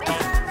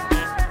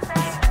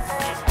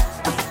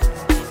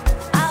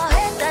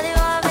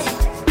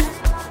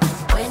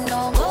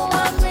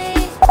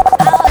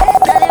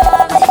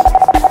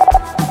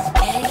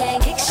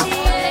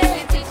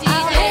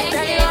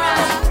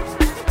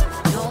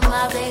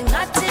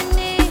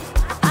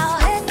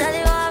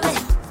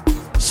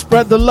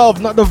Spread the love,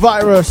 not the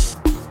virus.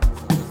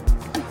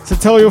 So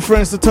tell your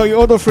friends, to tell your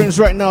other friends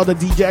right now that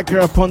DJ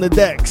Akira up on the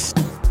decks.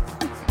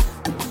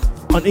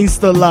 On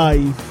Insta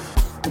Live.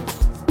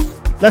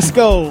 Let's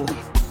go.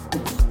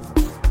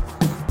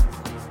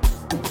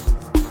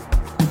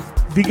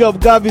 Big up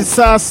Gabi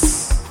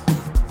Sass.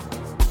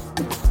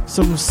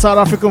 Some South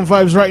African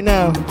vibes right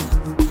now.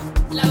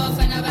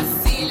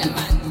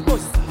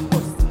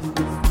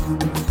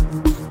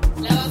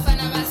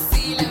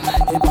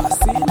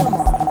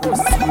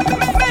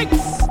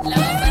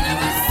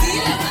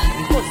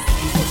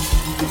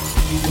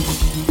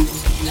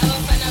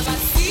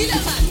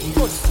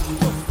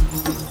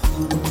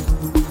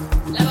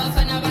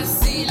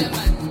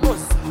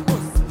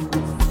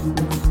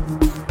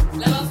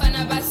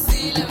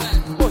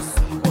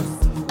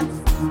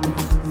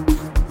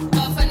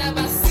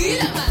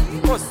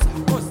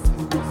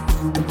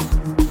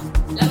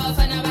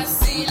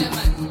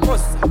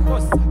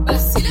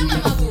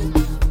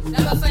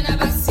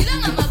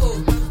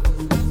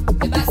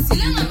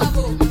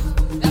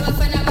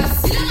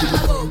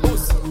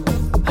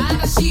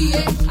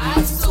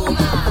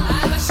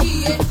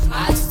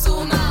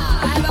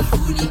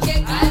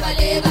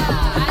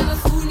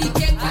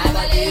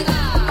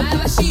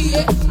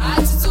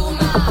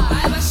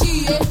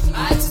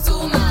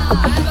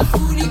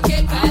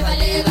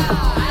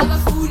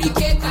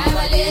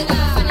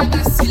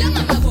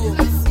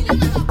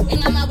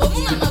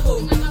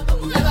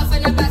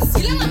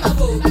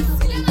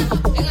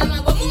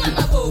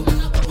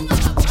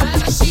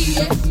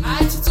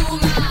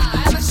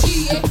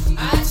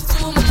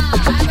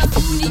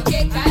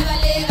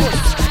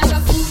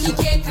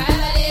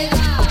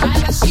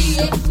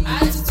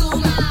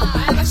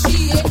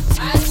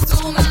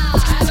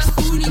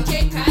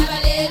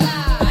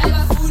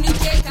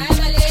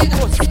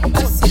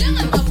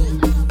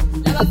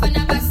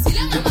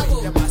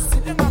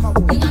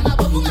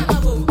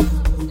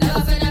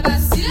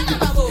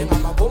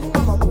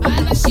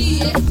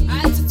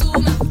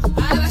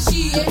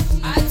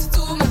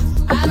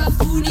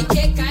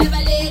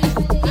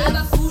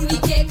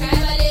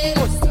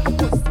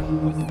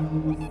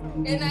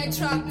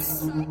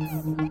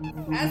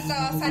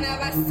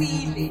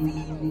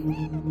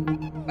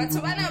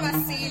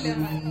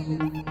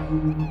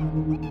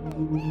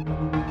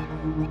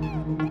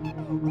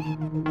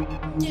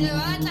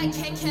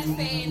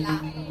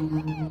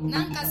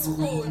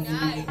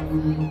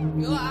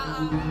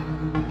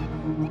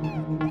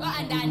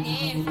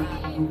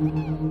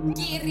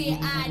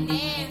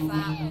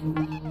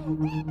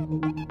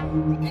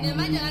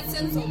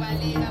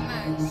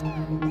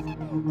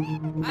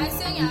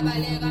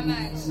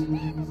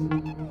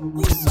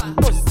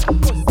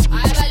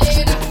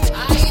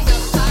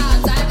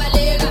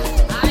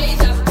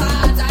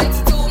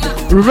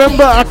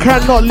 Remember, I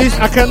cannot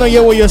listen, I cannot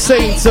hear what you're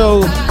saying, so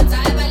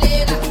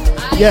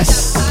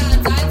yes.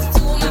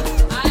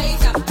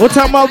 What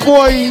time, my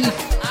boy?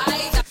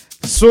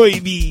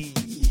 Soybe.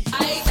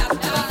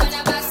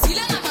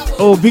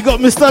 Oh, big up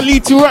Mr.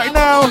 Lee too right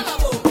now.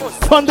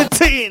 On the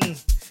tin.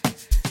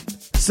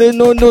 Say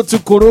no to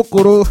Koro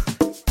Koro.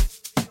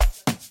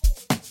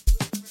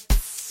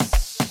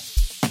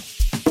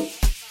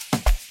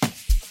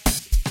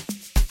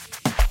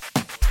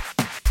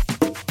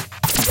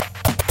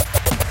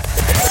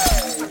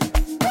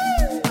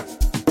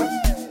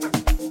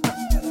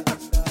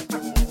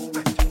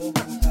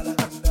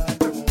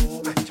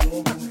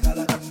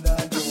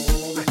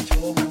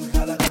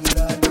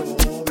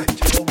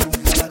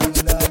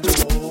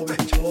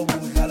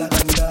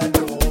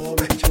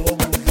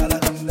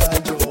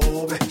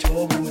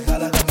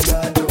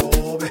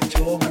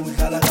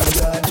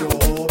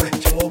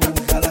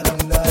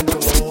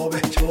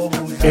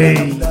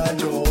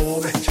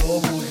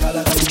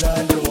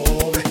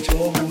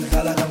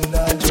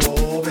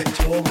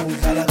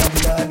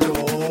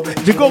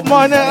 Jacob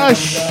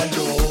Monash,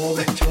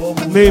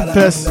 main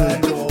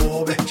person.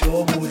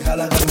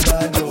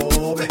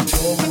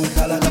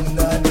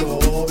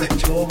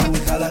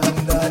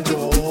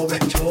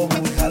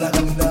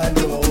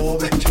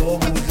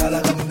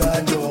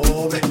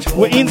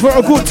 We're in for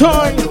a good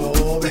time.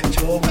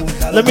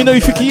 Let me know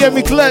if you can hear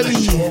me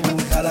clearly.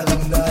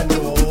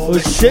 Oh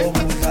shit.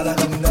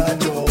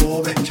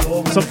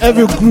 Some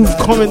every groove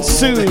coming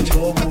soon.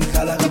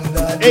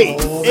 Hey,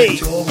 hey,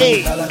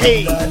 hey,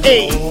 hey,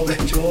 hey.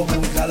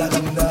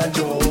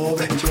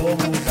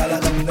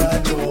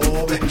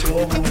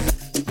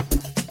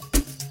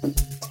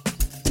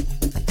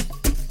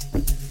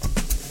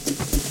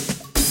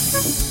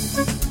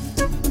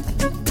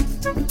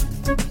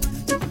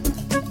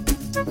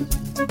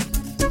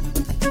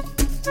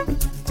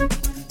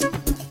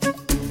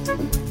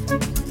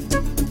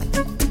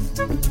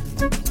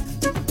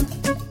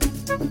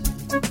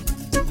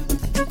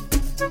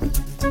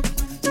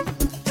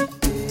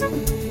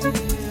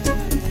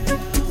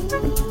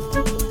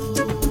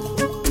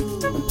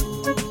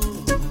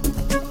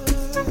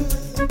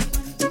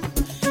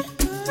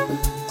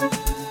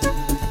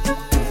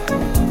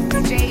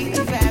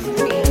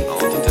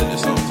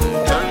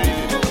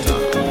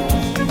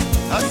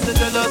 I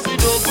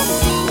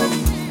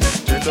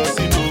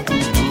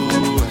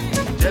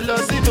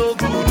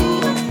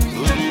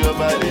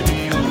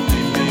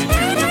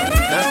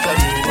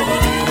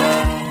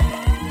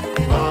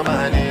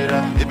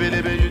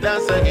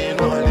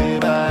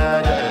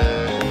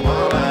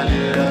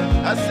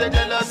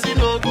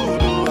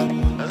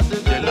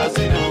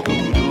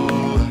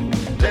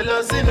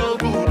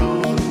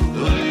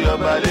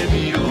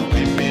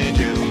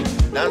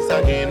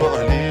again,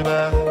 one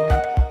labor.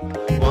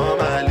 One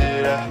my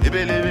leader. You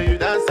believe you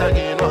dance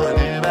again, one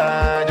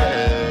labor.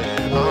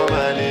 Yeah, one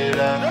my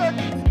leader.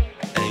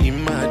 Hey,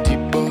 my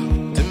tipo,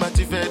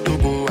 Timothy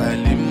Fedubo,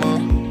 Alimo.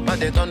 But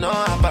they don't know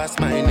I pass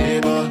my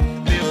neighbor.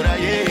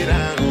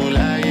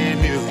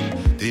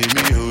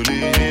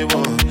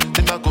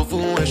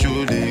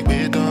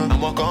 I'm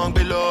walking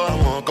below,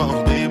 I'm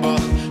walking below.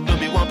 Don't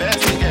be one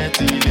person get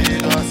to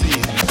Lagos.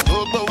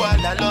 Go go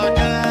wala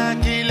loja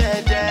kile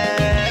je.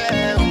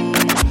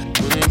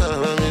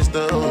 Remember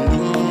Mr.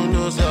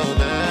 Oluno so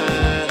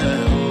bad.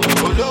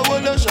 Olowo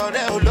lo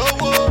sore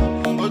olowo.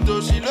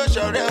 Otoshi lo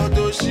sore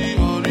otoshi.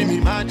 Ori mi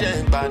ma je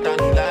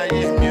padanu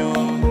láyé mi o.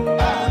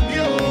 Ami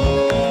o.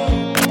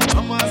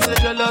 Ọmọ ṣe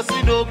jealousy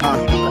no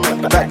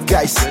good. Bad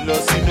guys.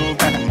 Jealousy no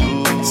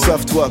good.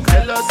 Soft work.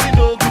 Jealousy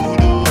no good.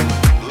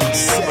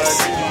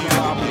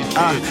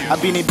 I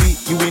been a beat,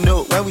 you will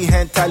know when we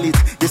handle it.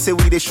 They say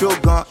we the show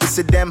gun, it's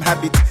a damn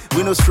habit.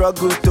 We no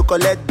struggle to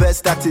collect best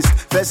status.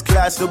 First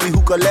class, no be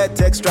who collect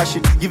extra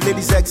shit. Give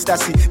ladies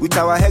ecstasy with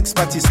our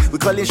expertise. We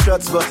call it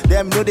shots, but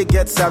them know they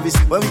get service.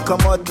 When we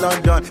come out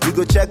London, we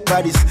go check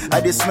Paris.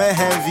 I dey smell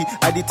envy,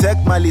 I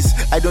detect malice.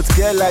 I don't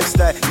care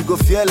lifestyle, you go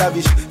feel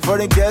lavish.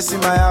 Foreign girls in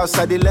my house,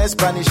 I dey learn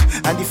Spanish.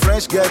 And the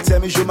French girl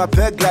tell me, je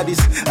m'appelle Gladys.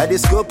 I dey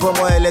scope on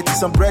my let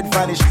some bread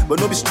vanish. But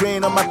no be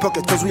strain on my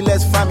pocket, cause we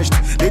less famished.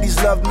 Ladies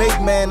love make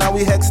men, and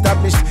we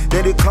established.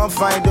 Then they come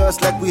find us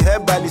like we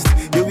herbalists.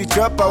 Then we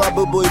drop our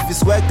bobo if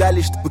it's well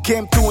garnished. We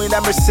came through in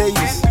a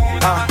Mercedes.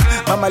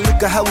 Mama,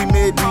 look at how we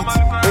made it.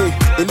 Hey,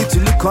 they need to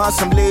look on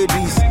some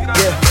ladies.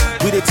 Yeah,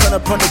 we they turn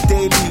up on the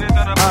daily.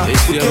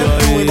 We came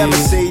through in a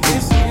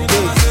Mercedes.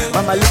 Hey,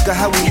 mama, look at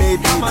how we made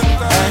it.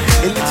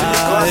 They need to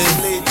look on some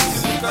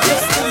ladies.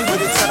 Yeah, we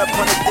they turn up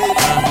on the daily.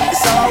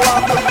 It's all I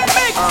want.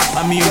 I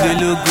mean, you they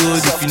look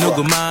good. If you no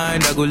go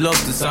mind, I go love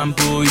to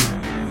sample you.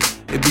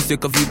 If you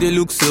take off you, they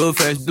look so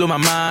fresh, blow my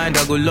mind,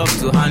 I go love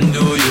to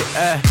handle you,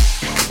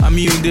 I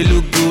mean, you, they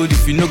look good,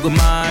 if you no go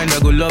mind, I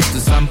go love to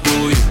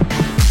sample you.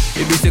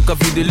 If you take off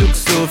you, they look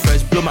so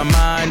fresh, blow my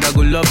mind, I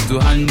go love to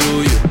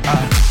handle you,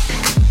 yeah,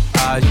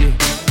 gaga,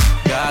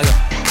 yeah,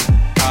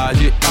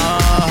 yeah,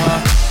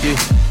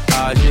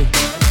 gaga,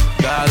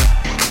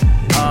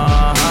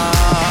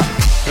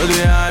 don't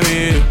they have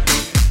me,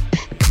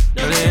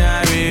 don't they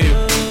have me,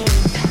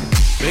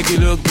 make you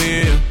look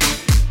me.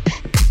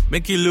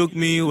 Make you look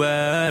me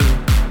well.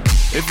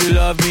 If you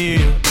love me,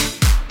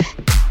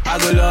 I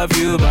go love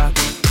you back.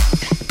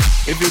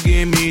 If you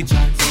give me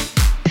chance,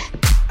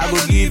 I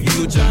go give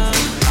you chance.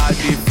 I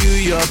dey feel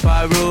your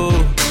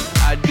parole,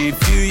 I dey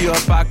feel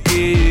your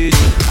package.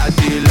 I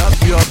dey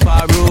love your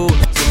parole,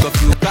 take off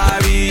you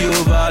carry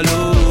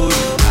overload.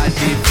 I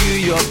dey feel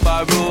your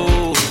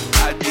parole,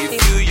 I dey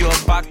feel your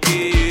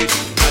package.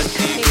 I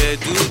dey get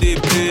to the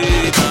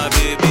play, my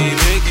baby,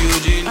 make you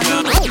ginger. I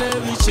don't play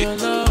with your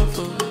love.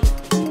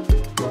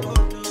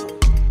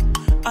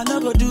 I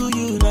never do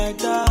you like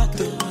that,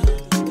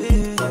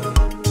 yeah.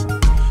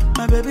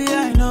 My baby,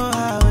 I know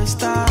how it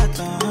starts,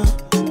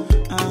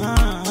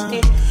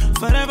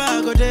 Forever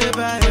I go there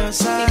by your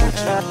side,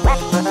 I'm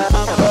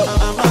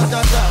a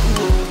tata,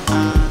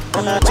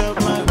 I chop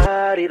my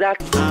body,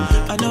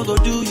 I know go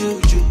do you,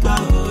 you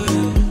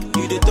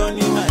the turn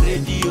in my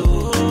radio,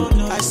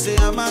 I say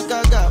I'm a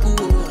gaga,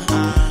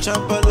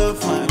 chop all of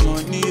my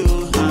money,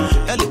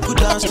 Ellie put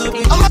down, no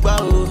be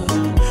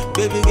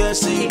baby girl,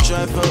 say you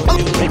try for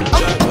me,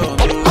 try for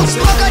me.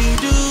 Say how you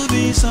do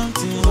me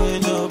something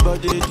when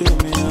nobody do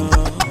me,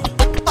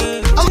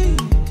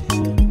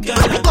 Girl,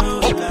 I know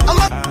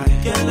lie,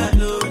 girl, I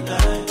know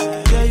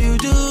lie. Girl, you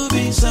do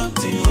me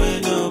something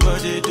when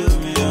nobody do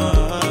me,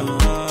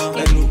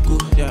 Eluku,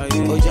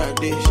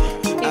 Ojadesh,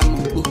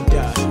 Amuku,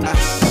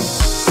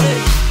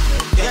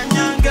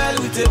 Kenyan girl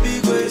with a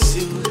big waist,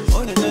 you.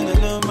 Oh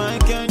no, my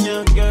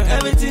Kenyan girl.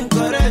 Everything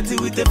correct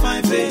with a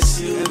fine face,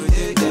 you.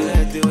 Everything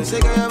correct, say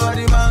girl, your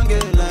body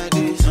banging like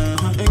this,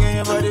 and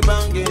your body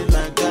banging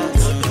like that.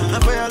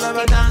 And for your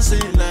lover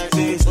dancing like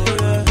this,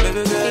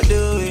 baby girl,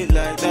 do it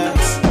like that.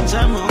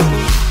 Jam on,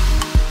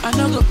 I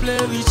no go play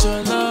with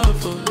your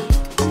love,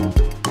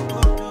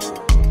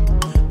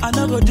 I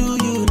no go do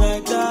you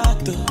like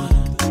that,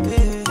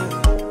 yeah.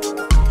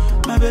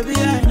 My baby,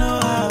 I know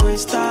how we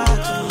start,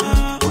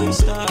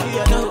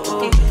 I know.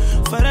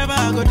 Forever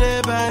I go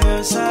there by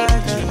your side,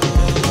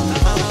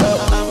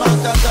 I'm a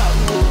tata,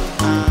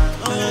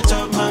 I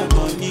chop my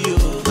money,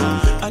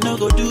 I no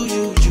go do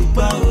you, you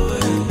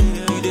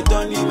the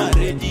turn in my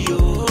radio.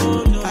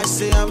 I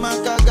say I'm a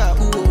gaga,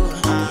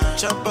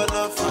 chop all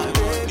of my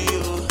money,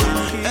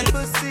 and it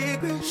was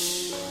secret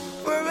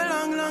for a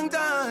long, long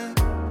time.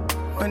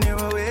 When you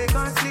awake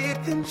on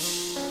sleeping,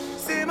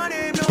 say my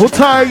name.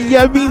 Hotai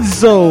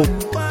Yaminzo.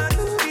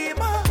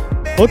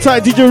 Hotai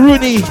DJ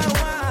Rooney.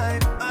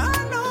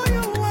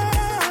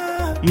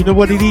 You know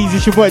what it is,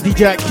 it's your boy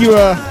DJ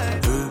Akira.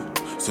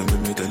 So let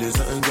me tell you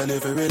something, girl,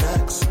 if you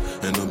relax.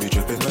 And don't be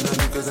tripping on them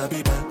because I'll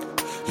be back.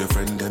 Your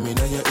friend, them in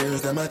your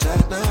ears, them a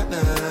chat, nah.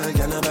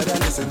 Y'all nobody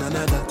listen, nah.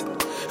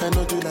 I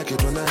know you like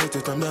it when I hit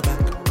it from the back.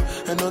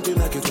 I know you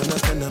like it when I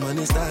spend the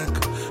money stack.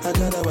 I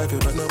got a wife,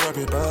 but no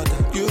worry about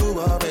that. You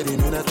already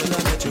knew that when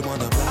I met you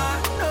wanna buy.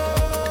 I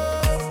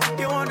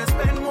know you wanna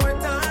spend more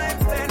time,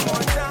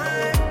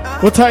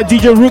 What type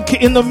DJ Rookie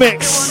in the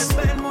mix?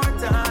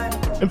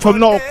 And from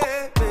Knock,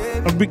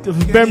 a big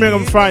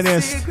Birmingham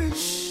finest.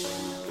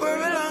 For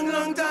a long,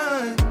 long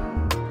time.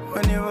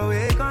 When you're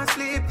awake or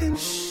sleeping,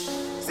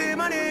 say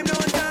my name no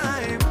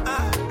time.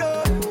 I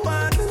don't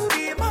want to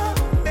be my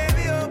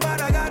baby, oh, but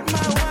I got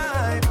my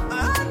wife. I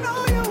know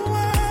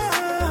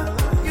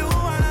you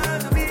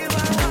want to be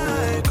my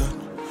wife.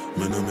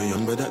 Me know me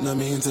young, but that not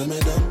means I'm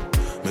dumb.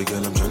 Me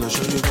girl, I'm trying to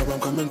show you where I'm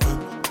coming from.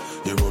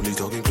 You're only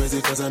talking crazy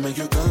cause I make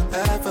you come.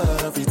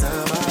 Every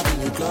time I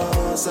bring you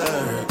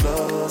closer,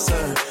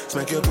 closer.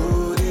 Smack your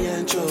booty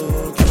and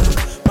choke you.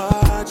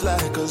 March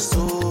like a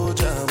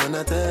soldier when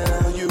I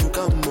tell you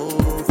come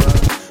over.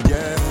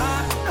 Yeah. I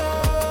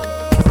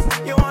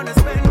know you wanna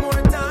spend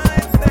more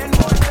time, spend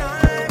more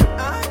time.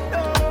 I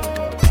know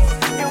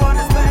you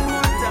wanna spend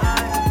more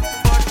time.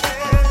 But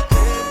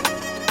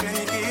can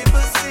you keep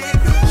a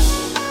secret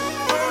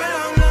for a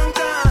long, long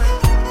time?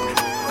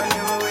 When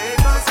you're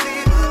awake or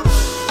sleeping,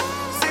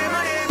 say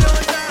my name no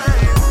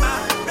time. I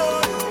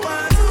don't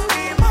want to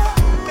be my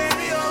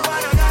baby, oh,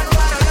 what I got.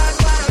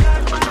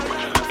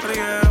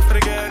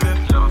 Forget it.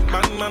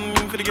 Man,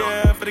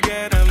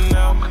 forget them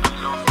now.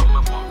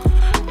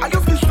 I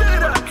can feel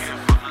straight up.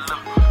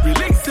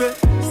 Release it,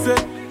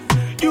 say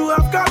you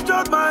have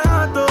captured my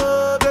heart,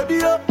 oh,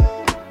 baby, oh.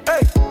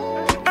 Hey,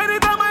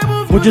 anytime I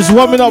move, We're just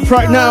warming up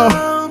right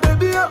now.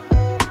 baby, oh.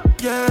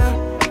 Yeah,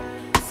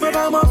 but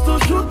I must to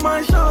shoot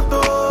my shot,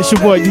 oh. It's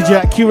your boy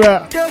DJ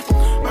Akira. Yeah,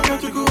 I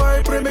got to go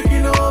I pray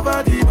making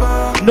over the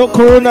bar. No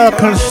corona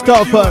can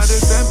stop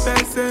us.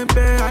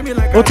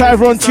 What type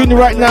everyone tuning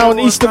right now on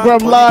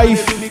Instagram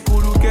Live?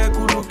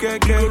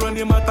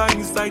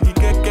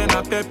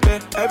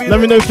 Let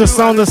me know if the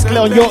sound is clear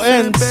on your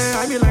end.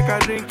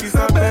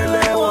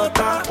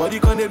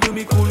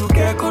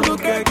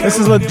 This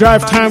is a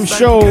drive time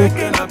show.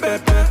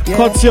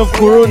 Courtesy of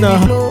Corona.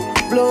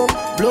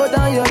 Blow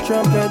down your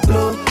trumpet,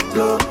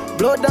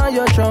 blow down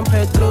your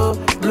trumpet, blow,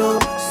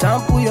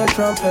 sample your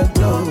trumpet,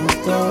 blow.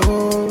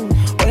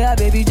 Oh yeah,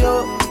 baby,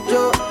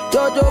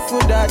 Jojo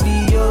for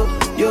daddy, yo,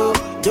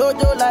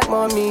 Jojo like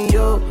mommy,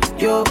 yo,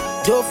 Jo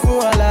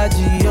for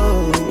allergy,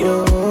 yo,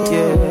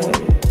 yeah.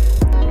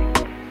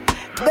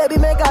 Baby,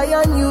 make I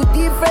on you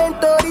different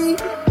story.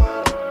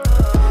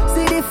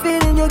 See the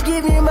feeling you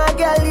give me, my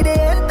girl, it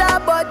enter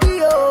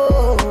body,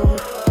 oh.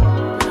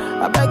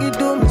 I beg you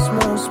do me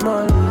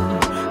small.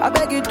 I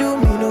beg you do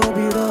me no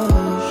be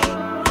rush.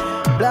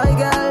 Blind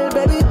girl,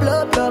 baby,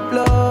 blow.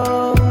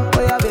 Oh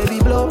yeah, baby,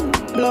 blow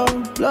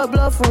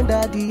from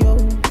daddy,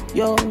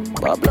 yo.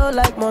 Blow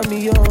like mommy,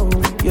 yo.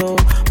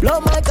 Blow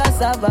my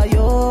cassava,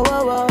 yo.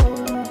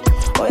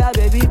 Oh yeah,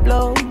 baby,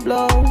 blow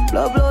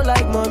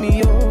like mommy,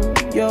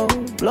 yo.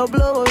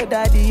 Blow,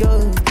 daddy,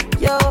 yo.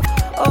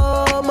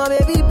 Oh my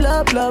baby,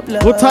 blow.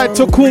 What type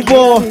to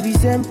Kumbo?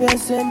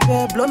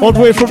 All the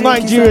way from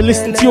Nigeria,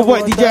 listen to your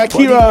boy DJ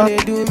Akira.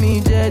 Do me,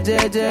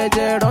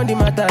 run the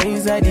matter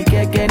inside the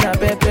keke na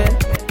pepe.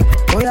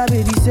 Oh yeah,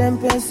 baby,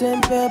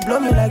 sempe, blow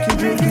me like you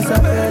drink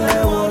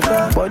isapele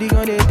water. Body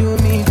gonna do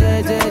me,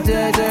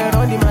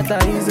 run the matter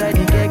inside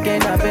the keke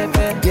na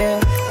pepe. Yeah,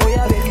 oh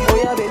yeah, baby.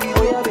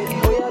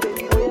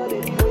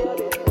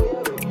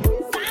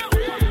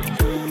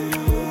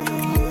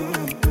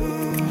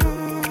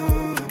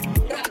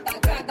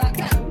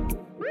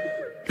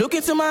 Look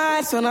into my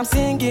eyes when I'm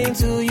singing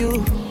to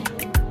you.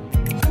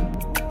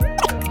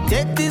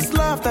 Take this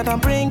love that I'm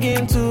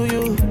bringing to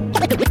you.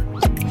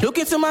 Look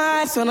into my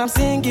eyes when I'm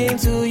singing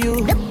to you.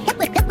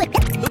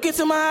 Look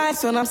into my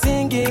eyes when I'm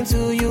singing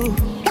to you.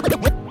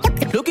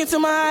 Look into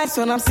my eyes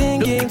when I'm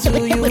singing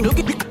to you.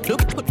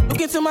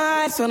 Look into my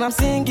eyes when I'm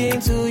singing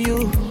to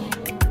you.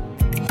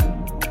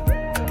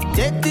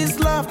 Take this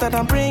love that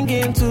I'm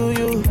bringing to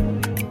you.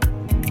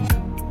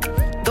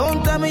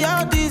 Don't tell me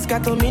how this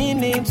got a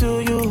meaning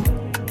to you.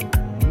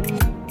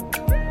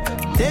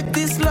 Take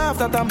this love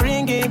that I'm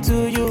bringing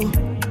to you.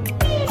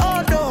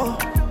 Oh no,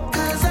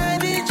 'cause I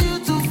need you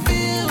to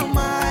feel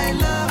my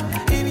love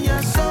in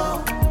your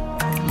soul.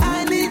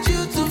 I need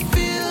you to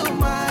feel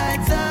my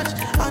touch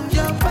on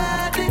your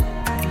body.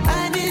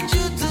 I need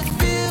you to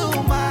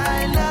feel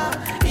my love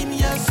in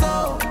your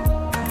soul.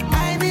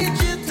 I need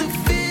you to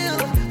feel.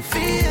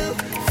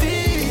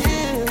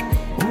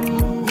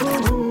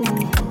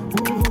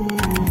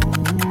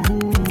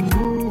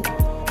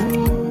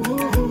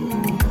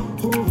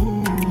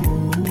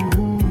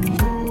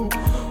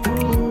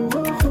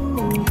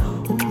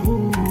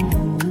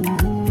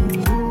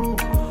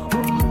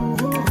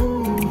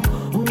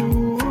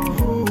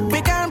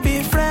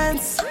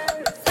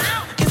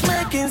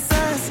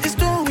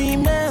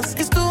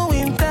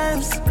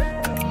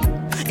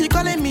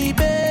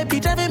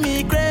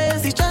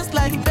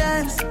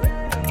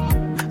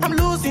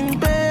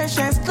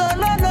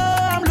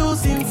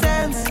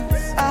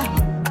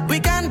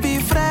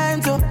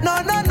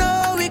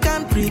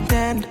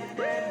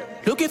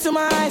 Look into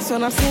my eyes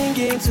when I'm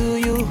singing to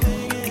you.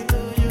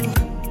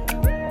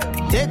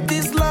 Take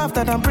this love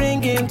that I'm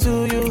bringing to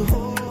you.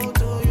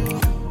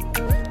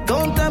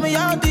 Don't tell me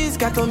how this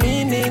got a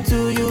meaning to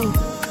you.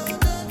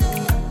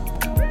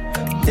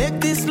 Take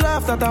this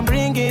love that I'm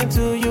bringing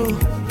to you.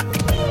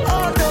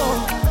 Oh no,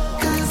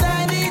 'cause I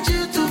need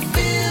you to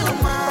feel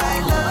my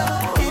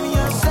love in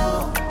your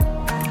soul.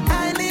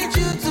 I need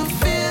you to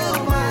feel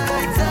my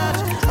touch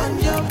on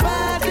your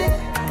body.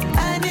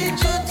 I need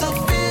you to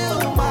feel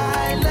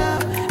my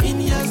love in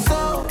your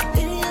soul.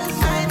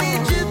 I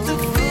need you to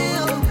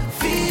feel.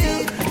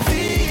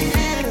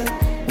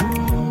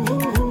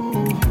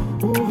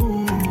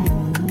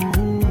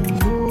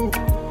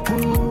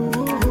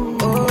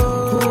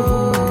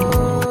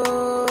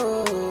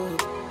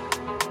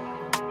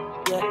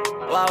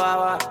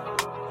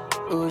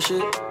 Oh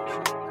shit.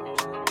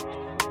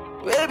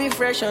 Baby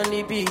fresh on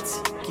the beat,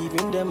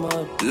 giving them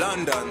up.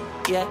 London.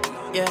 Yeah.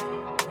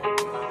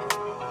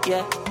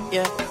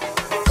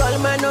 Call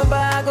my number,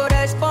 I go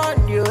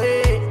respond you,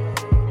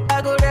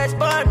 I go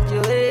respond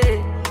you,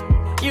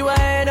 You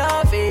are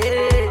enough,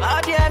 How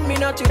dare me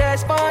not to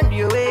respond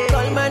you,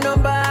 Call my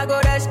number, I go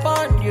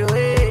respond you,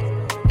 Girl,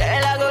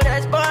 I go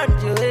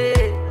respond you,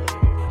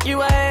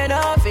 You are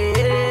enough,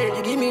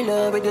 You give me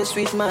love with the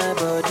sweet my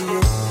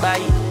body,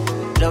 bye.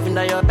 Loving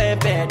that your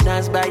baby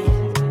dance by.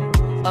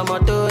 I'm a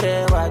to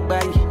the walk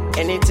by.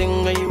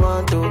 Anything you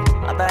want to,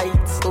 I buy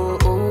it.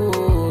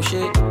 Oh,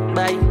 shit,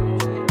 bye.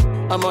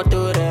 I'm a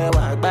to the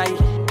walk by.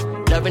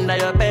 Loving that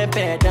your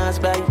baby dance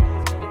by.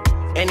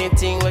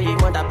 Anything you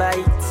want, I buy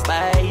it.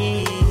 Buy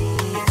it.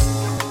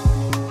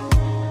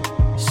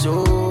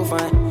 So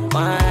fine,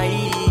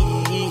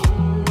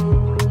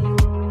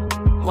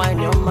 why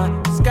your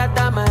man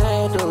scatter my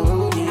head,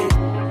 oh yeah.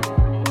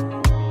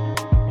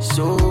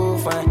 So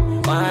fine.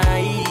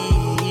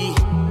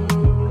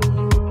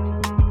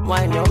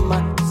 Wine your ma,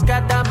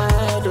 scatter my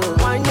head, oh.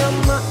 Wine your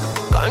ma,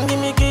 come give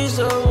me kiss,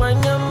 oh.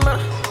 Wine your ma,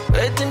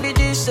 waiting be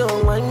this,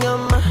 oh. Wine your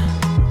ma,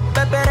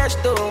 pepper rest,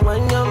 oh.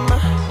 Wine your ma,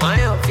 wine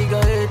your figure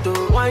eight,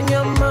 oh. Wine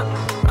your ma,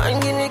 come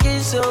give me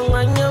kiss, oh.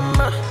 Wine your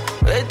ma,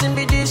 waiting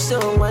be this,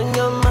 oh. Wine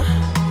your ma,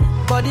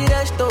 body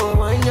rest, oh.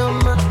 Wine your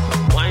ma,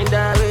 wine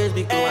that waist,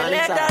 because hey,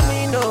 let that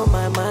me know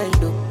my mind,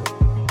 oh.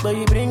 But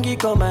you bring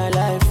it on my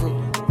life, oh.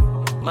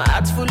 My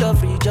heart's full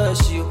of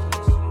rejoice, you.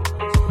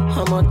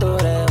 I'm on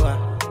Torewa.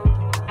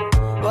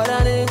 But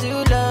I need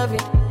you loving.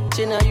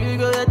 See now you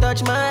gonna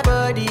touch my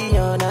body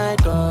all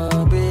night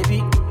long,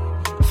 baby.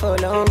 For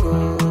long,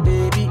 go,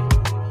 baby.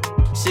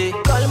 Say,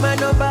 call my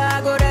number, I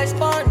go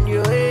respond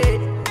you,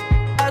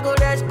 I go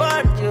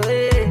respond you,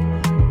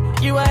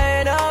 You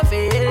are enough,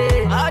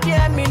 How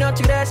dare me not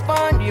to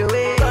respond you,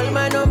 Call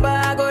my number,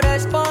 I go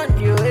respond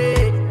you,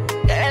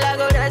 Girl, I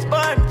go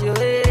respond you,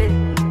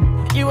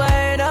 You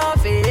are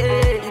enough,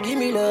 You give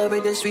me love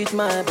with the sweet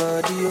my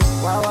body,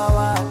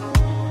 wow.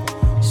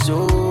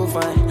 So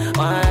fine,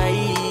 why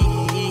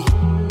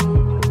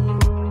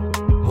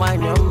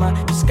your man,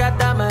 you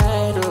scatter my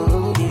head,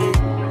 oh yeah.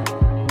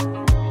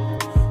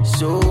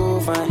 So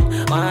fine,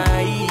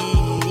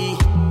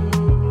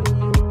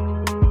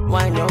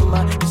 why your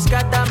man, you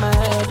scatter my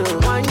head, oh.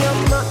 Why your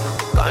man,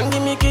 come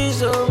give me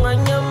kiss, oh. Why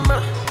your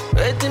man,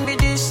 waiting be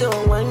this, oh.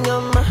 Why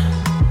your man,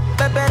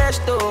 pepper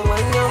rest, oh. Why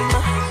your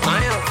man, why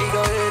your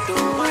figure eight, oh.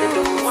 Why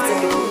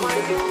do.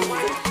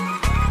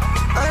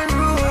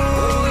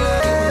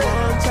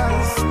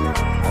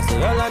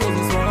 All I need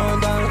is one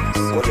dance.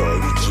 What do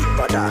we keep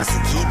a dance?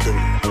 Keep them.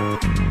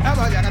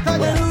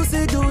 When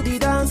Lucy do the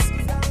dance,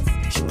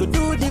 she could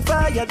do the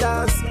fire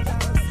dance.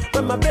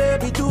 When my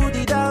baby do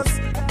the dance,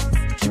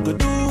 she could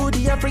do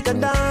the African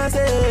dance.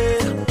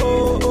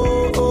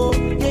 Oh,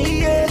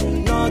 yeah.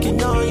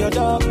 Knocking on your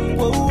door.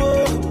 Oh.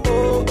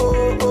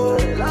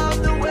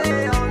 Love the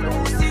way on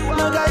Lucy.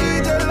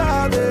 Margarita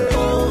love it.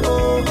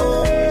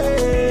 Oh,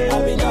 yeah.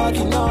 I've been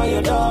knocking on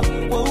your door.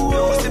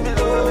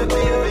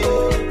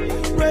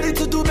 Ready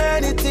to do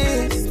many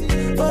things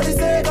for the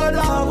sake of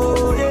love,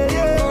 oh yeah.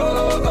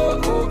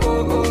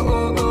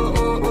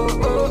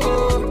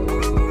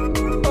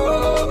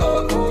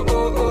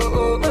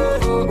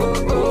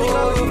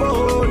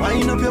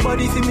 Wind up your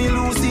body for me,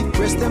 Lucy.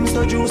 Breast them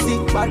so juicy,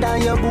 bad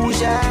on your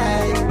bougie.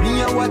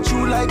 Me I watch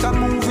you like a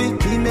movie.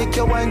 Me make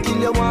your wine till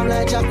you warm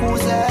like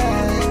jacuzzi.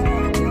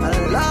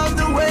 I love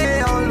the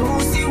way on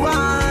Lucy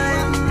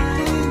wine.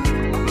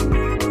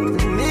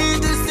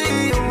 Need to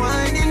see you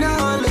whining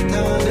all the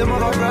time. Them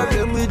have a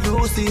problem with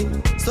Lucy.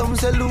 Some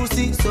say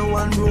Lucy, so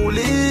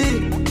unruly.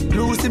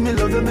 Lucy, me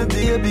love you, me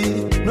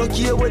baby. No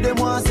care what them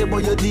want say,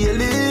 but you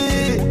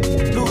daily.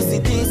 Lucy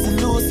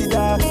this, Lucy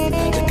that.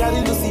 They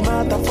carry Lucy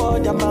matter for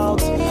their mouth.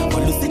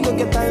 But Lucy don't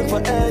get time for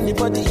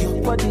anybody, you.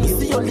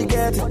 Lucy only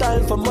get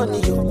time for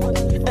money, you.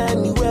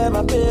 Anywhere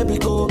my baby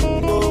go.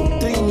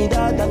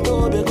 Trinidad and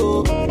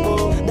Tobago.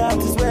 That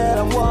is where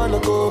I wanna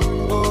go.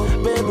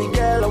 Baby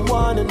girl, I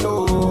wanna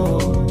know.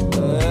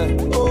 Yeah.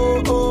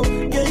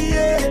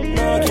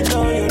 Knocking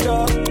on your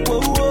door.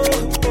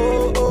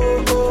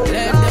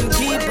 Let them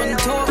keep on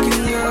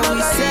talking,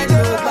 we said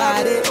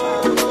nobody.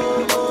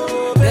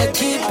 They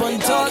keep on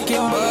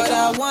talking, but I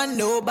want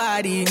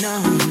nobody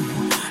now.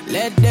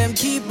 Let them and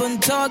keep on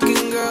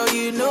talking, girl.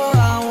 You know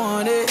I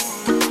want it.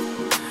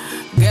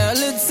 Girl,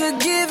 it's a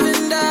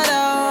given that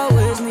I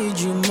always need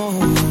you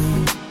more.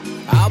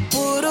 I'll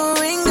put a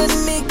ring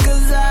on it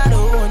 'cause I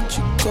don't want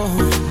you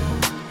gone.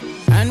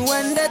 And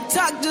when they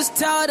talk, just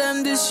tell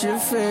them this your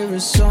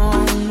favorite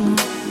song.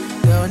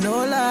 Girl, no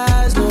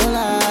lies, no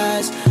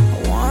lies. I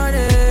want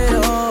it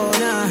all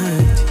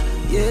night,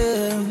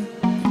 yeah.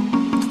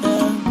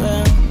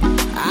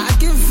 I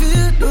can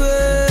feel the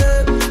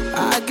wave,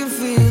 I can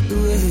feel the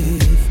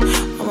wave.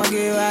 I'ma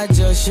give her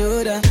just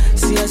shoulder.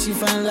 See how she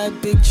fine like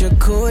picture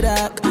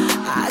Kodak. I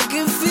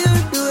can feel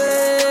the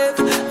wave,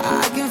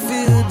 I can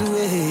feel the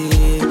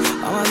wave.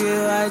 I'ma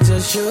give her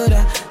just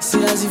shoulder.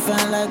 See how she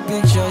fine like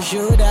picture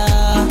shoulder.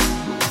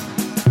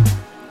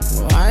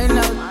 Why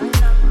not?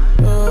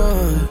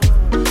 Oh,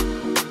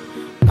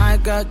 my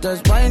God,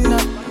 just why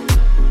not?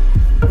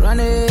 Run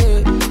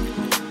it.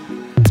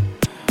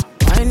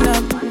 Why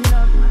not?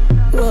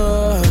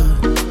 Oh,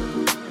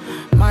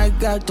 my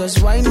God, just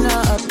why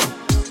not?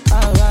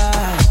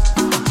 Alright.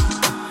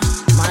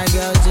 My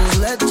girl, just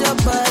let your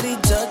body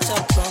touch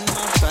up on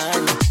my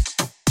body.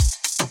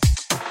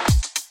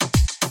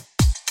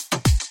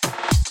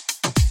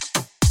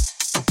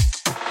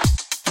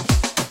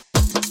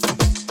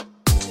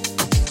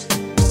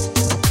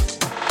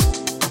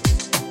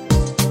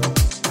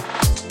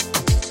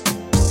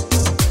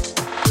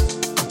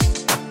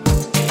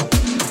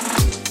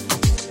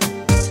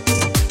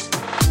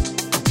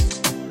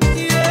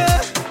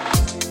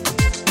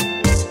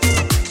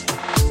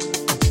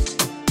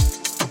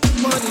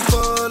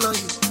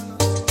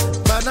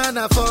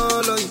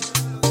 Follow you,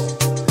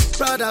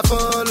 brother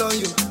follow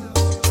you,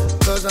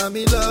 'cause I'm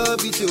in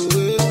love with you.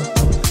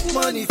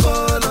 Money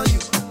follow you,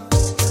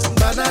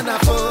 banana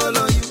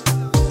follow you,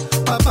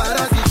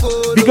 paparazzi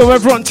follow you. Big up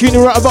everyone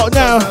tuning right about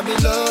now. I'm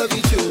in love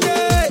with you.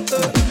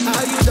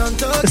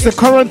 It's the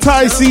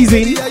quarantine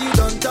season.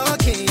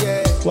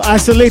 We're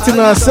isolating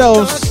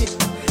ourselves,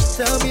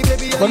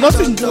 but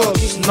nothing to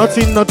us.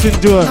 Nothing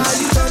to us.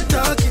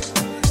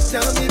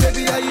 Tell me,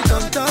 baby, are you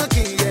done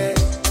talking? Yeah,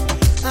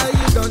 are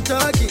you done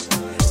talking?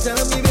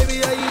 Tell me,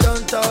 baby, are you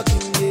done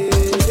talking?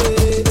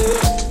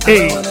 Yeah.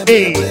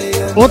 Hey.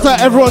 What are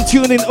everyone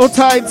tuning in?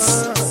 Otites,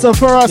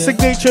 Sephora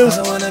Signatures,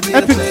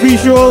 Epic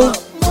Visual,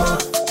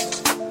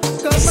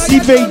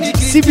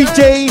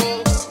 CBJ,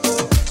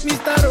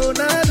 Mr.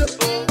 Ronaldo,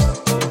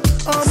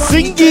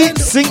 Sing it,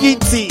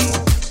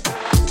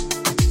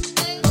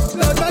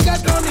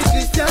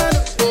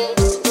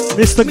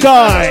 Mr.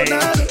 Guy,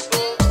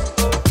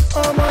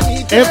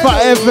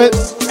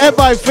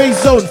 Ever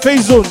Face Zone.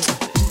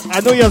 I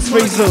know you're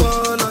Face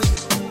Zone.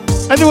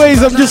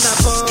 Anyways, I'm just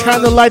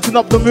kind of lighting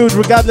up the mood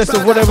regardless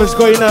of whatever's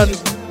going on.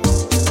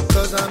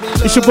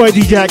 It's your boy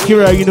DJ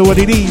Akira, you know what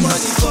it is.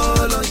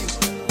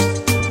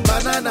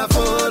 Banana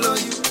follow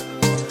you,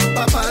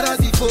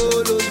 paparazzi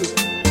follow you,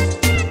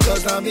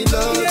 'cause I'm in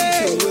love with you.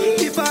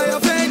 If I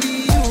offend you,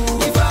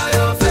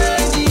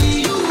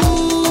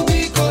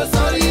 because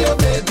sorry, oh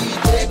baby,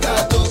 take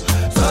out.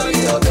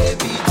 Sorry, oh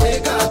baby,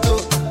 take out.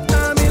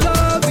 I'm in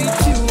love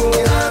with you,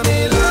 I'm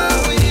in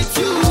love with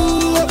you,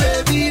 oh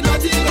baby,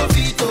 nothing of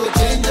it to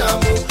change,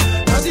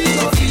 nothing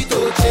of it to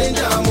change,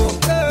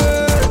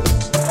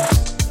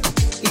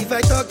 If I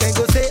talk and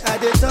go say I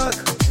dey talk,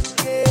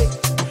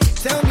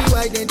 tell me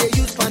why then they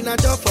use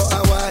Panadol for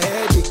our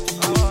headache.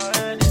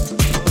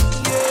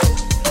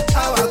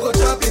 How I go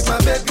top if my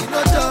baby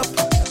no top?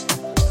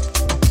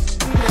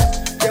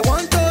 They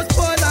want to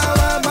spoil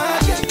our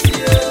market,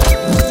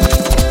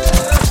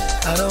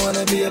 I don't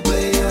wanna be a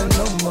player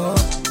no more.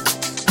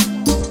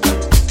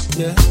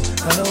 Yeah,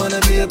 I don't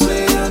wanna be a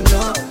player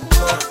no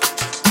more.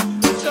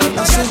 I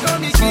said, no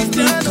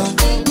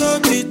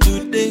be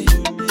today.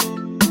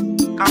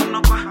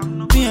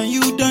 Me and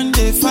you done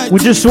they fight. We're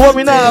just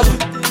warming up.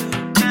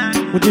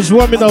 We're just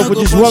warming up.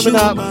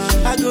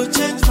 I go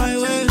change my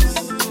ways.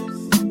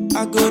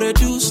 I go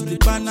reduce the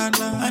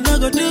banana. I no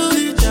go do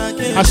it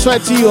again. I swear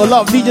to you, a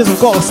lot of DJs have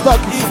got a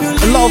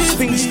lot of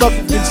things in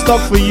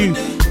stock for you.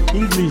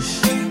 English.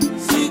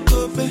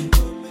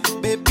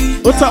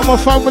 What's up, my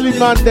family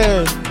man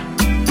there?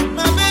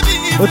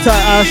 What's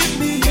up, Ash?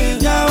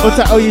 What's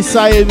up,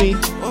 Oyisayemi?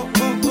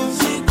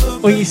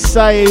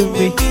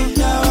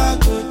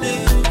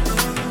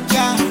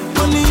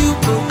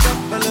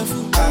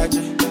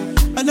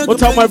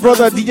 What's up, my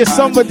brother, DJ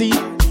Somebody?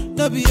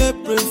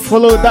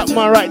 Follow that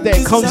man right there.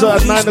 It comes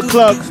out at 9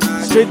 o'clock.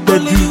 Straight there,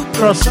 dude.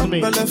 Trust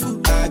me.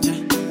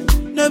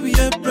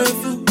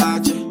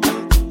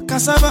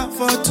 Cassava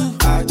for two,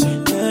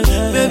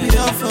 baby,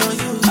 all for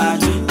you.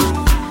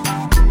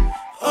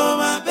 Oh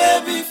my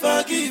baby,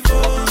 forgive.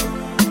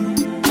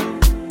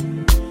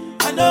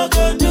 I no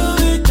go do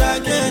it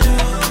again.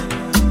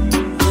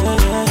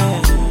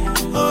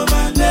 Oh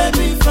my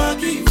baby,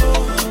 forgive.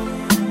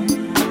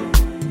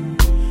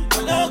 I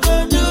no go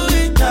do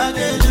it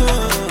again.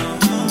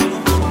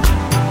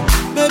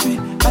 Baby,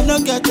 I no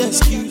get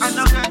excuse.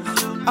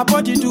 I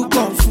body do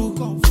kung fu.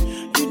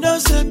 You know,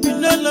 say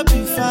Pinelo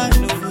be fine.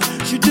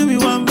 She do me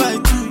 1 by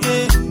 2,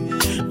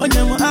 yeah. On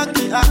your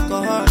acting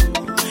alcohol.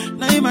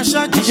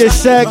 DJ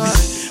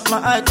Sex. My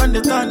eye on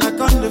the turn, I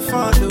on the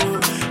follow.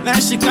 Now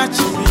she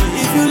catching me.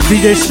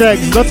 DJ Sex,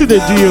 nothing to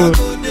do.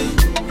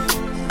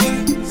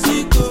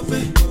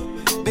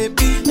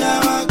 Baby,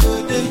 now I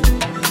go there.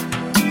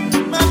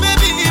 My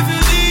baby, if you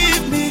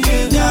leave me,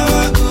 now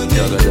I go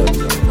there.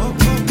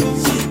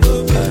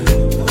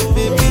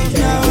 Baby,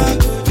 now I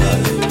go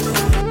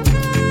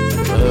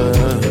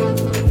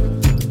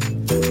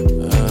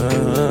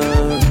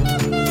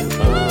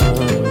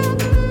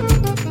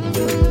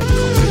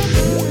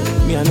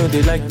Me, I know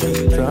they like me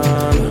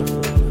drama.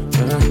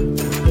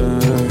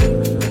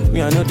 Me,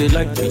 I know they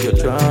like me your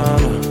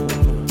drama.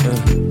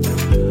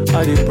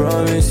 I did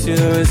promise you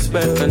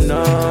respect and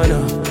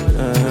honor.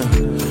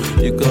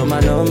 You got my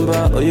number,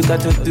 all you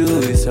got to do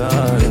is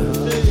holler.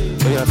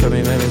 Oh yeah, for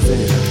me, let me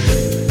say.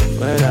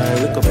 When I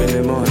wake up in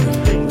the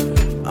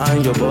morning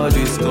and your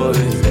body's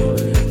calling,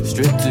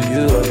 straight to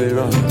you I'll be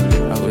running.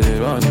 I will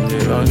running.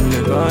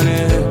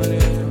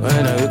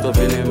 When I wake up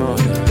in the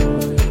morning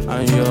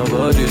and your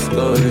body's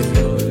calling,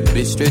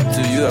 be straight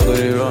to you, I go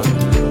to run.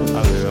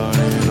 I'll be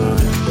running.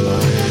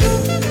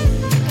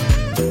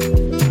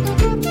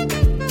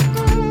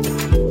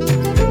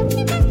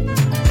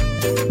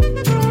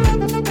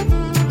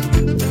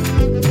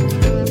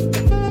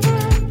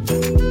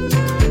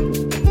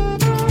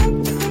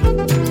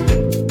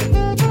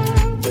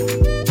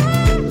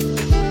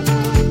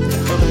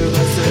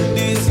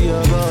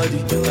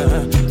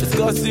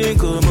 Causing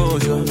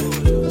commotion,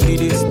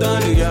 it is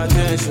standing your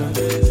attention,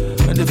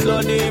 and the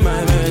flood in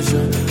my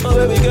mansion. Oh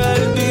baby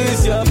girl,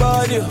 this your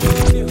body,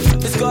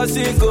 it's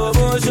causing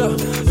commotion,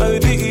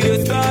 baby it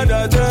is stand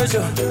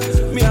attention.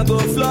 Me I go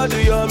flood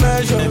to your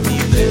mansion.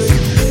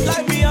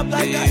 Light me up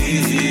like a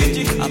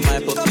easy, I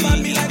might pop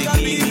me like a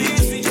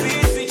easy.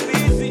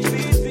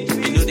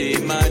 You know the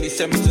man, he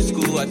sent me to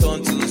school, I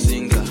turned to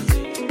singer.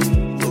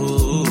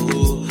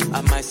 Oh,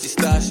 and my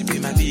sister, she be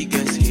my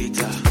biggest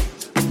hater.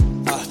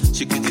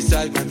 She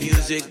criticize my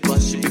music,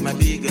 but she be my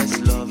biggest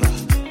lover.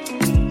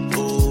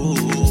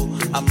 Oh,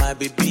 and my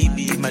baby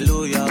be my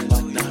loyal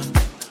partner.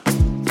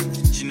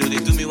 She know they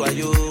do me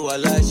while I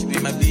lie, she be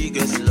my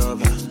biggest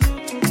lover.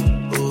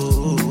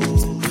 Oh,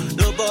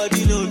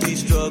 nobody know the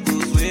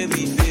struggles where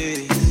we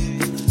face.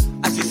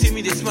 As you see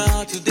me, they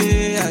smile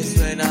today, I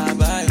swear I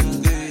buy you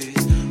grace.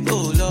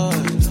 Oh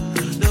Lord,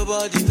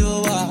 nobody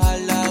know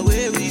wahala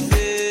where we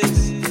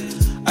face.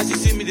 As you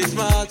see me, they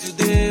smile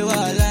today,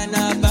 while I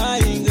not buy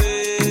you grace.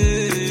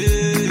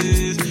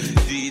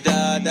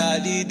 Da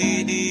di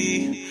di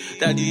di,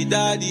 da di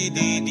da di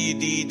di di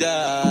di da,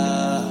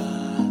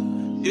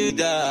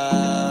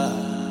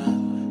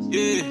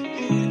 yeah.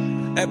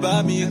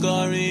 Eba mi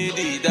kọrin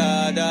di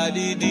da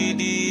di di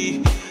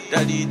di,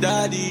 da di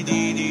da di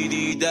di di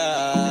di da,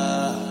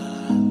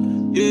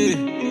 yeah.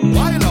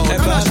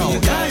 Eba mi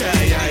kọrin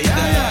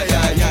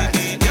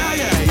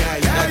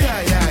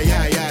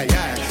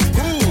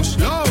push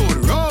load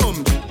rum,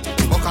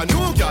 okay no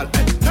girl,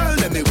 tell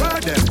them the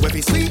word them where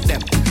we sleep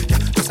them.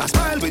 I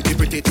smile with the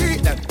pretty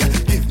teeth them.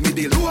 Give me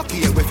the look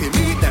here if you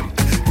meet them.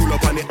 Pull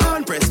up on the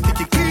hand press,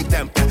 kick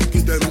them.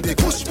 Give them the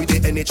push with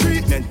the any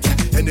treatment.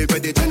 Anyway,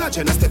 the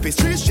Jenna step is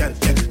street shell.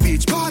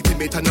 Beach party,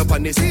 me turn up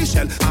on the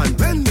seashell. And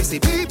when we see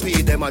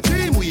PP, them a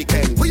dream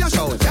weekend. We a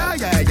show,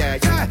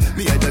 yeah.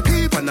 Me and the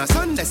people on a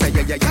Sunday say,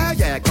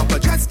 yeah. Couple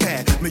dress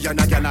care, me and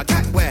a girl a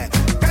get where.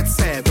 That's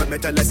it, when me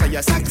tell her say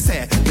you're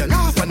sexy. You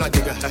laugh and I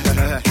dig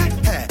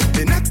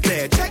the next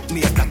day, check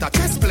me at that a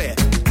chess play.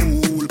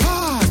 Pool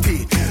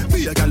party.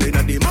 Be a girl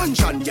in the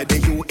mansion, yeah, the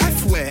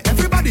UF way.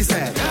 Everybody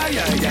say,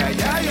 yeah.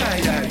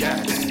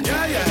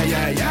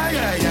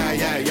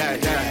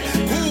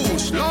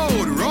 Push,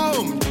 load,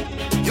 rum.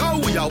 Yo,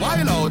 we are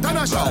wild out and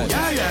a show.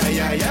 Yeah.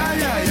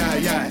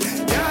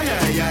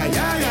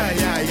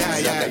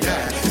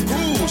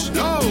 Push,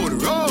 load,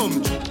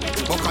 rum.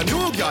 Fuck a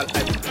new girl.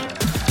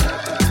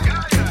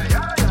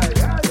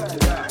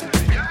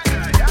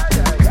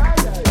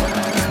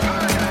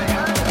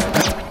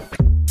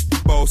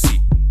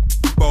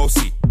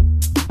 Bossy.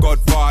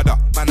 Godfather,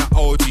 man a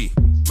OG,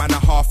 man a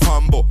half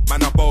humble,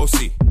 man a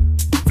bossy.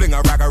 Fling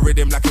a rag a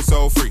rhythm like it's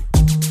all free.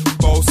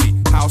 Bossy,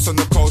 house on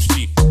the coast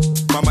G.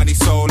 My money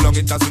so long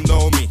it doesn't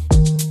know me.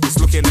 It's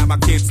looking at my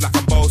kids like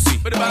I'm bossy.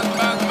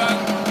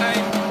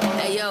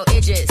 Hey yo,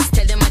 Idris,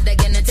 tell them what they're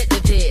gonna take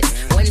the piss.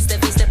 When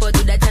step out,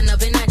 do that turn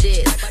up in a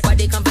dish.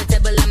 Body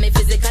comfortable, I'm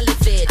physically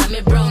fit.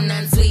 I'm brown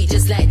and sweet,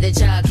 just like the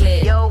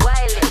chocolate. Yo,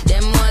 Wiley,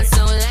 them ones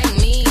sound like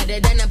me. Other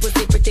than a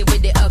pussy pretty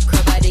with the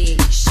okra body.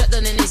 Shut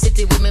down in the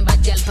city with me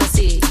bad girl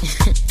pussy.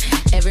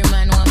 Every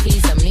man want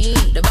piece of me.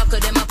 The back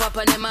of them a pop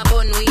and them a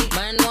bun weed.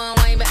 Man want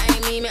wine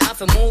behind me have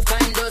to move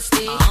kind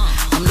dusty.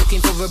 I'm looking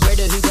for a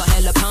brother who got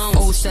hella pound.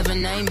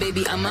 079,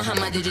 baby, I'm a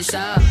hammer, did you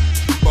shop?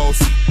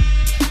 Bossy.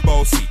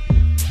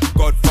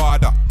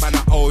 Godfather, man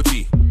a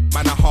OG.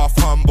 Man a half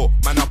humble,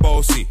 man a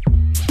bossy.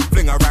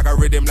 Fling a rag a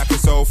rhythm like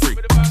it's all free.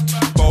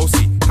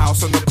 Bossy,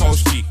 house on the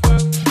coast G.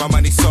 My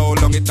money so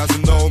long it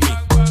doesn't know me.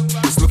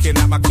 It's looking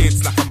at my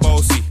kids like I'm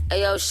bossy.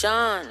 Hey yo,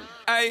 Sean.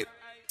 Hey,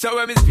 so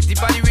when me spitty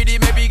body with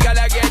it, maybe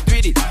gala get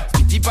with it.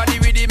 Spitty body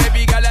with it,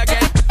 maybe gala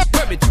get.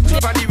 When limit.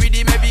 For the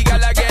rhythm, maybe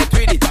gala get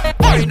with it.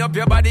 Wind up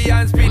your body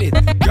and spin it.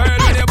 Girl,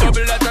 when you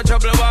bubble, that's a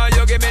trouble. Why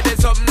you give me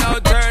this something now?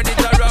 Turn it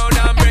around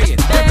and bring it.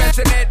 You're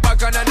pressing it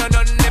back on and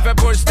on. If you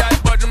push that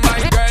button, my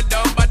girl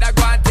down, but I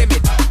can't tame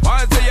it.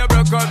 Once you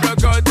broke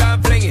out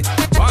and fling it.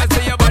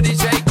 Once your body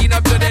shaking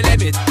up to the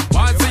limit.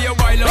 Once you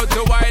wild out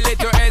to wild it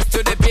to S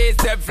to the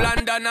base of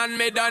London and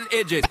mid and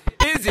edges.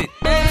 Is it?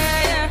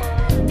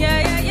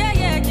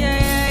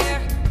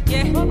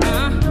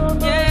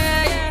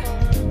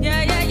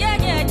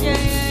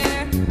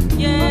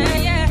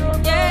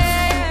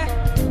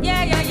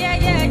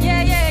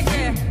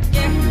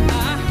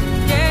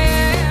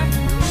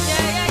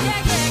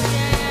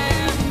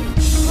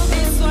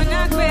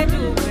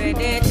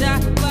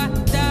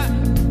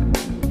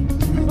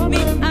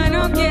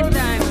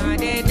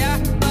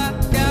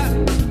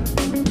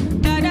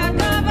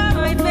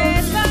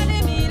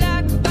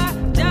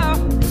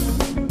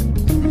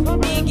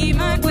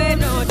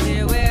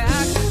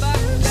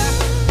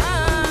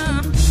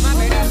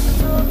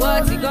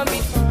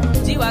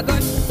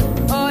 G-Wagon,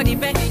 all the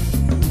Bentley,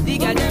 the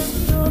girl them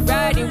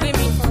riding with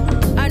me.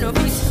 I know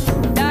fit,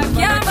 that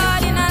can't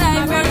ball in a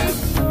life.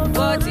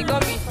 But he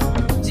got me,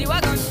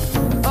 G-Wagon,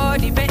 all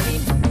the Bentley,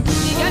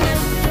 the girl them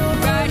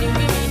riding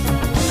with me.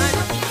 I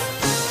know fit,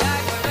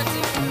 that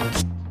nothing.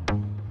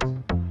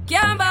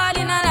 Can't ball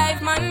in a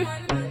life, man.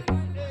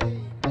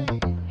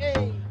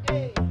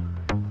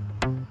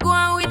 Go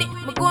on with it,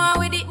 go on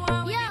with it.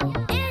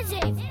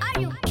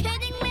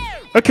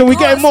 Okay, we're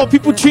getting more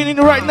people tuning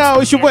in right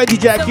now. It's your boy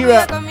DJ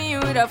Akira.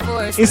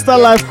 Insta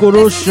Live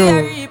Koro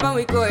Show.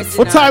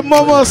 What time,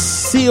 Mama?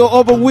 See your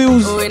other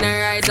wheels.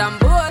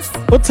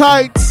 What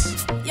tight?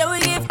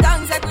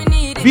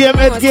 BM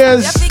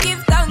Edgars.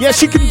 Yeah,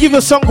 she can give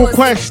a song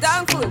request.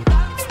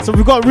 So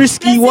we got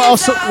Risky. What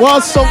else?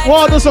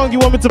 What other song you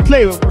want me to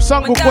play?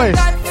 Song request.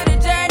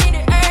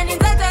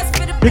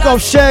 Pick up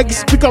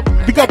Shags. Pick up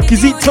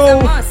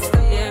Kizito.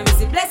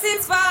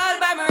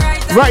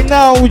 Right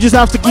now, we just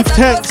have to give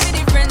thanks.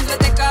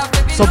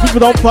 So people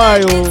don't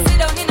pile.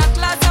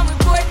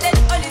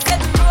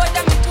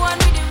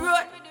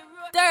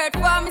 Third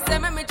form, me say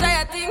me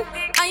try a thing,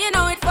 and you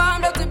know it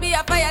formed up to be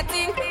a fire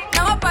thing.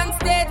 Now up on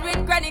stage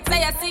with chronic,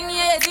 say I sing,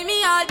 yeah, see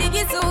me all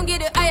diggy soon,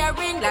 get the higher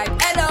ring like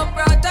hello,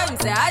 brother. Me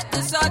say I had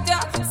to shot ya,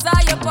 saw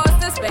your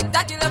poster,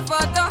 spectacular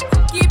photo.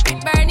 Keep it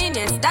burning,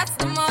 yes, that's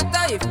the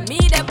motto. If me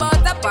the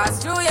butter pass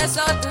through your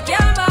shot, to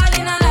can't ball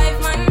in a life,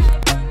 man.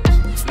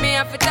 Me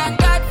have to thank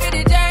God for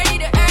the journey,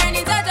 the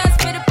earnings are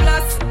just for the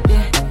plus.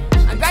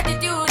 Yeah, and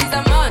gratitude is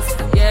a must.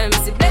 Yeah, me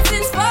see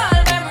blessings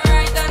fall by my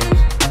right hand.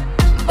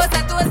 But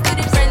I toast to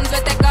the friends we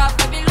take off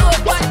every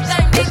load. One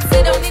time they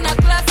sit down in a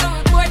class and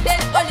we pour them.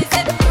 Only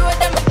said the road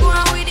and we go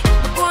on with it,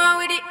 go on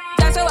with it.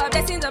 Just show our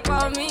blessings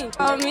upon me,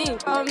 on me,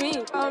 on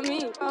me, on me,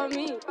 on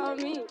me, on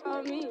me,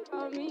 on me,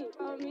 on me,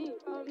 on me,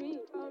 on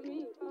me, on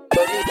me.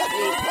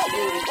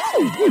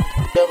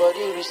 Your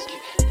body risky,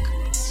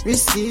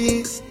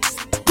 risky.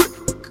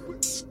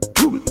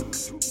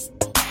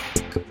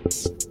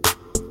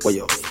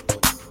 Yo.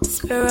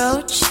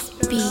 Roach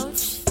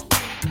Beach.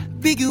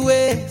 Big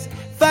ways,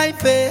 fine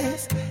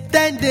face,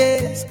 10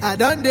 days. I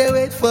don't dare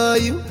wait for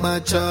you, my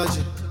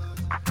charge.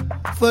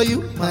 For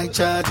you, my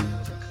charge.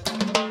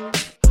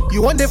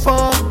 You want the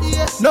phone?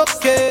 Yes. No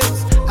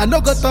case. I no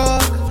go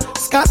talk.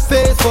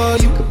 Scarface for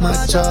you, my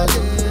charge.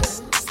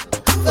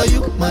 For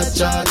you, my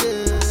charge.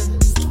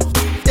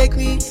 Take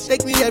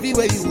me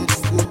everywhere you want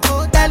to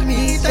go. Tell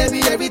me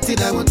everything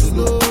I want to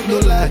know. No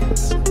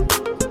lies.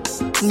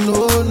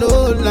 No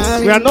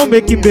lies. We are not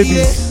making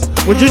babies.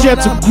 We're just here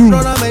to groove.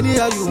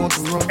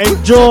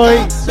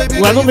 Enjoy.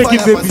 We are not making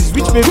babies.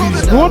 Which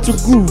babies? We want to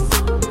groove.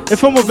 A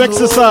form of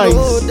exercise.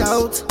 No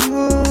doubt.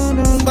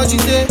 But you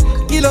say,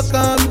 kilo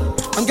come,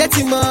 I'm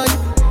getting money,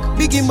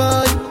 biggie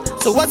money.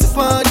 So what's the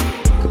fun?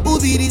 Who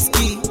be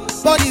risky?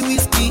 Body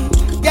whiskey,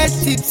 get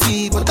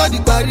tipsy, but all the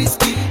bar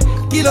risky.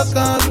 Kilo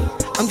come,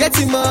 I'm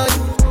getting money,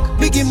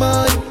 biggie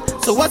money.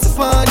 So what's the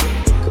fun?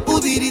 Who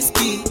be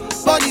risky?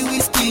 Body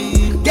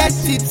whiskey, get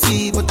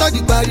tipsy, but all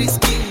the bar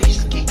risky.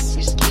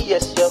 Risky,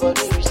 yes, your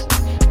body risky.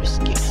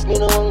 Me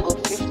no one go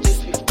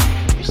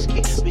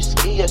 50-50.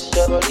 Risky, yes,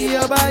 your body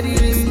risky.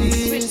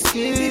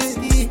 Risky,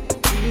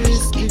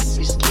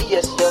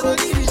 yes, your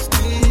body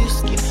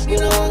risky. Me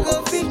no one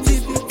go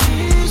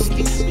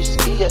 50-50.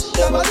 Risky, yes,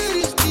 your body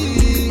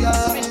risky.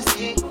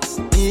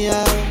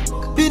 Yeah,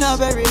 been a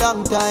very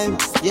long time.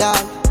 Yeah,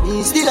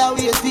 me still a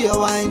wait for your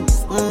wine.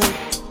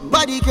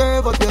 Body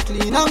curve up, you're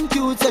clean and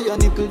cute, so your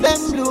nipple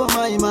them blow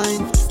my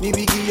mind. Me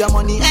we give you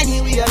money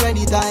anywhere,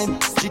 anytime.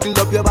 Jiggle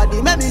up your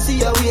body, make me see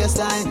your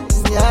waistline.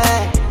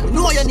 Yeah, you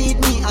know you need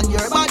me and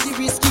your body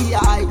risky.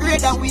 I grade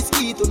than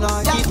whiskey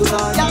tonight.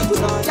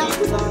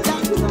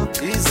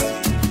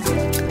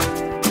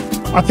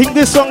 I think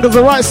this song is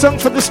the right song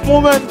for this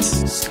moment.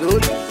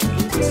 Slowly.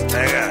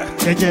 Yeah.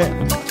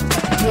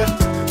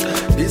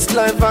 This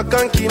life I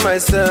can't keep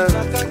myself.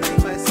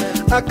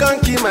 I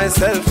can't keep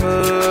myself.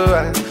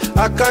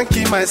 I can't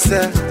keep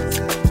myself.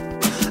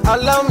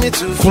 Allow me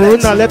to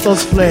Corona, let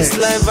us flex. This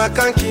life I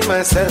can't keep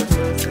myself.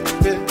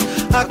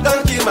 I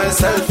can't keep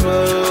myself,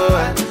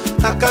 oh,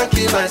 I can't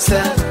keep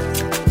myself.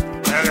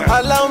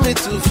 Allow me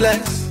to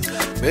flex.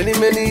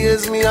 Many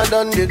years me I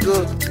done the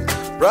good.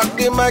 Rock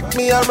the mic,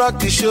 me I rock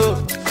the show.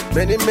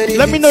 Many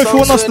Let me know if you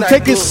want us to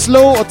take it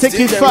slow or take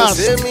it fast.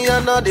 If you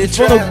want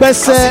to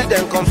best set, if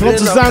you want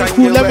to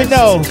Zanku, let me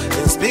know.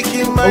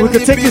 Or we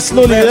can take it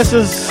slowly. Let's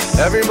just,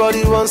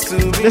 everybody wants to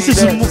be let's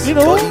just, you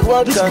know,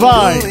 just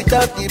vibe.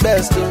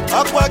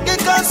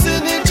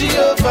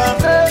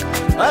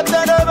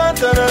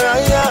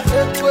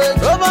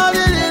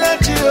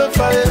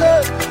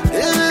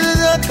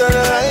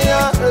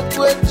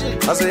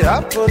 I say,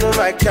 happen to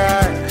my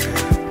car.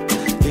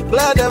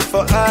 Declare them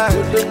for I.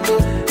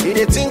 He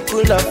they think cool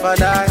enough for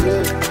that.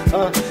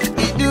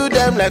 He do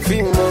them like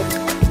Fimo.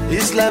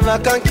 This life I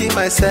can't keep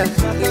myself.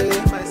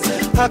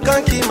 I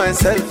can't keep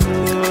myself.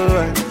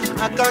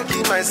 I can't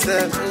keep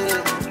myself.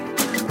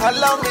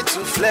 Allow me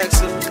to flex.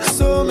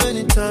 So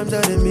many times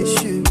I didn't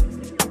miss you.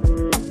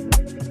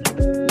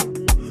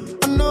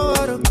 I know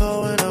how to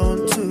call when I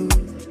want to.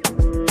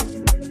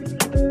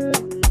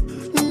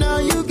 Now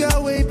you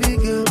got way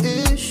bigger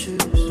issues.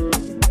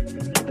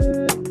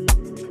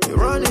 You're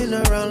running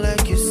around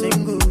like you're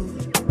single.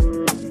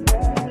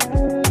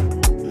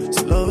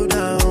 Slow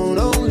down,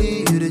 only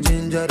you the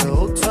ginger the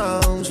whole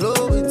town.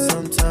 Slow it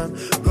sometime.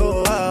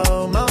 Go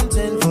out,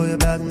 mountain for your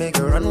back, make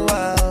it run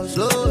wild.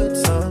 Slow it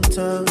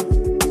sometime.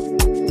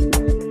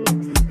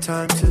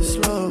 Time to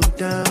slow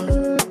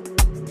down.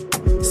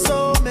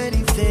 So many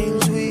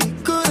things we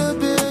could have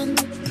been.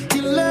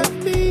 You left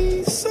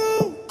me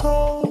so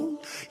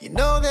cold. You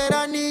know that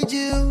I need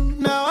you.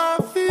 Now I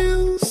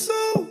feel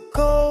so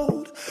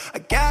cold. I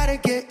gotta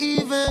get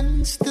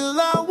even. Still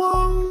I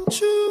want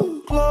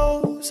you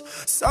close.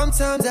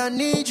 Sometimes I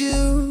need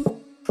you.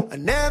 I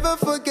never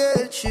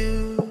forget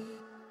you.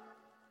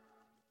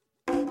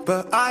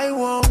 But I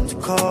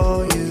won't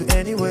call you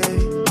anyway.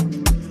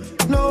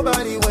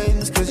 Nobody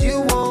wins cause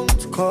you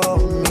won't call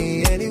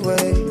me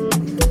anyway.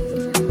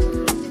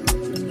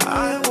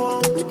 I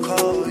won't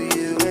call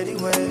you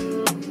anyway.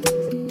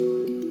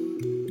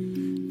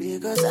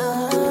 Because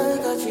I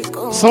got you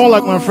going. Sound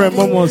like my friend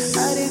Momos.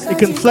 He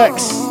can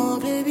flex.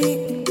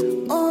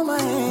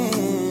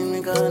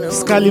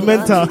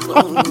 Scalimenta.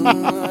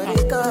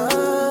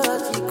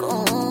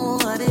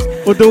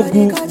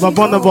 Odogu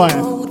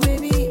Babonabaya.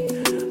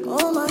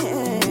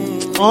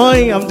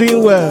 I'm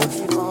doing well.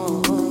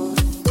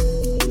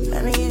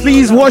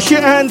 Please wash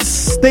your hands,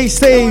 stay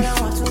safe.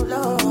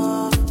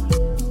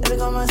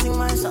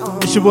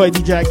 It's your boy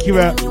DJ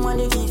Akira.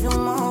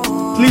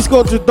 Please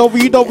go to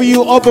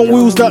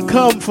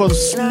www.urbanwheels.com for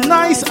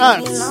nice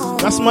acts.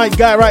 That's my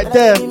guy right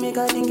there.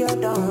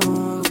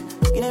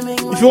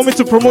 If you want me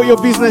to promote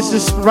your business,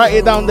 just write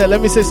it down there.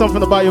 Let me say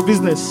something about your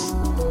business.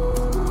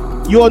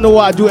 You all know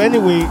what I do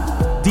anyway.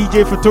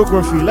 DJ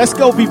photography. Let's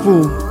go,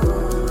 people.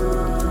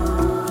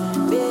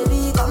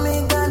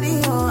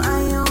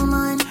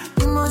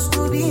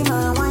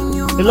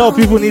 A lot of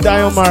people need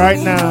Iron Man right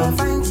now.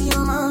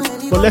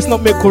 But let's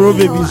not make Koro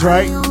babies,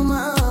 right?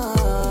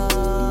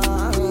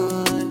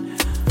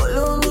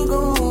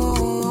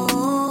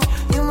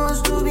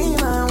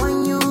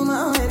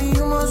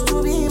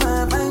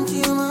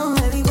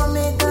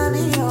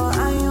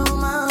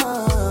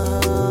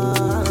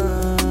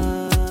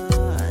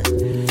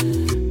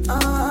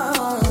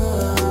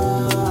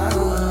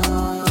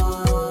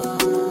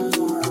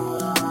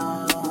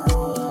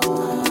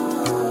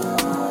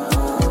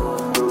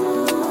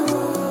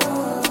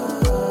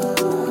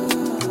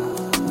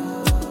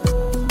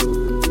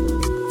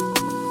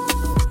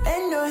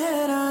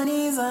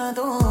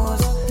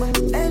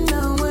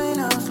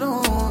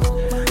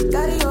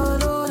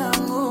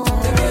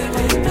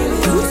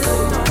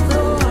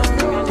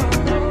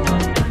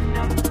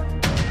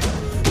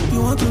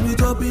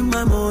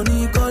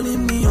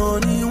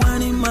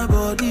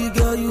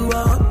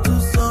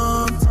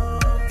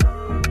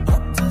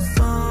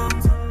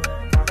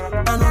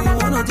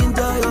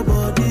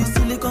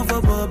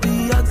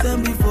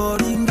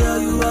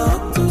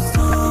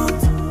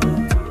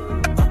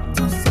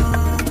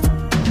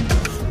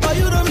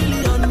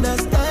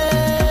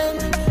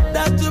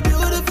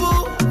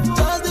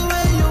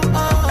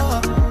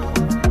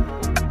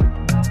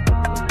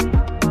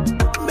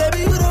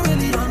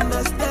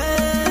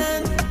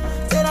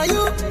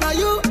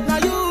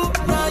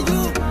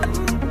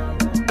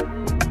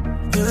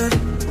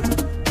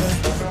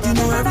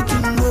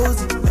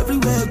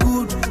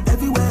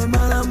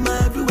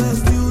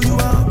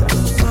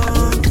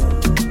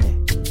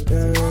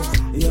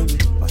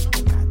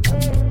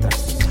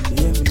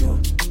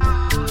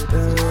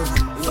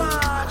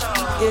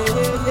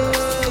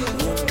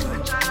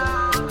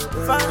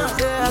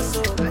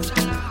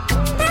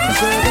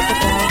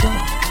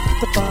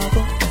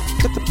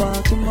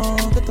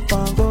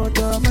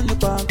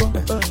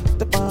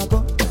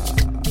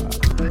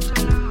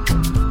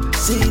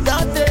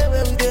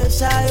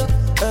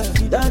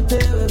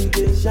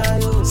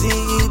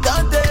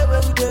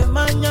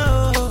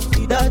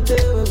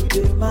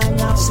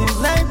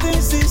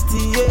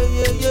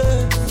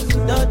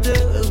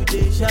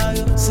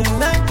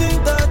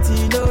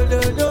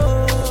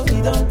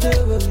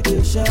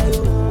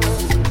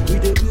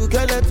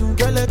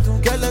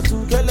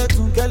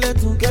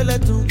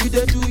 skeleton. You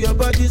dey do your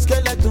body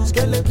skeleton,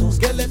 skeleton,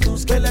 skeleton,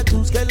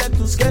 skeleton,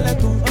 skeleton,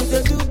 skeleton. You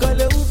dey do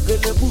kele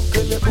bukele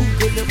bukele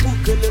bukele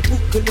bukele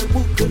bukele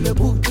bukele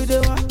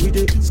bukele. You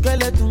dey do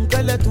skeleton,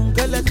 skeleton,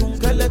 skeleton,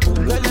 skeleton,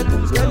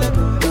 skeleton,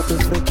 skeleton. You dey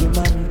freaky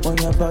money on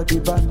your body,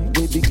 bunny.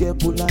 Baby girl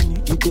Pulani,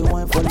 you dey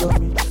wine follow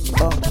me.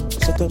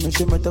 So tell me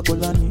she met a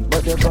Kulani,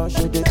 but the bar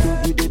she dey do,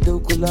 you dey do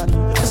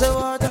Kulani. I say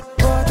water,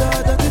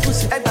 water, keep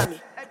pussy. Hey, mommy,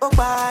 oh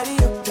body,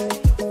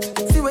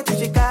 see what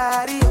you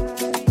carry.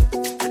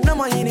 No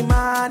more any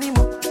money,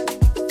 more.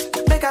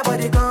 Make a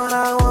body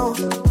gonna want.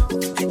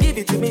 Give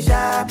it to me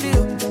sharply,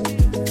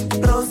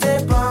 rose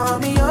for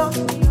me, yo.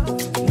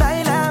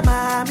 Baila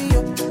mami,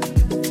 yo.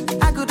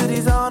 I could do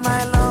this all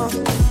night long.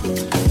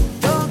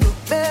 Don't go,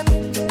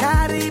 baby,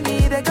 carry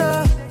me to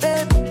go,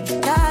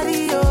 baby,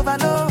 carry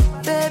overload.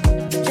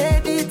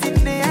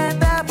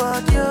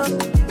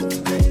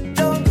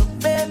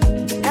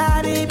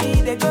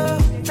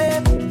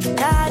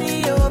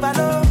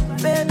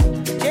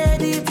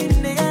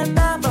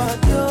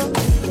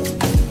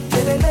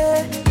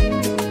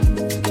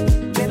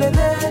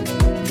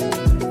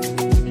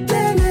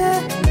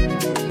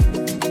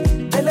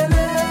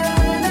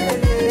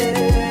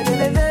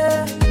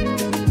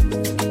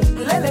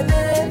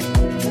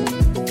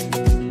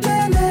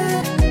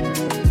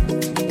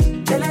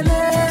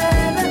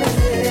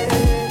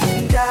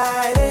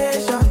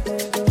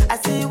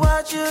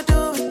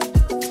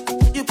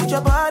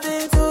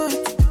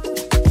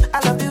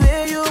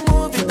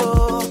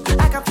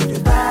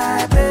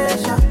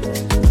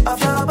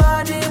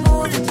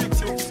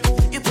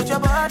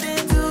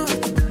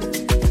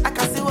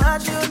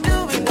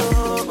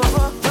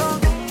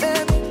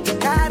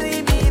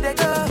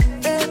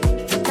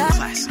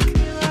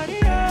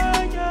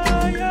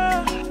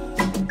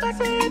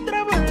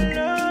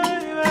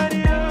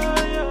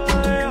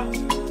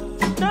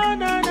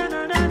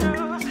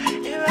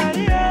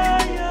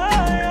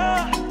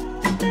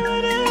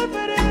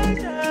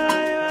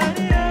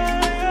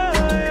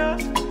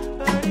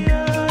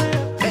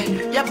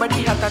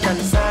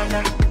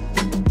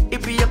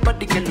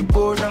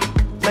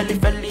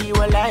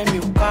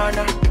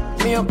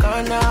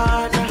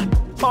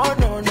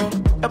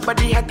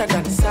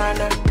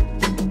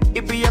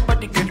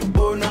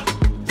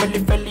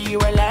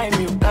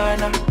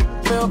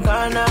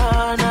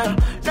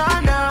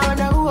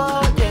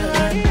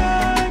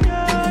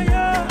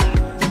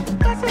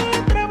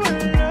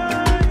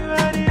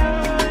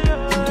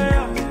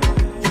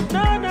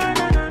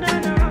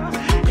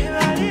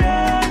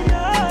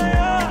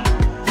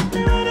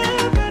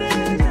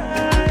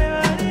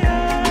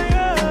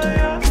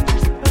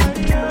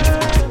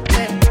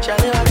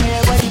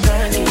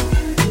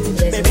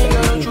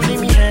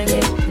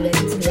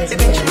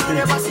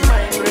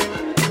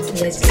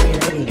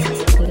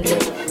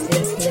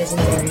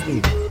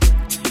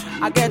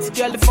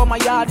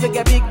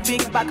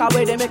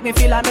 Way they make me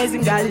feel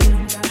amazing, girl.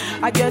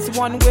 I guess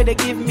one way they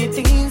give me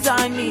things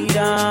I need.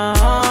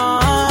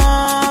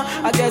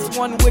 I guess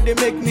one way they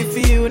make me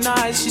feel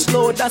nice. She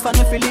slow dance and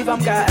if you leave, I'm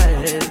girl.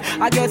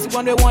 I guess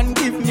one way one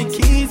give me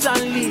keys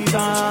and leave.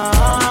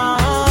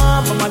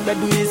 But my bed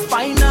is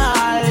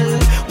final.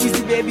 We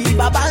see baby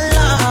baba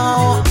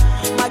now.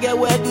 My girl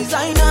wear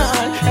designer.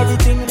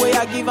 Everything way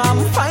I give,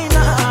 I'm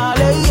final.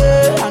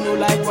 Yeah, I know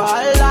like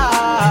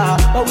Walla.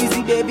 But we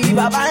see baby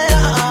baba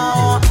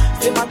now.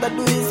 Say my bed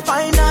is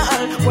final.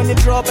 When they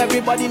drop,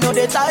 everybody know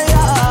they tired.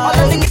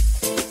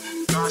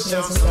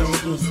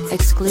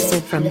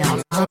 Exclusive from now.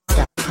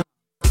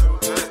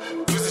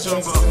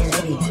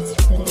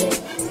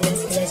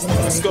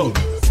 Let's go.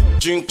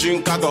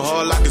 Drink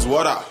alcohol like it's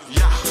water.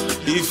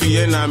 If he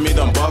ain't not me,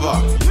 don't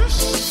bother.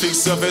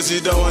 Fix up as you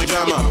don't want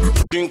drama.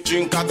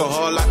 Drink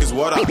alcohol like it's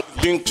water.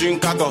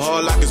 Drink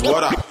alcohol like it's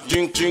water.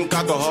 Drink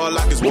alcohol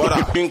like it's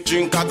water.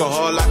 Drink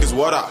alcohol like it's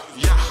water.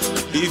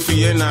 If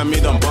he ain't not me,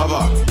 don't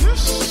bother.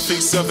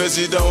 Fix up as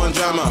you don't want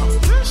drama.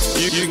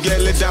 You get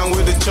let down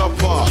with the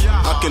chopper.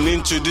 I can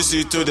introduce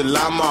you to the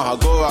llama. I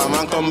go out,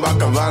 man, come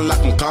back and run like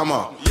I'm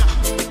Kama.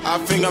 I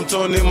think I'm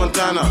Tony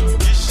Montana.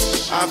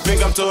 I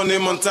think I'm Tony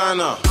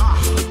Montana.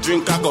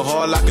 Drink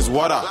alcohol like it's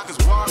water.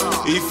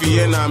 If he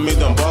ain't not me,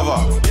 don't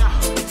bother.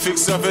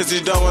 Fix up as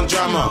you don't want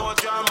drama.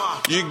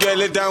 You get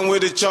let down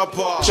with the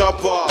chopper.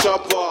 Chopper,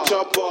 chopper,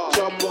 chopper,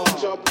 chopper,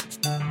 chopper.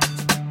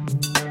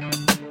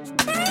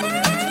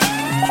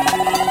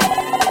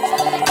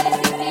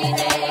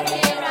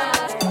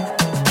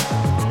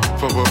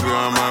 Pop up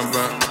behind my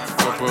back,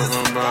 pop up my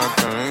back,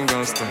 I ain't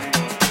gon' stop.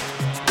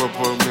 Pop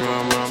up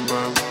behind my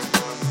back.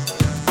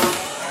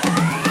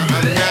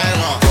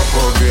 Pop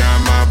up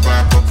behind my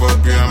back, pop up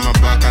behind my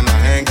back, and I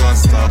ain't gon'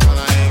 stop.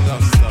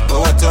 Oh,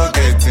 what to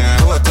get in,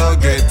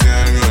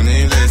 you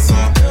need listen.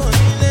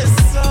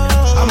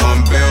 I'm on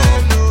bail,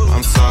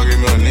 I'm sorry,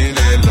 me need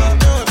love.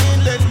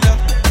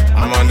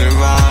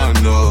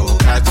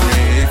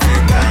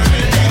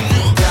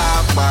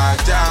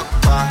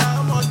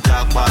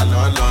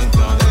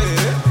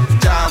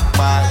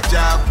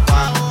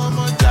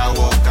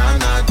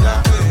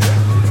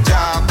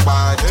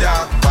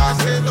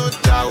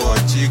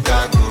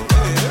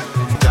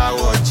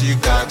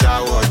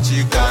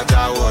 chica,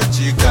 gawo,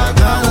 chica,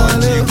 gawo,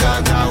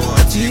 chica, gawo,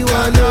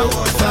 chica,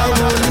 gawo.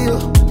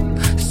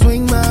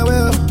 Swing my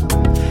way,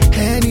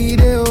 any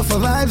day for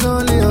vibes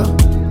only.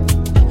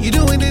 You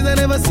doing things I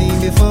never seen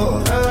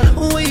before.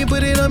 When you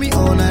put it on me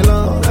all night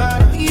long,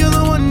 you're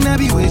the one I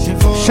be wishing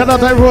for. Shout out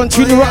to everyone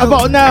tuning right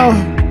about now.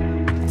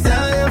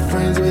 Tell your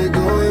friends we're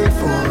going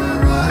for a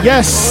ride.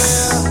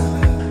 Yes.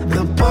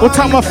 What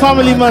time my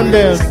family man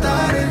there?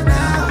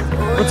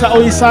 What time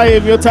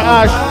Oisai? What time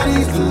Ash?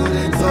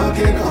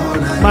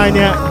 Mine,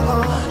 yeah.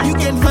 You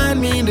can find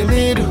me in the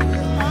middle.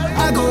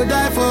 I go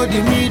die for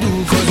the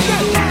middle.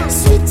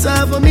 Cause sweet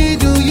time for me,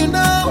 do you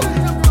know?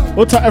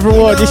 What up,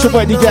 everyone? This your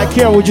boy DJ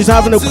Akira. We're just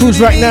having a cruise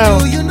right now.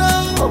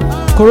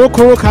 Koro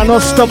Koro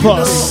cannot stop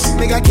us.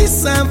 Make a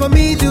kiss time for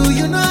me, do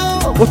you know?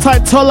 What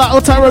up, Tola?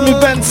 What up, Remy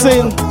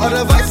Benson?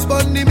 Other vibes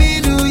on the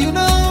me, do you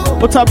know?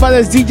 What up,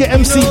 brothers? DJ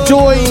MC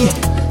Joy.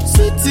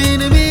 Sweet in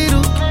the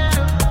middle.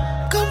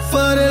 Come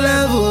for the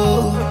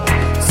level.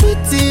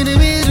 Sweet in the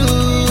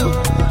middle.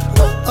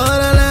 On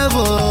the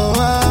level.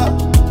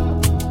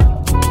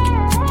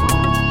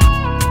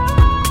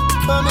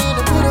 Come in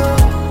the middle.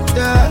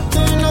 Yeah.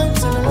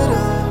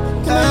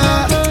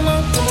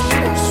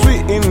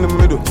 Sweet in the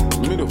middle.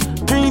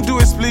 Can you do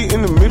a split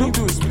in the middle?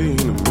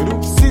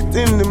 Sit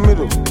in the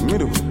middle.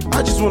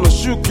 I just wanna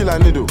shoot, kill a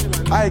needle.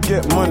 I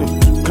get money,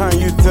 can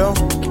you tell?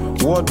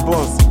 Word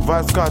boss,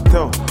 Vice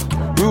Cartel.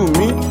 You,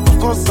 me, of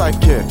course I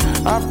care.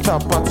 After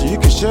party, you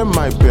can share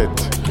my bed.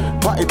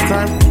 Party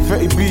time,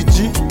 30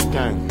 BG.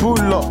 Gang. Pull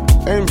up,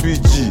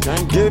 MBG.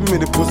 Gang. Gave me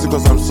the pussy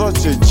cause I'm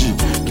such a G.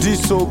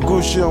 This so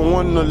good, she don't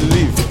wanna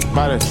leave.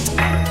 Paris.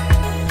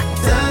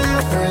 Tell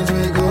your friends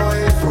we're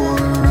going for a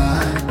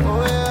ride.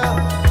 Oh yeah.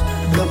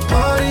 The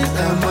parties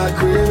at my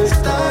crib is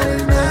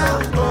starting now.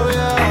 Oh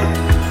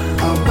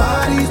yeah. Our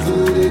bodies do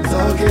the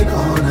talking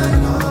all night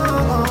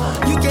long.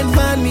 You can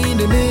find me in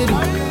the middle.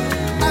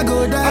 I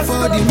go die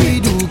for the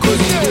middle.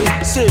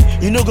 Say,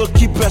 you know go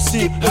keep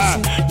pressing.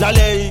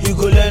 Lale, you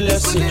go learn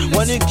lesson.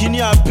 When you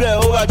guinea and bear,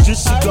 oh, I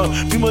juicy gun.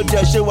 People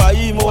there say, why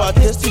you more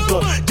tasty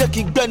gun.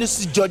 Jacking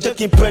Bennis,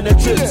 Jacking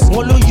penetrates.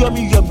 One low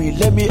yummy,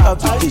 let me have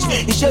the dish.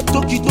 He said,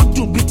 Toki to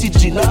do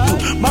BTG, not do.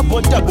 My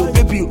body,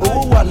 baby,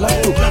 oh, I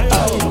like to.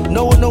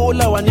 No,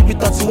 la, one if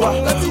it's what.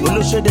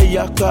 Olo shade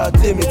yaka,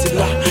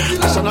 temitila.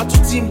 I shall not to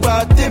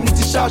timba,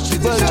 temitisha. She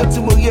was just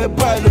to my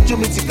by the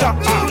Jumitica.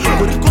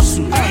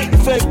 Korikosu,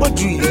 if I bought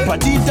you, if I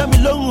did damn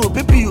long,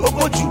 baby, oh,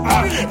 what you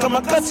are.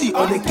 Kamakati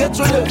on the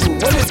ketchup level.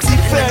 When it's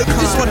fair,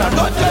 this one I'm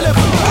not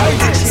level.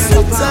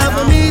 So time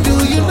for me, do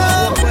you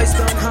know?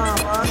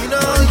 You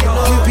know.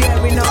 You be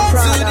having no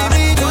problem.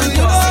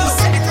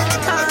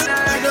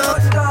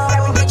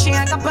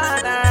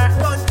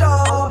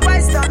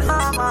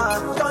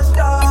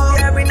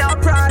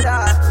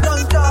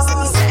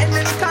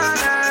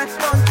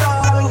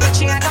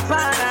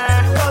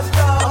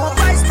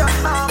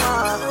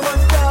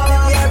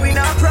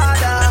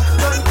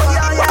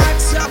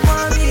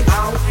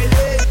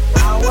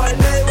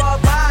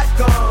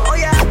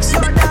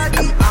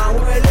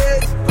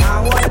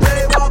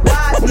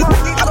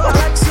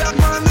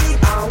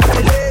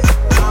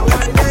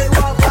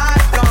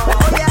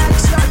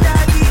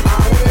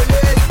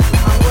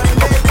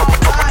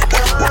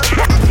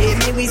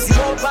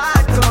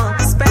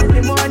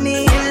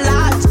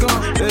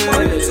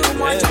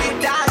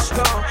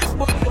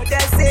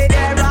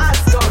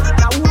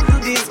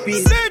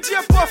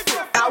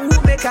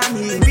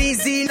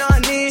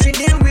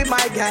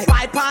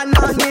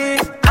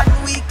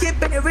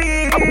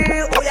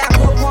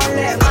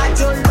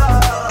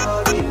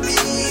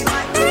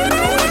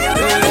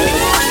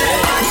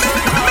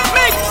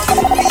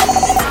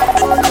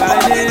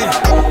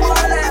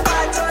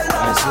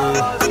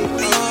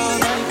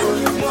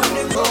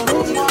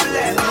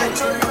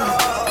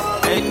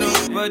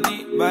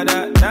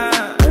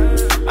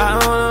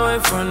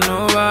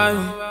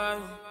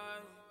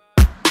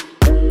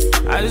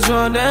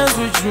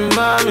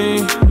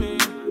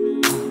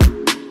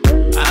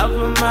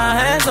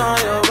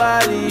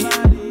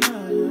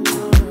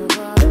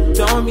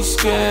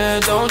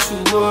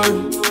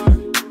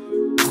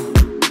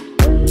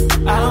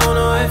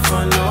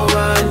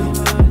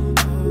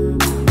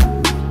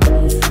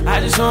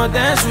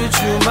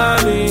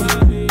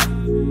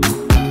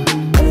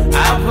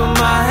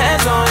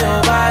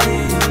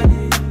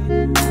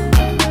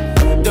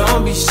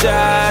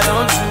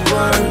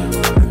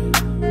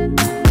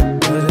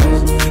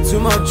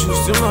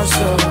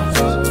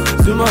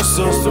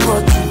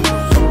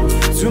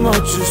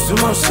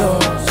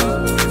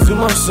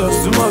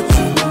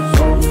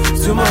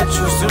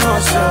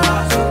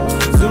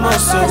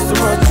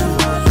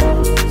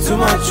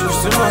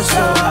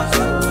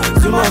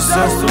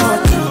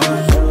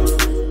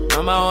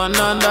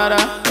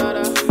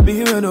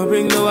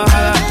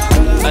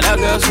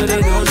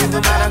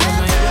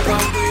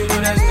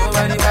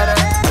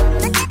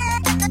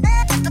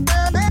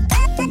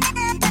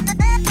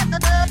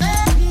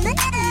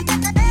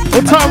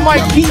 What time,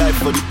 Mikey?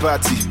 For the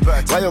party.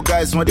 Why your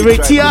guys want to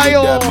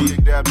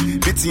try?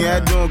 Beating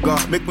head don't go.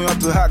 Make me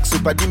want to hack. So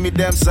I give me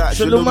them side.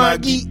 Shalom,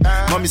 Maggie.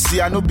 Mommy,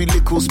 see, I know be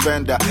legal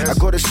spender. I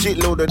got a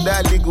shitload of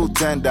that legal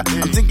tender.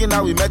 I'm thinking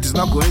how we met is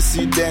not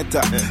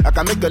coincidental. I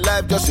can make your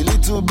life just a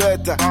little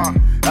better.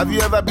 Have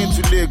you ever been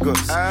to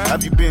Lagos?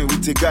 Have you been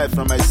with a guy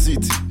from my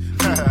city?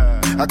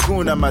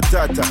 Hakuna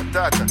Matata.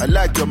 I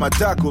like your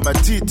matako, my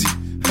titi.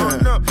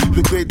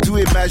 Le guet tout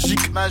est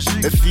magique.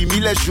 Et fille,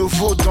 les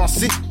chevaux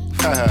danser.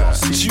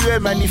 Tu es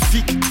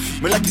magnifique,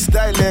 mais la qui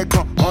style est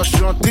grand,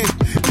 enchanté.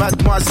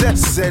 Mademoiselle,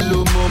 c'est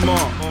le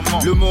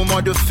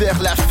moment de faire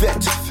la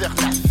fête.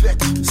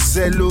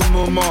 C'est le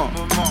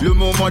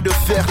moment de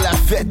faire la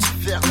fête.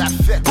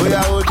 Oh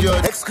yeah, oh Dieu,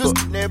 excuse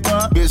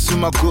pas,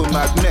 baisse-moi comme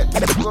magnet.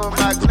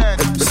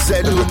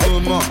 C'est le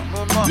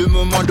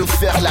moment de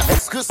faire la fête.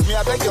 Excuse me,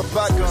 I beg your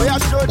pardon. Oh yeah,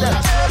 show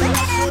that.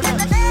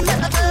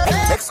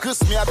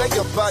 Excuse me, I beg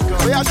your pardon.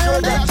 Oh yeah, show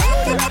that.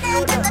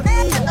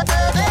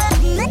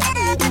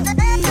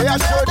 Oh yeah,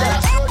 show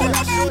that.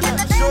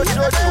 Show that.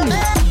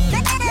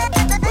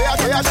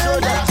 Oh yeah, show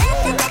that.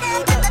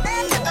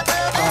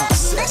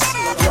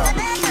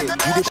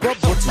 You dey pop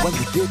bottle when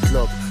you dey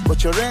club,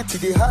 but your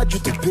rent dey hard you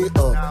to pay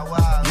up.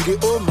 You dey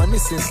owe money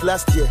since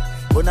last year.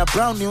 On a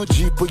brown new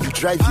Jeep when you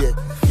drive here.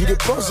 You dey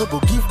puzzle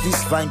but give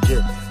this fine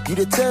girl. You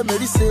dey tell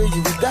Mary say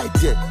you will die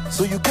there.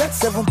 So you get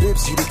 7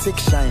 babes, you dey take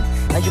shine.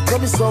 And you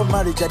promise all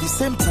marriage at the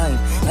same time.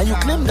 And you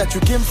claim that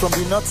you came from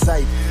the north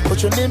side,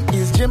 but your name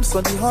is James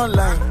on the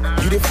online.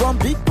 You dey from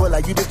big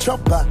baller, you dey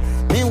chopper.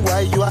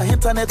 Meanwhile, you are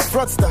internet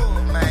fraudster.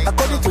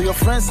 According to your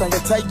friends and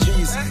your tight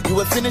G's, you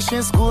were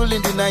finishing school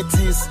in the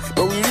 90s.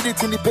 But we read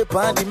it in the paper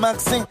and the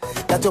magazine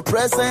that your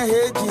present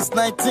age is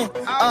 19.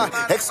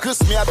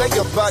 Excuse me, I beg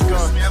your pardon.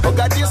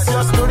 Okay, this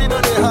your story, no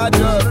they hard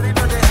up.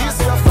 This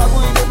your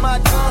fabu in the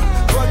mad gun.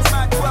 But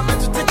who am I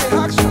to take the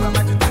action?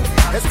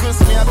 Excuse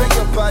me, I beg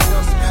your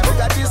pardon.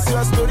 Okay, this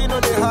your story, no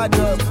they hard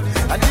up.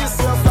 And this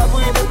your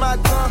fabu in the mad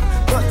gun.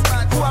 But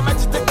who am I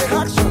to take the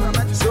action?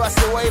 So I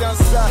say, wait on,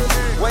 sir.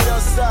 Wait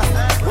on, sir.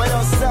 Wait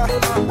on, sir.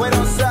 Wait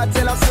on, sir.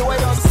 Tell him, say,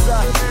 wait on,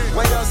 sir.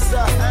 Wait on,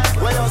 sir.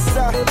 Wait on,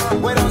 sir.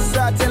 Wait on,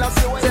 sir. Tell him,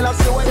 say, wait. Tell him,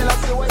 say, wait. Tell him,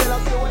 say, wait. Tell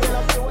him, say, wait. Tell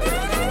him, say, wait.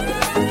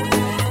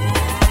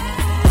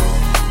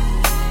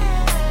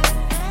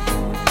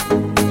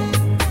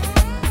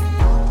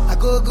 I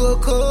go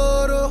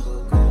koro.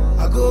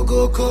 I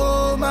go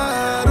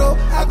komaro.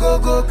 I go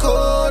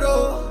koro.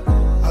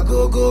 I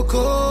go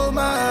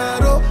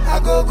komaro. I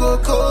go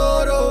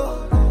koro.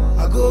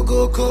 I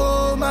go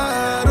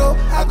komaro,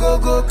 I go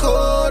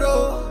koro,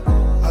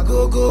 I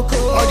go koro.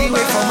 All the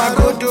way from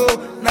Agodo,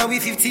 now we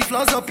 50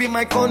 floors up in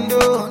my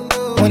condo.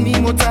 Money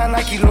motor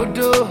like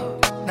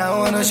Irodo, now I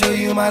wanna show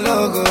you my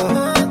logo.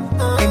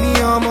 Give me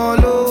your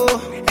molo,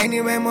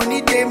 anywhere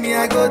money take me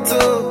I go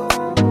to.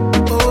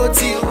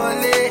 Oti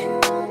wale,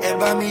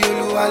 eba mi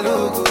Oluwa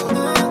logo.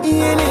 Know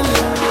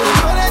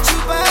that you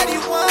body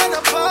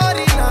wanna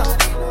party now.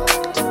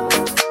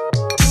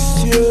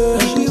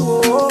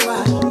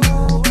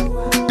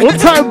 What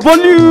time,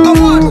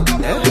 Bolu?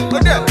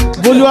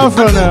 Bolu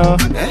Afro now.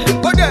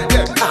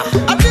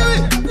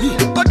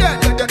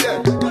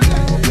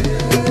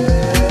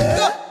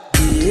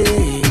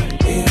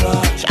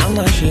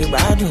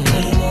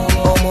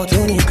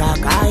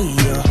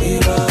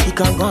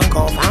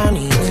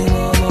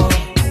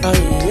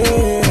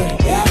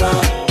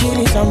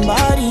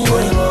 Somebody,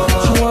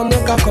 she want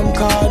make her come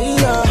carry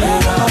her.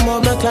 I'ma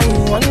make her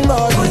in one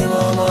body,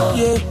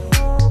 yeah.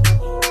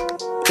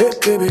 Hey,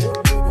 baby.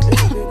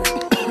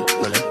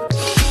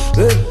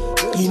 Hey,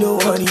 you know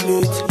what he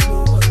late.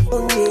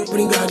 Oh yeah,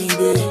 bring her the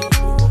baby.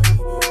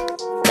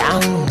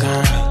 Down,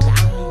 girl.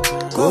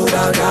 Go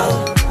down, down.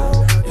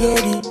 Yeah,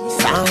 the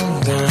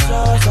sound, girl.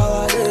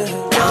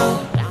 Down.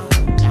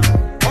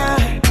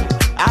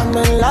 I'm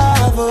in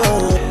love, oh.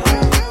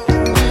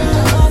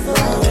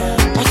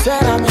 I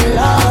said I'm in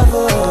love,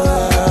 oh.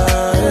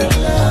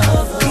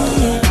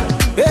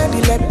 Baby,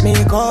 let me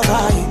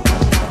cover you.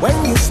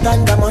 When you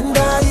stand, I'm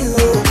under you.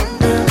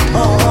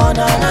 Oh,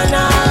 na na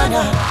na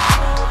na.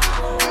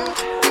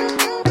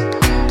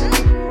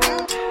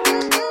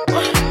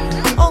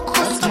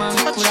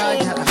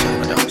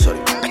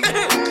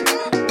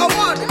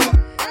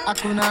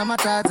 Hakuna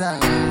Matata.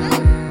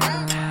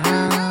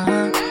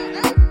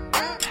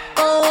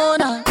 Oh,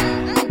 na.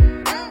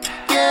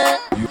 Yeah.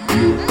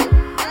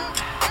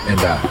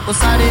 O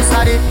sáré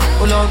sáré,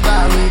 o lọ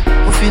gbàwé,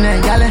 o fi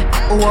Nàìjálẹ̀,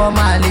 o wọ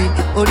Màlẹ̀,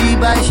 orí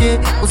bá ṣe,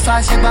 o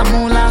sáṣẹ́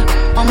gbàmúlá,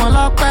 ọmọ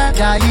ọlọ́pẹ́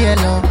jayé ẹ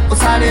lọ. O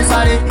sáré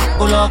sáré,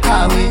 o lọ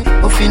kàwé,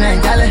 o fi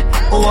Nàìjálẹ̀,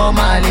 o wọ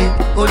Màlẹ̀,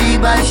 orí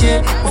bá ṣe,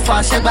 o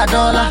fàṣẹ gbà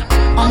dọ́là,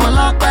 ọmọ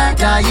ọlọ́pẹ́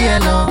jayé ẹ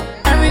lọ.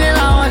 Everyday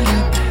na only,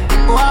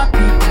 o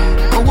happy,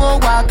 owó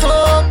wa tó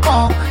pọ̀.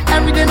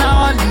 Everyday na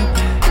only,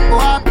 o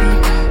happy,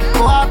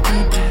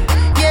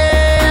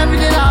 yeah.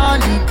 Everyday na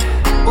only,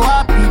 o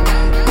happy.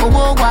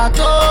 Owó wa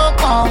tó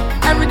pọ̀,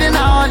 everyday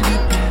na only,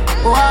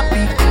 oh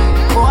happy,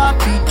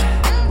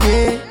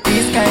 yeah,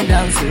 this kind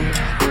dancing.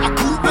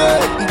 Akube,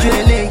 ijó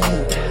eléyìí,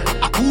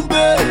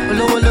 Akube,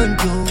 olówó ló ń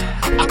jó,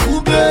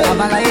 Akube,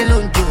 babaláyé ló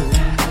ń jó.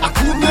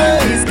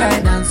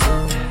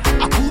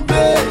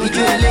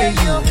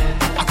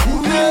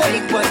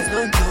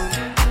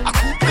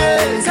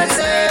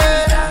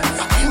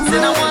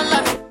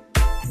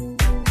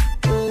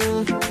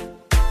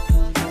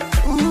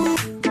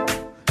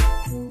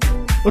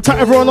 What's up,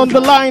 everyone on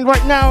the line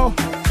right now?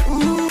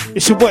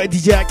 It's your boy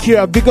DJ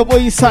Akira. Big up all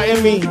you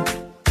side me.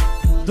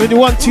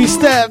 21 2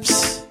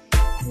 steps.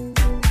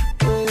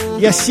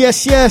 Yes,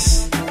 yes,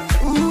 yes.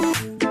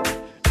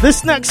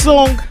 This next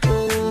song.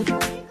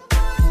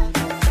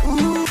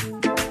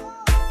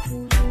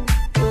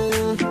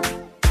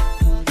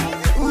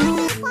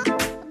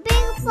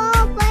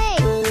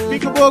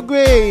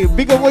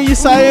 Big up what you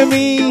say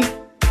me.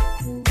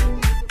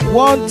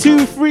 1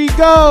 2 3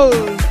 go.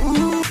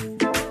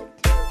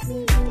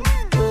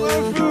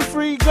 1 2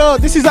 3 go.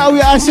 This is how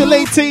we're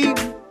isolating.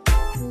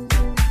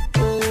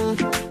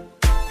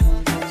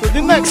 So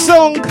the next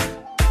song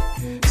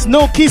is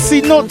no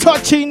kissing, no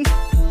touching.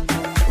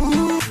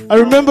 And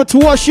remember to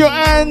wash your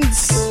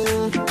hands.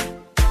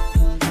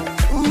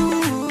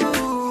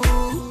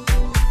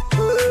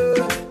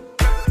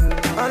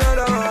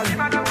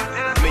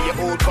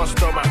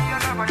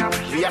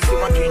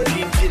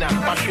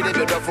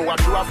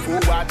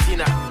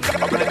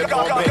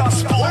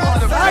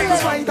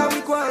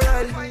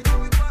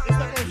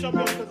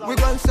 We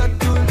gon'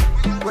 settle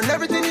when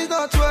everything is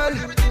not well.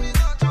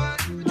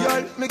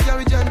 Girl, me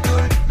carry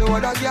gentle. The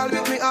other girl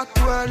with me act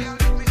well.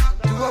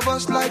 Two of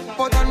us like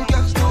pot and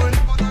capsule.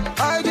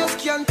 I just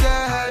can't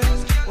tell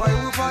why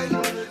we fight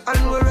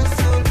and we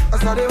wrestle. I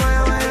saw the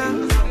wire.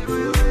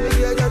 Me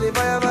get the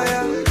fire.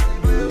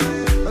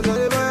 I saw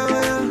the fire.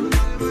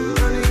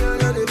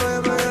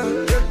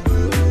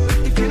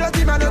 If you not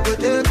him, I no go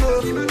take go.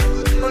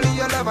 Only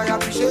your love I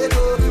appreciate.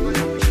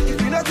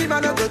 If you not him, I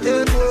no go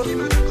take go.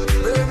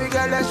 Baby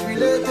girl, let's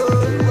relate to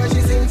what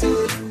she sing to.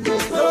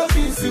 No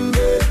kissing,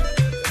 babe.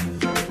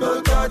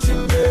 No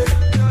touching, babe.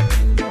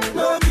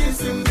 No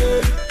kissing,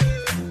 babe.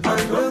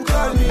 And don't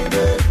call me,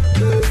 babe.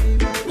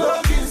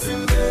 No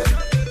kissing, babe.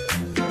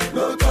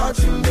 No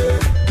touching,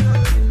 babe.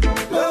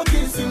 No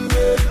kissing,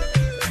 babe.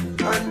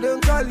 And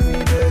don't call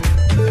me, babe.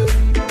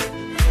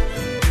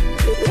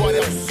 What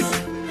else?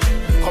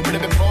 Come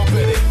let me pump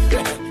it.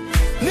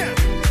 Yeah.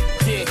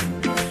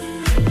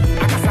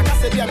 I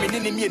said, I'm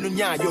in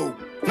yo.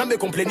 Na me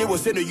complain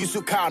was say no use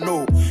to car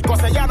no.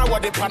 Cause I yana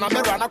what the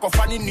Panamera na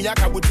kofani niya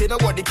kabutena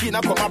what the key na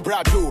koma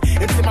brado.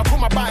 It's my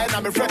kuma buy and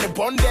I'm a friend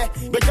bonde.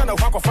 But you know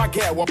what of a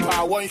girl what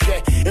power one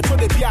share. It's all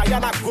the beer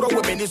yana grow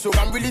women so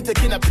I'm really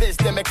taking a piss.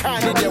 Them a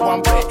kind in there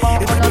one way.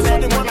 It's the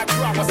only one I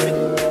grab was it.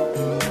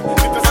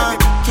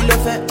 Kilo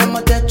fat, I'm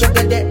a touch of the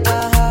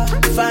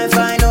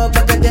fine, oh,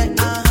 back at that,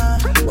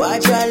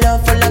 watch your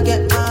love for like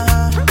it,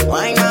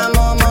 why not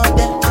more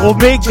than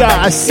Omega,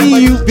 I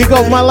see you. Big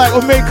up my life,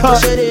 Omega.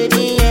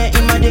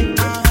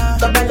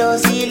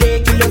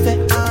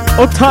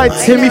 Oh, tight,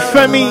 Timmy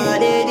Femi.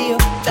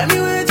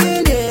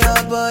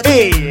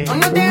 Hey,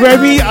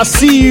 Remy, I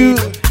see you.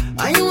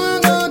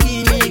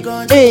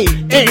 Hey,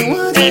 hey,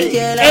 hey,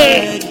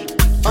 hey.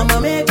 I'ma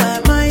make my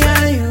mind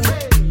you.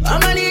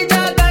 I'ma need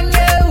that and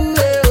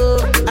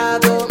I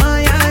go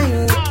my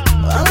you.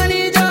 I'ma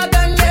need that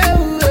and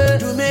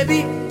do maybe.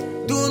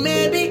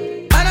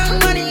 I don't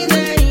want it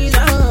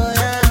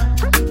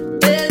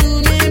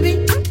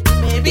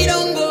maybe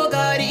don't go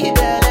got it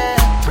better.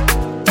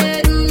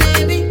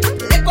 Maybe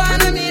let go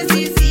on me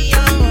see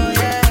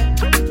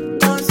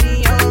don't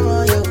see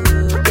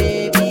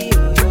baby.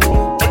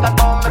 Make a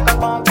bomb, make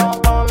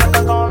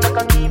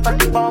a keep a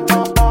bomb,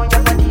 your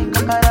body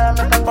kakara,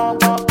 make a bomb,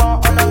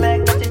 on a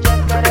make that you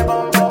just get a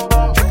bomb,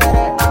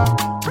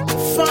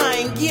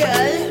 fine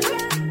girl,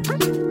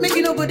 make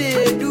it nobody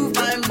do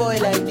fine boy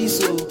like this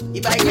so.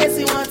 If I guess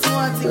you want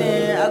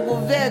it, I go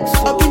vex.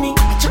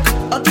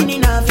 Okini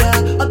navia,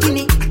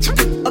 okini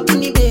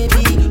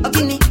baby,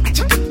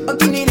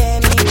 okini let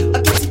me,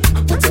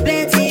 put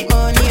plenty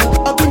money,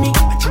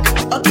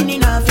 okini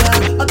navia,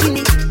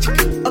 okini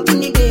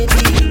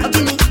baby,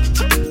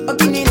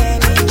 okini let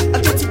me,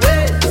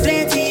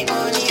 plenty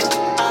money,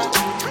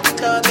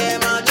 talk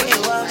them out, give me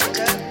what,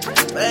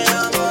 when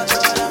I'm on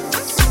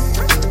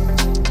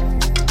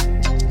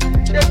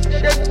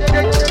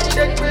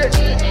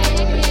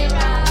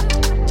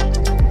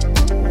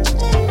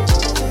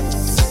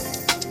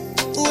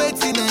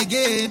Waiting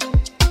again.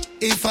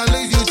 If I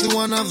lose you to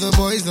one of the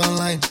boys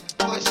online,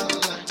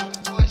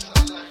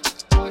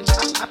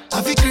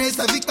 I feel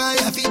crazy, I feel cry,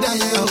 I feel die.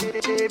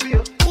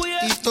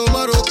 If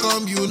tomorrow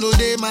come, you know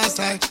they my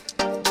side.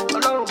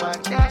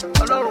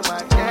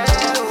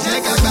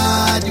 Check a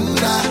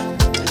badura,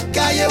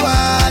 kaye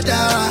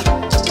wadara,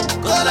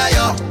 kola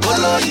yo,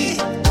 koloi,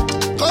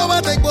 koma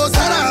take bo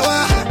sarawa.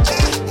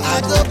 I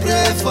go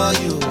pray for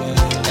you,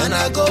 and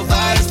I go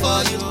fight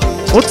for you.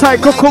 What type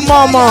Coco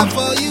Mama?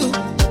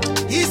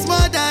 It's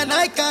more than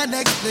I can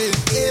explain.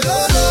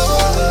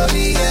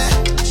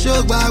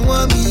 Show by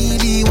 $1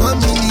 million.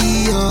 $1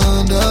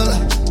 million.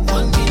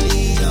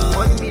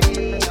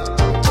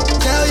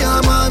 Tell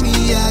your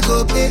mommy I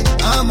go pay.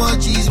 How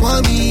much is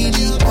 $1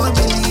 million? $1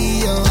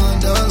 million.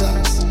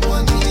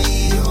 $1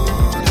 million.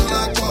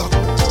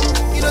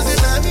 You know, say,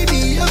 Nami, be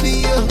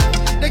yo.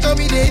 They call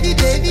me Davy,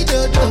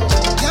 Dodo.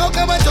 Now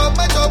come and chop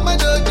my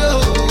Dodo.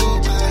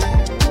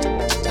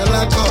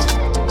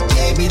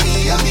 Give me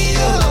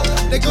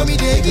the They call me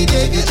Davy,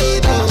 Davy,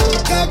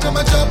 Dodo. Can't come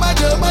and chop my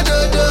dodo, my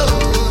dodo.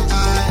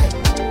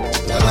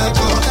 You're like,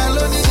 oh,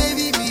 hello,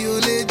 Davy, me,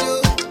 ole,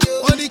 Joe.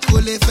 Only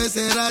Kole,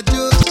 Fessera,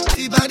 Joe.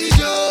 Ibadi,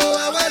 Joe,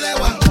 I will let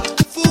one.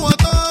 Fu,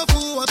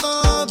 what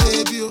on,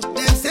 baby.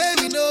 Them say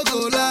we no go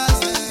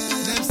last.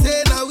 Them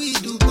say now we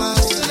do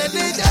pass. So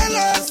they tell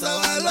us how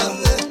I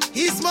love it.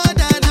 It's more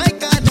than I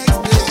can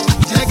explain.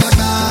 Check a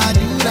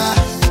badura.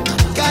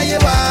 Kaye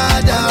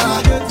wada.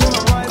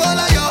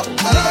 Kola yo,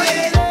 kola ye.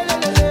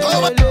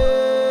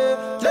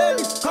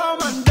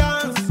 Come and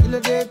dance. Kilo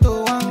de to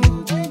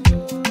one.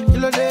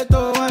 Kilo de to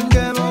one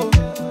demo.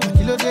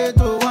 Kilo de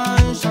to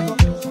one shako.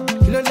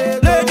 Kilo de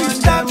to one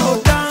demo.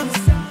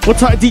 What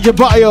type DJ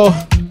Bio?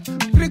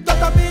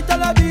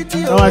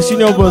 Oh, I see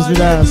no buzz with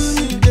us.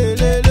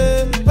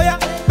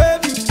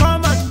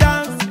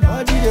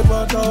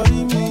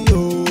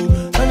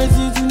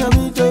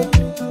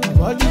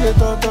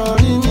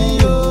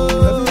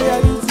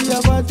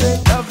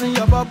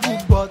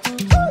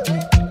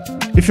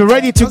 If you're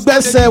ready to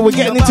best say, we're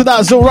getting into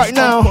that zone right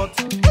now.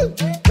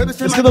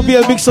 It's gonna be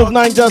a mix of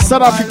Niger,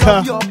 South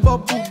Africa.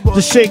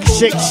 The shake,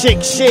 shake,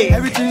 shake, shake.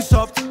 Everything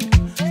soft.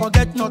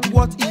 Forget not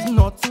what is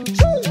not.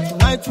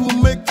 Tonight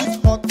we'll make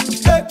this hot.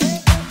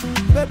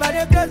 Baby,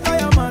 they place for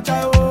your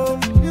matter, oh.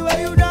 The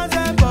way you dance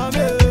and for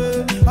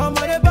me, I'm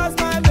gonna pass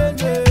my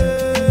baby.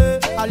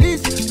 At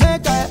least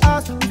make I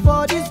ask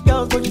for these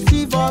girls go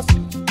deceive us.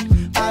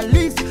 At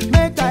least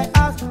make I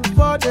ask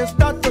for the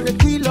start for the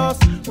kill us.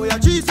 Oh yeah,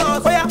 Jesus,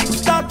 oh yeah,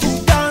 start to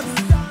dance.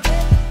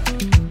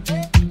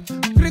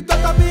 Click the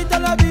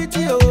capital of it,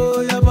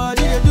 oh, your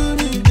body they do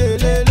me, they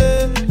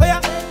lele. Oh yeah,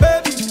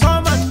 baby,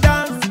 come and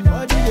dance.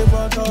 Body they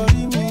torture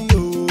me,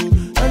 oh.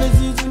 And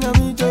it's eating a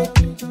me too.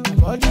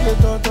 Body they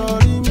torture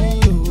me,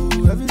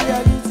 oh. Every day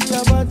I get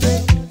your body.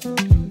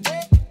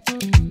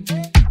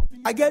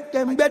 I get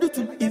them better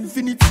to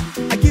infinity.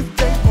 I give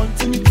them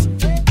continuity.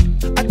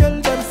 I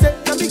tell them say,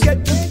 let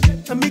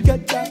me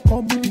get that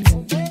community.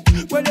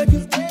 When they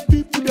give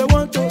people they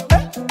want to,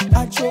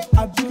 I show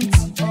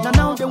ability.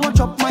 Now they want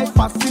chop my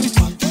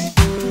facility.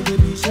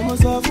 Baby, she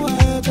must have my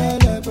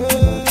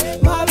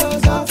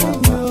love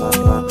from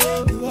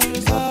you.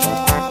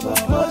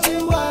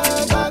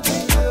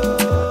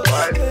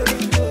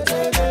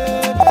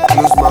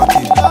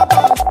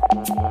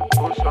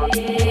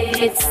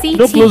 It's CT.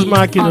 No close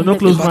marking, no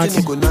close The party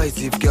marking. no go nice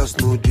if girls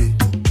no day.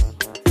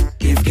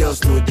 If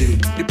girls no day,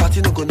 the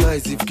party no go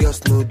nice if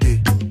girls no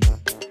day.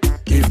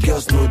 If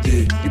girls no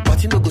day, the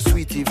party no go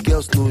sweet if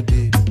girls no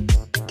day.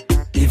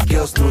 If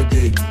girls no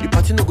day, the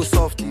party no go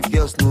soft if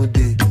girls no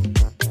day.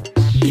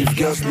 If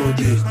girls no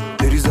day,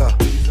 Teresa,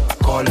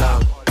 call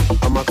am,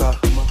 Amaka,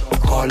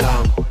 call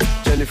am,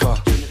 Jennifer,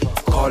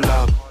 call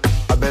am,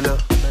 Abena,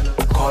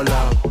 call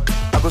am,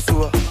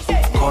 Agosua,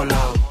 call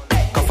am,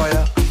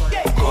 Kafaya,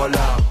 call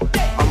am,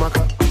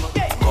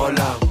 Amaka, call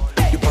am.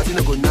 The party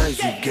no go nice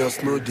if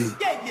girls no day.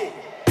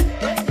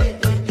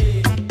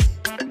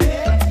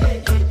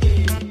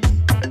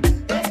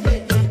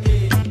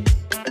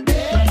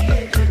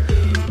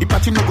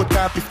 Party no go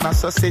tap if na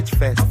sausage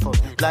fest.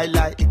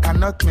 Lie, it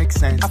cannot make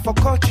sense. I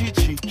forgot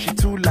Chichi, she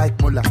too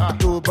like Mola.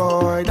 Oh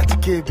boy, that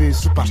KB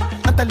super.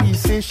 Natalie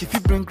say she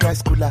fit bring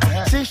rice cooler.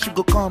 Say she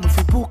go come if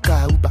you book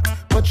her Uber.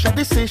 But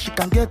Shade say she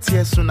can get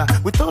here sooner.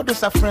 With all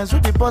those her friends,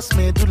 with the boss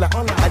medulla.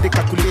 I dey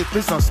calculate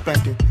based on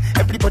spending.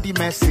 Everybody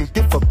message,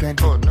 they for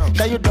pending. Oh, no.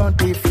 Now you don't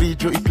dey free,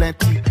 Joe, eat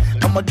plenty.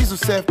 I'm a diesel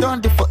self,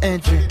 don't dey for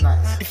engine.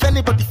 If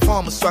anybody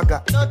form a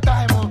swagger, no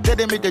time. Tell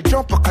them make they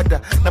jump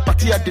okada. Na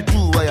party I dey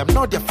do, I am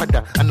not their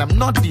father. And I'm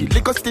not the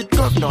Lagos State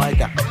governor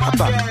either.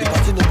 The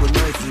party no go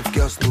nice if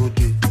girls no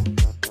day.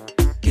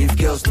 If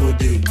girls no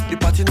day, the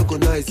party no go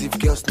nice if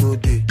girls no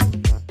day.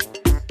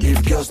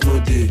 If girls no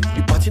day,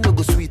 the party no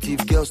go sweet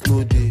if girls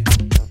no day.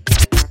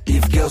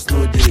 If girls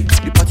no day,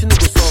 the party no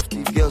go soft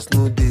if girls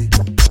no day.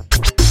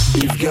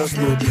 If girls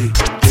no day,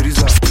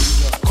 Teresa,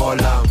 call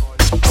am,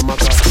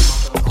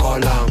 Amaka,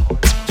 call am,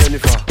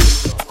 Jennifer,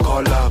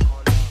 call am,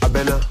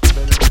 Abena,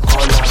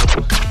 call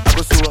am,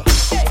 Agosua,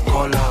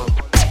 call am,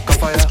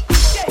 Kafaya,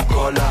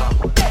 call am,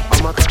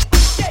 Amaka,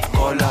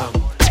 call am.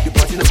 The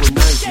party no go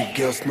nice if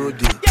girls no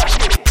day.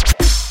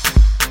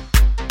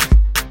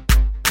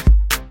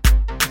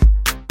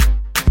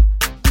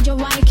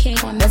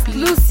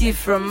 Exclusive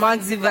from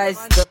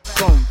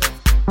MaxiVice.com.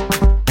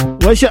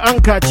 Where's your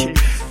anchor, chief?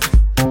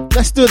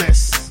 Let's do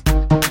this.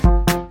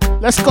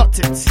 Let's cut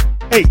it.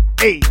 Hey,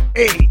 hey,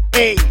 hey,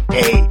 hey,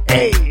 hey,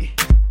 hey.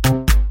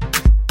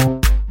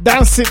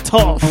 Dance it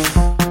tough.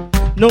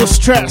 No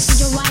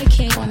stress.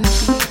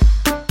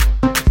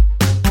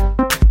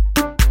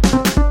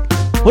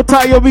 What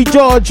are you be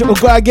George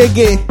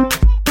Ogagege?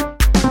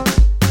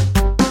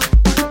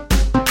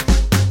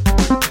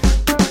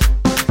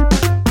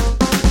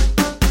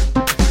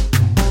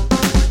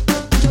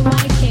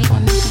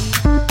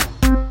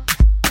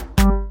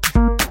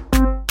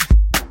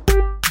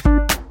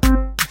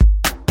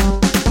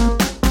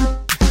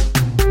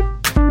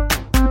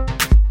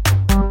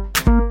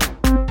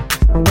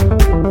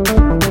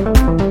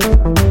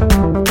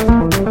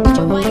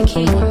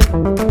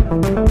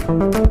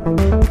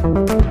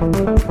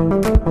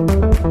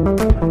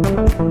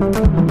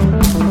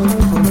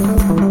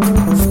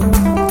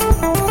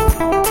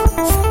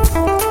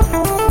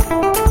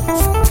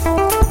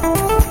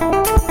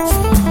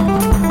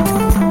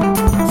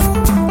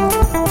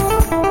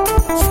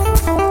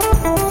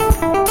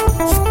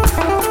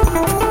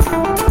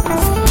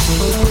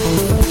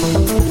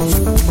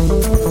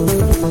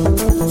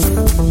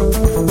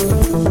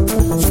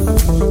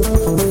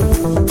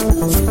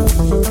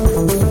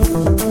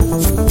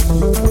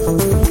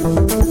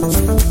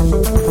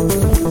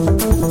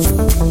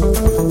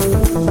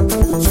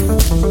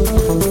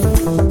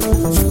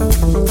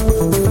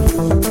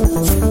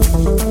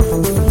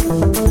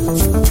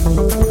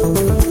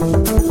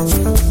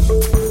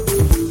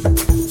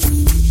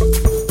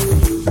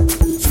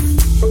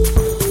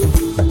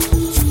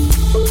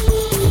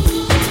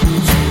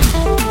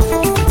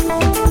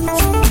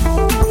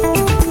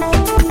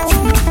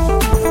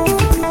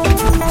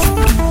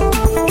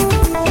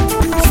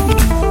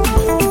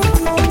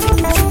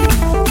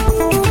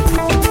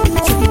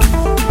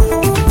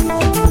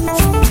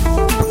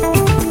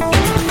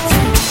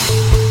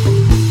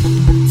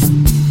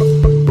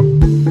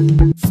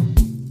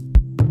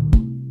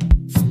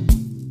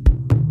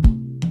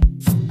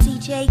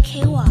 DJ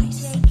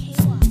K-Wise.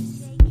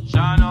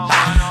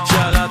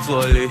 Iṣẹ́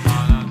alátúwọlé,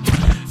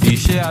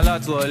 iṣẹ́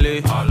alátúwọlé,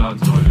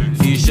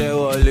 iṣẹ́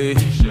wọlé,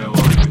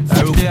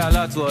 ẹrúkú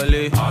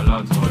alátúwọlé,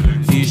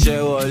 iṣẹ́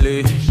wọlé,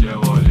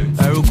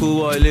 ẹrúkú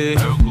wọlé,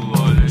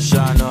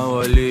 ṣáná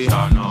wọlé.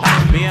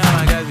 Me and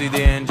my guys we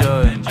dey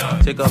enjoy.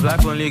 Take up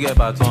life only get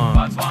part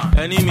one.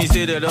 Enemy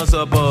say they don't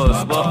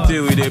support, but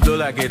till we dey blow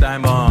like a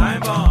time bomb.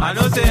 I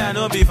know say I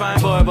no be fine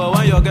boy, but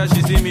when your girl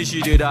she see me,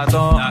 she dey that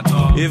on.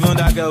 Even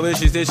that girl where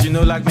she say she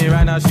no like me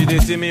right now, she dey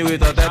see me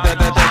with a tete.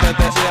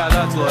 She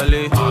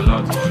alátúwọlé,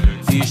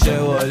 iṣẹ́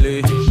wọlé,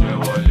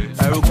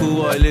 ẹrúkú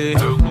wọlé,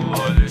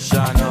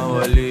 ṣáná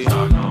wọlé.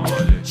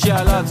 She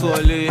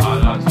alátúwọlé,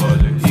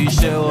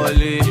 iṣẹ́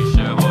wọlé,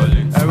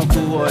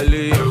 ẹrúkú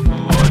wọlé,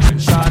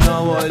 ṣáná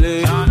wọlé.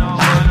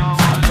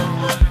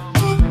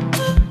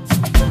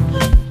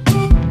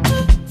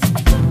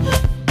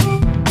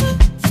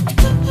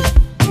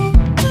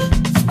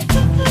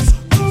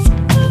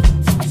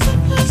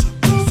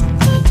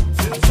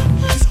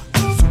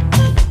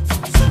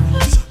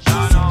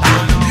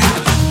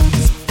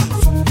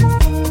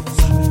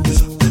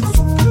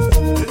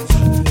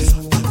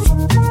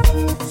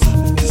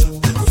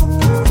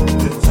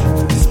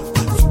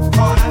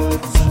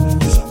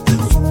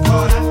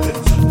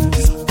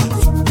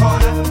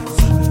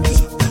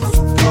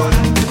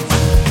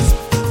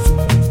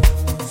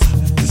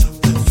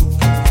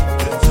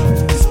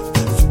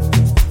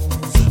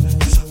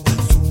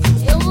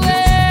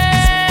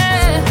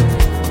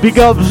 Big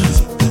ups.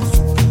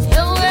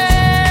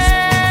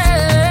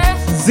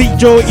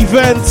 Zijo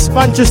Events,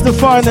 Manchester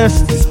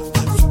Finest.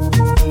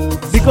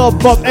 Big up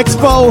Bob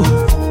Expo.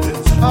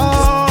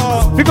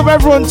 Big up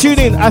everyone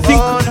tuning. I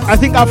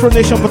think Afro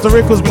Nation Puerto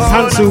Rico's been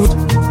cancelled.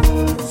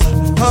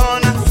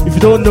 If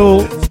you don't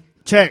know,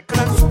 check.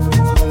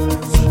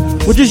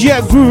 We're just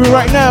yet grooving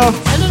right now.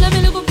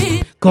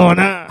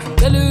 Corner.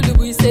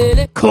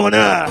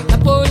 Corner.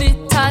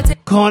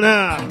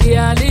 Corner.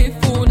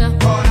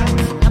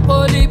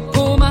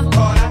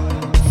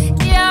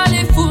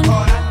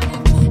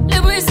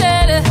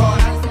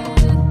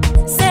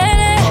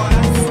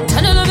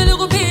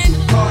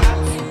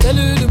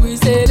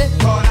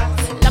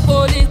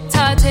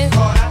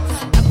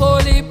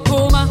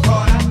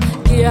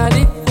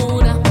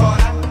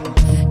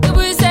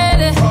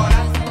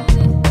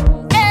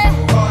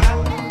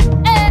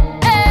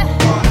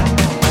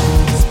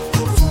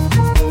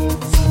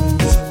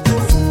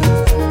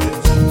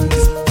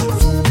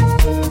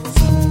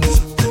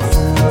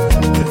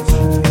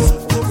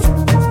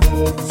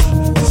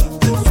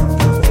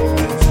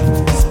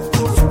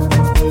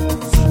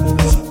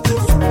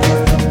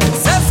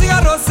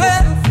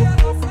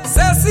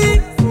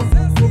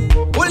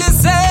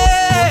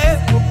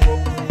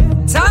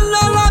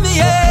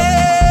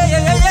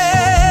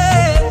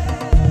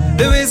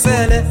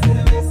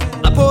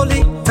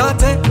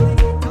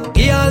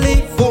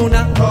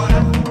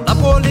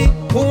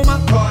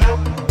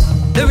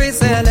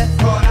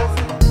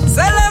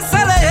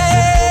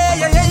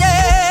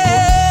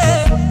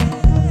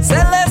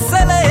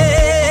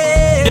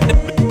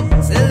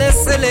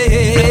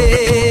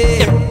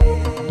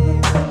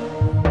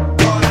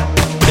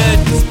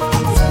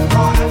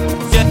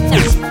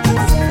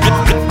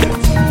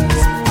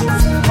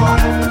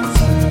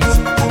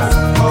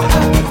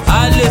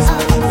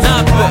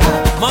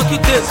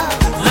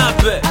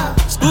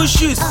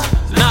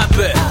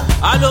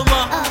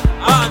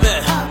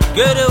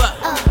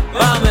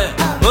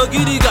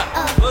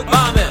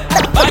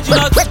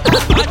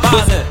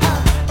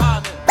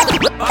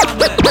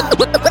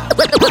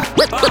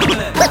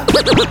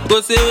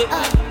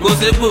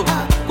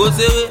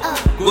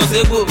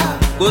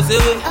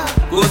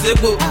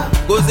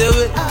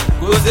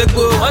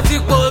 Wọ́n ti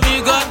po omi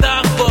gọ́tà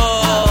pọ̀,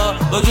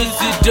 ojú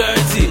ti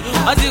dirty.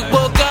 Wọ́n ti po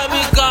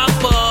kẹ́míkà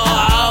pọ̀,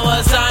 àwọn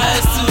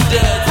science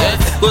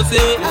students. Kò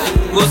séwé,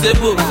 kò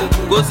sébò,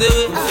 kò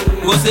séwé,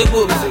 kò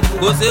sébò,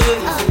 kò séwé,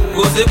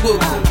 kò sébò,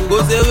 kò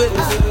séwé,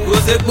 kò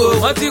sébò.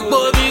 Wọ́n ti po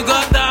omi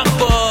gọ́tà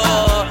pọ̀,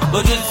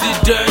 ojú ti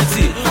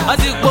dirty. Wọ́n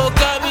ti po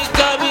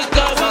kẹ́míkà.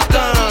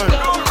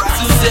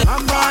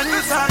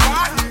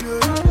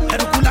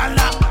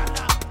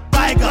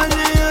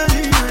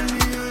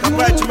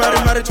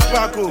 Marry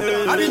Tupaco.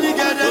 I didn't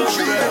get them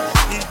shit.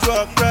 He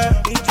drop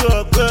that, he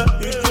drop that,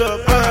 he drop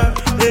that.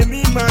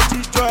 Emi ma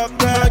he drop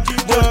that, he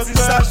drop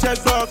that. Sasha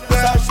drop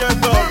that, Sasha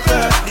drop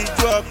that. He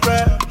drop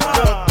that,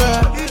 drop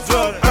that, he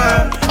drop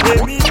that.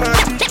 Emi ma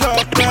he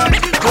drop that,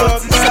 he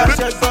drop that.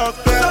 Sasha drop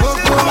that.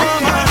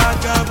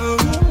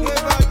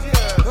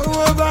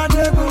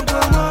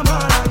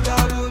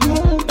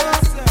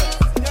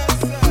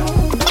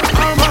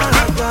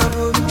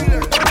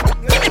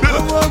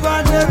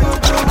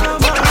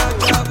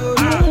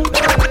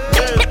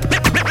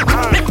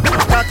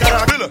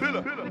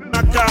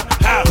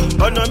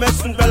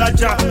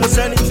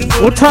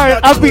 We'll try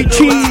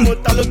Avicii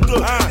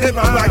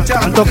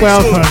and talk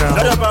about now.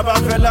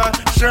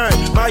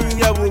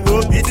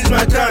 It is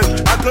my time.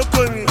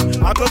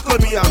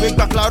 I make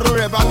Baclaro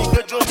Reba, I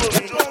make Joe.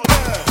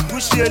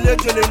 Push your leg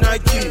to the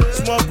Nike.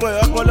 Small boy,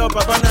 Apollo,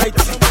 Baba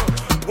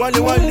 90. Wale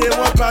one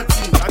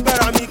party.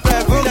 Agbára mi pẹ́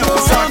fílẹ̀ fún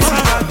sáàtì.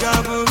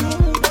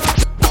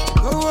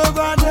 Owó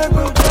bá dé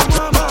gbogbo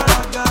wọn máa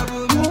ràgàbò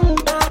mi.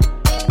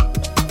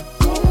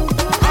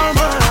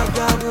 Ọmọ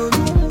ràgàbò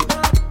mi.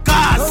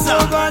 Káàsà.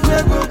 Owó bá dé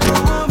gbogbo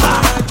wọn máa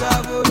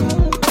ràgàbò mi.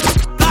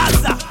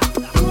 Káàsà.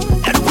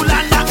 Ẹ̀rùkú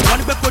láńlá, wọ́n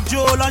ní pé kojú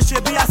lọ ń ṣe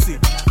bí àsè.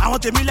 Àwọn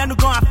tèmi lẹ́nu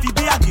gan àfi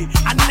bí àgè.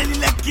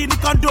 Anilẹ́nilẹ́ kí ní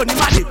kọ́ńdò ní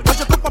Màdé. Wọ́n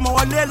ṣe pípọ̀ mọ́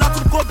wọlé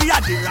lọ́tún kó bí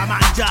àdè.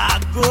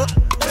 Ramanjago.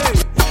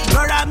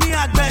 Lọ́ra mi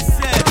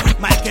àgbẹ̀sẹ̀,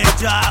 Michael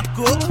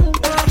Jago.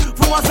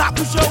 Fún wọn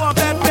ṣàkóso wọn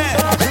bẹ́ẹ̀.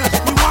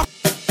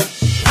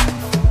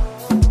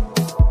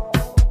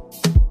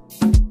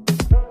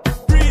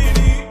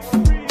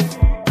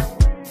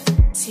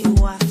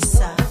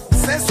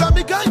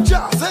 Sesame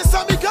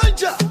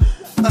ganja.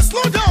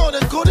 Slow down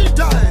and go in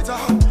diet.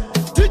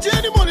 DJ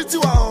any money to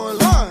our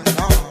online.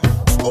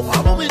 Oh,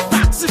 I'm on me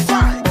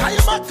taxify. I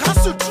am a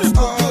castle trip.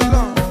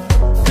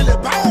 Il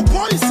est pas au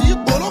point ici,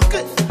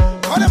 bloqué.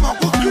 On est ma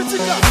peau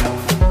critical.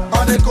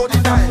 On est go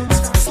in diet.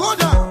 Slow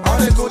down. On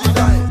est go in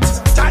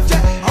diet. Tache.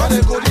 On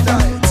est go in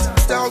diet.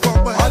 Stay on go.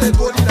 On est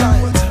go in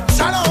diet.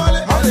 Shadow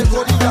on est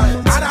go in diet.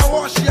 And I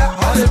wash ya.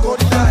 On est go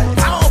in diet.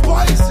 Our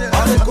boys.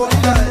 On est go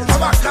in diet.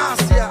 I'm a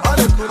cast ya. On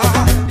est go in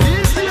diet.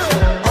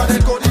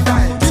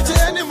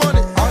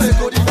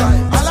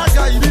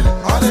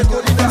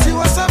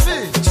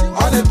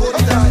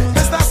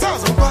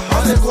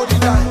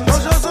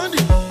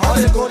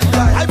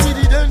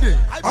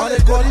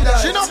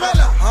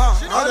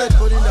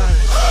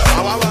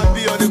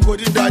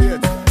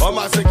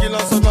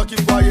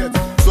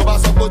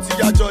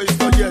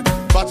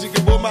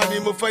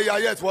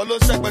 Wọ́n ló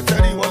ṣẹ̀pẹ̀tẹ̀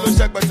rí, wọ́n ló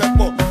ṣẹ̀pẹ̀tẹ̀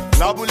pọ̀.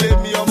 Lábúlé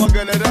mi ọmọ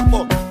gẹ̀lẹ́dẹ́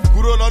pọ̀.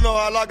 Kúrò lọ́nà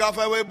alága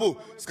fẹ́wé bò.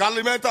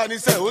 Scalimenta ní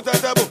sẹ́, ó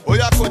tẹ́tẹ́ bò. Ó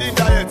yá coding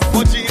diet,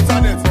 4G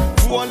internet.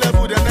 Fún wọn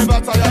level, they never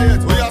tire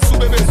yet. Ó yá sún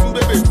bébè,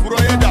 kúrò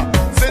yẹ́dà.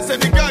 Ṣéṣe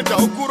ní gànjà,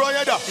 ó kúrò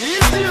yẹ́dà.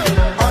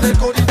 On the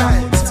coding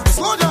diet,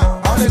 slow down.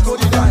 On the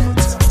coding diet,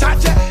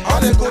 chache. On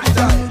the coding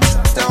diet,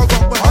 tell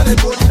God, on the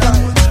coding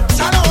diet.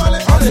 Shadow on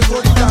the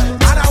coding diet.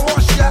 And I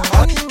wash ya.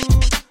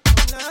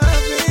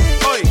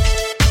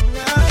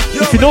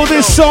 If you know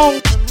this song,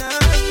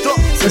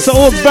 it's an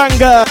old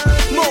banger.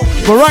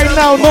 But right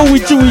now, no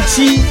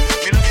Wichi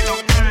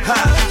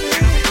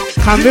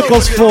can make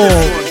us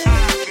fall.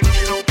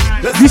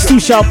 These two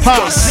shall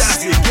pass.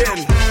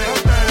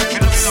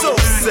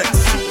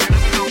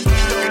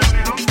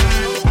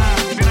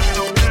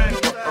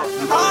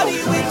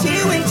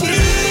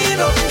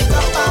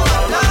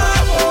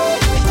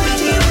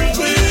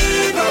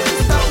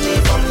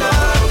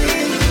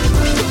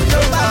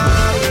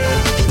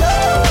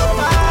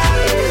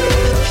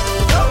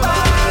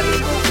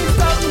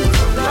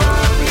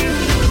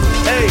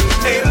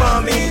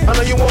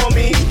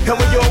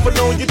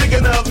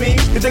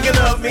 You're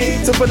thinking of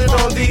me to put it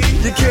on D.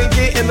 You can't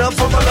get enough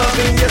of my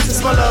loving. Yes,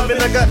 it's my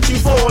loving. I got you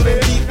falling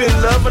deep in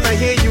love, and I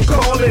hear you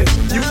calling.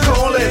 You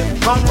calling,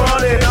 I'm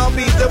running. I'll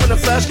be there in a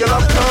flash, girl.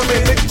 I'm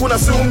coming. Nick when I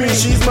sue me,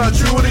 she's my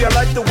Judy. I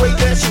like the way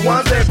that she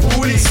wants that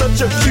booty.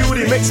 Such a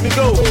cutie, makes me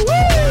go.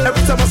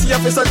 Every time I see your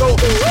face, I go.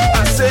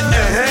 I sit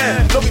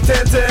don't be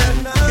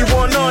 10-10. You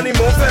want on him,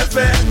 more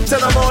fair.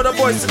 Tell them all the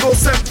boys to go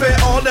sempe.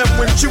 All them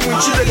when you,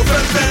 they go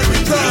fair.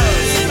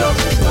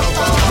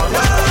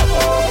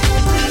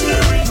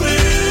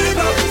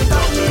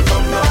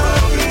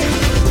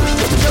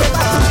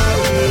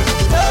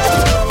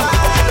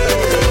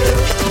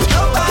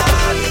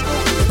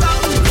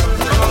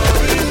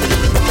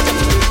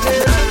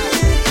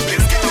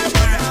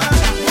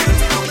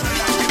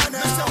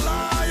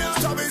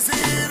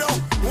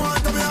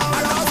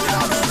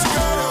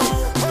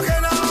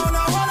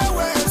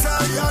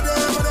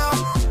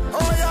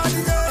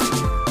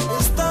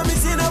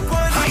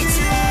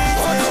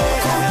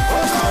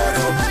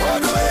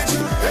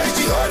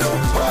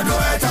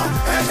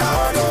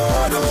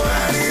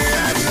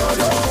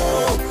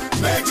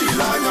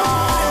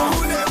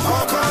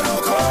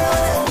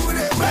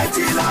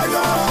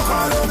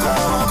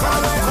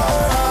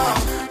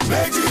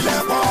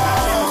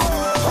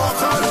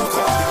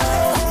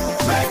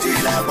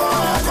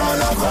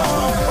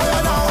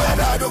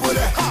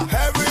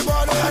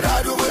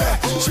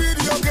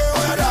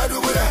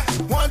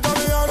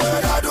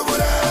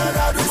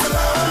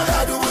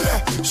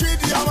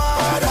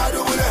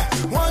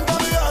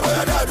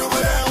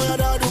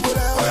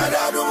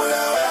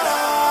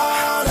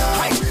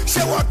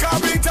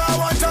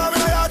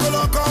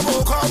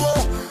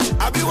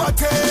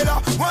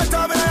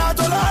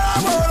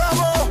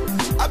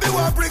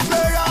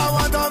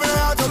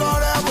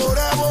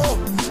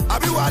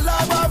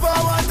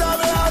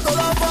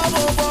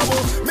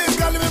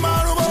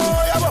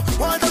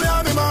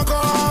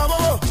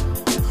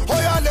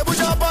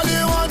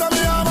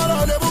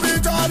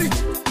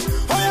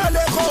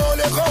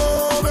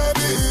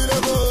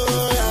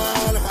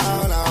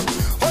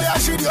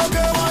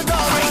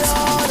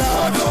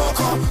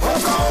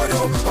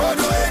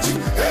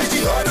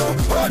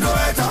 Odo,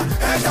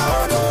 eta,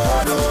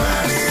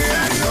 odo,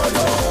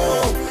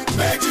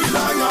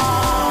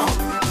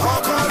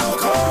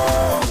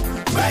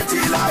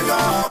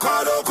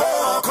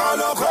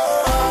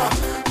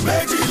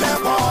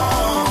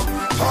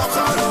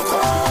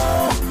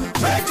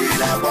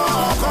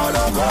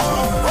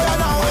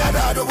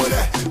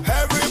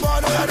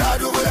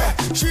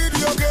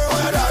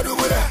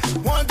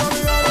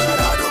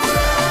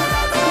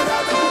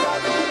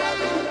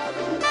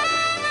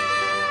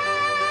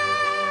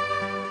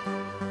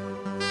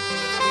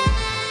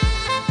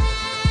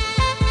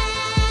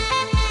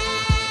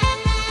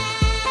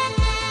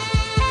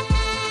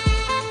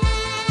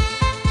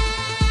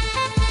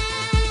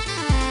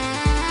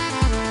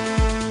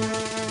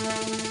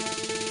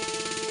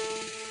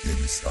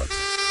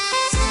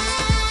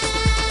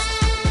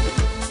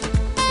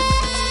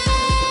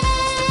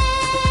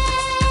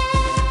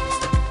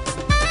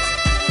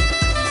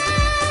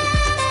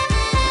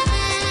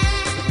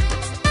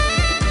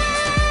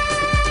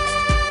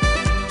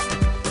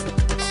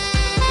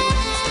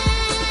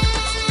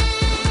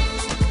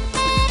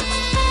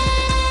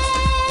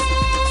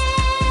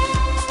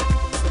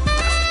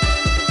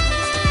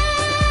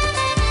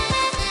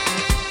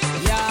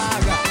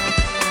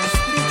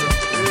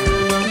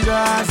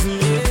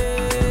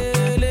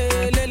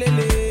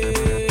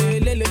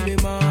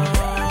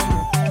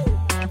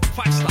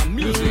 Five-star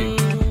music,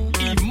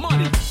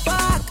 E-money.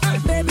 Back,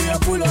 baby, you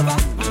pull over.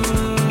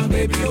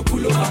 Baby, you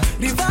pull over.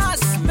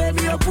 Reverse,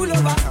 baby, you pull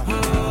over.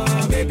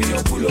 Baby,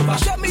 you pull over.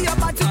 Show me your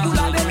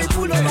particular, baby,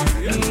 pull over.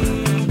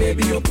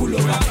 Baby, you pull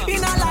over.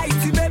 In a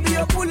light, baby,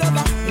 you pull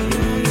over.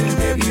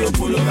 Baby, you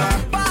pull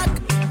over. Back,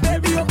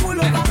 baby, you pull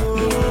over.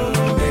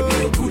 Baby,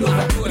 you pull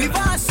over.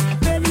 Reverse,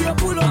 baby, you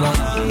pull over.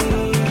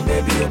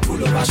 Baby, you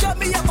pull over. Show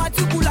me your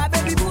particular,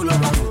 baby, pull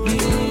over.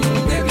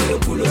 Baby, you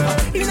pull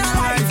over. In a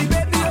light,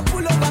 baby, you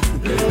pull over.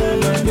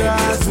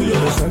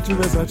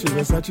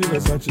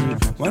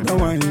 Versace. Wonder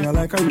why I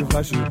like how you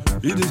flashy.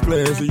 In this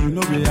place, you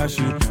know me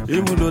ashy.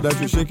 Even though that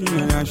you shaking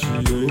your ashy.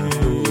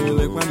 Oh,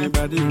 like money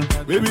body.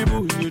 Baby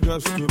boo, you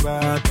dress too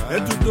bad.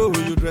 Head to toe,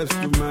 you dress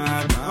too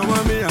mad. I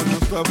want me, I'm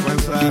not stop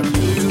and sad.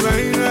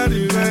 Designer.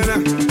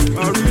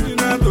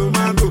 Original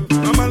tomato.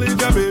 I'm a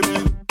little baby.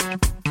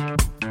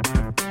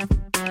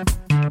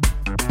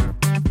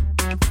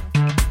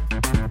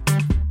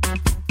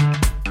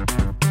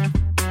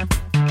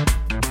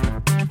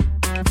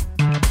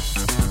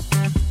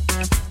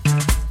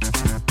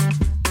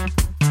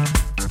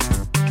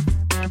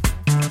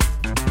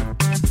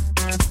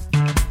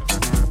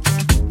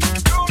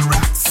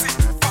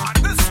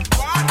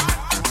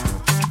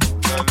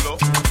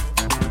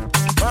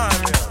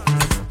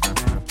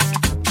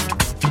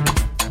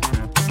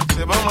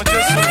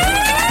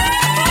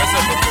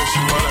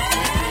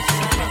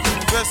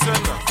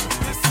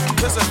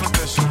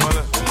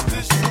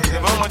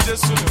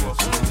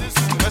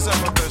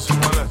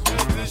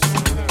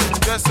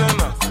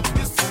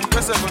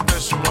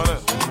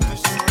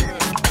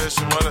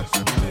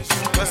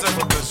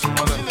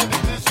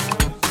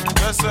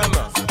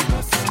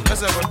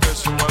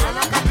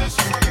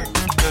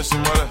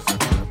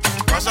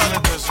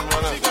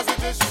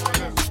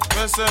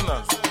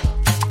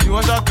 You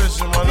want that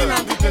question,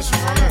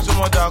 man? So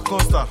much that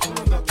coaster.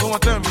 Don't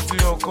want them to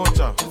your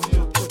culture.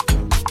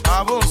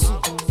 I won't sue.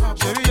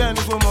 Sherry, I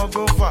need to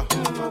go far.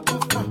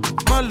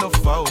 My love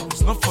far,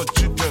 it's not for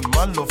children.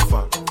 My love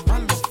far.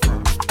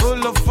 Oh,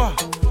 love far.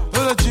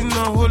 Oh, you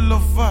know, oh,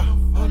 love far.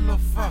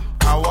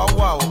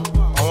 Wow.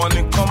 I want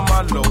to come,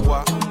 my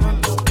love.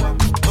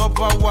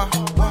 Toba wa.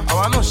 I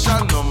want to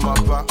shine on my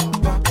back.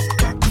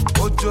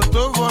 Ojo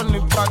to run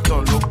in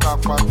pattern, look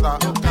at pata.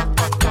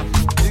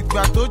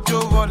 Ìgbà tó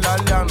jọ̀wọ́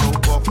lálẹ́ àná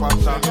bọ̀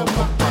pátá.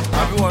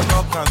 Everyone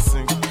now can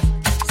sing.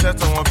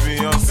 Set on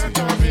Beyonce.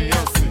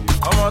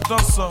 Ọmọ tó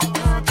ń sọ,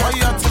 why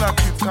you acting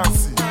like you can't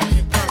see?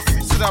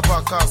 See that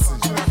back house,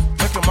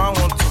 make a man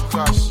want to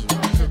crash.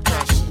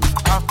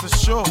 After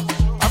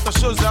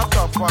shows the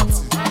after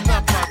party.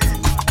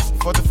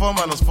 44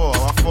 minus 4,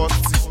 I 40.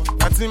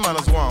 19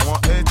 minus 1,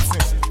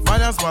 118.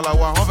 Finance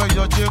Malawa, wọ́n fẹ́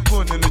yọ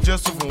J-Code nínú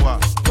Jésù fún wa.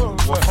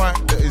 We're fine,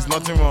 there is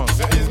nothing wrong.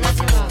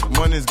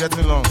 Money is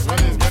getting long.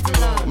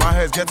 My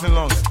hair is getting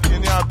long.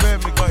 Kini abẹ́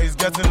mi gan is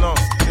getting long.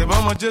 Ìbọn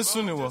ọmọ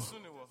Jésù ni wọ̀.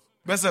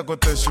 Gbẹ́sẹ̀ kò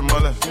tẹ̀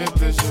ṣùmọ́lẹ̀.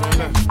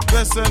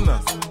 Gbẹ́sẹ̀ náà.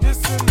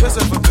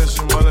 Gbẹ́sẹ̀ kò tẹ̀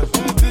ṣùmọ́lẹ̀.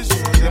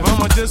 Ìbọn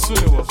ọmọ Jésù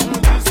ni wọ̀.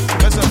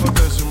 Gbẹ́sẹ̀ kò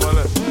tẹ̀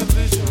ṣùmọ́lẹ̀.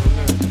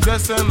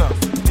 Gbẹ́sẹ̀ náà.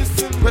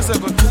 Gbẹ́sẹ̀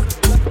kò tẹ̀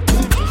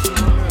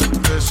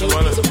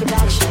ṣùmọ́lẹ̀.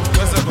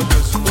 Gbẹ́sẹ̀ kò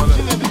tẹ̀ ṣùmọ́lẹ̀.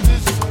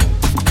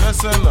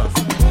 Gbẹ́sẹ̀ náà.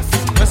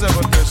 Gbẹ́sẹ̀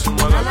kò tẹ̀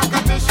ṣùmọ́lẹ̀.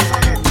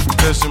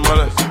 Tẹ̀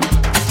ṣùmọ́lẹ̀.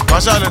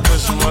 Masha le tẹ̀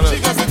ṣùmọ́lẹ̀.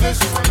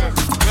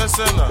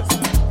 Gbẹ́sẹ̀ náà.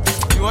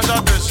 Ìwọ́ṣà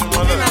tẹ̀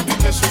ṣùmọ́lẹ̀.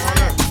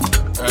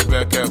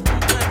 Ẹgbẹ́ kẹ́kù.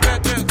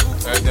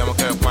 Ẹ̀dẹ̀mọ̀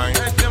kẹ́páyín.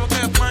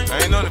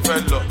 Ẹ̀yin náà ní fẹ́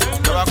lọ.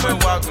 Ìjọba pé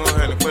wá gan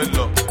ẹni pé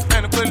lọ.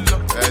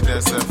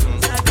 Ẹ̀dẹ̀sẹ̀ fún.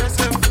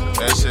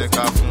 Ẹ̀ṣẹ̀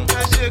ká fún.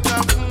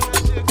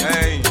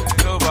 Ẹ̀yin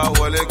ló bá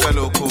wọlé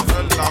kẹ́lẹ́ oko.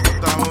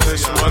 Tẹ̀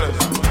ṣùmọ́lẹ̀.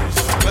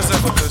 Gbẹ́sẹ̀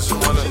kò tẹ̀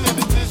ṣùmọ́lẹ̀.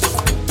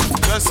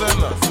 Gbẹ́sẹ̀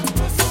náà.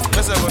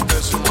 Gbẹ́sẹ̀ kò tẹ̀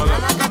ṣùmọ́lẹ̀.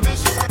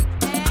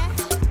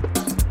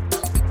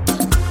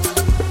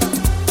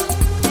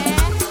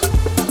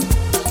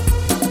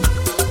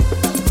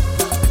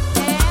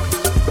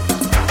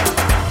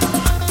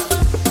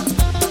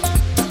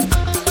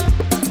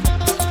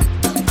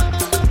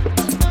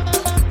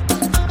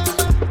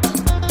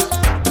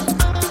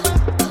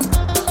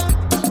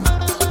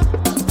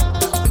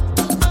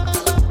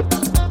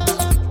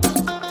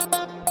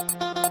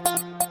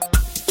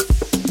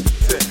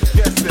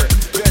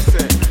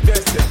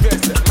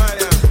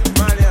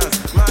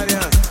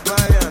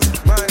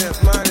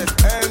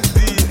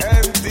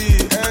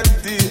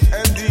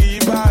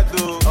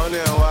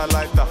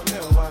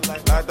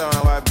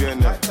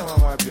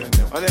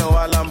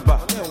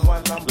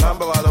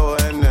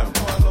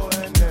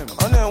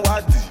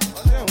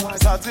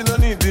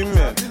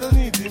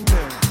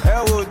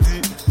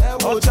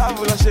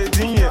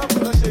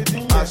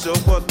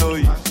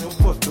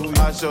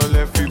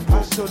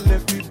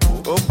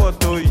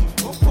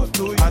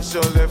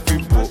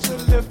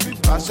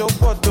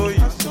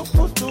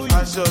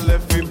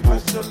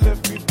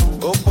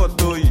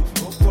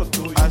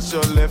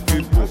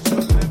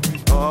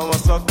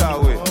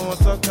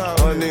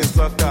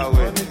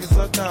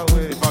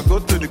 If I go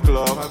to the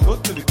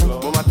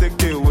club, mama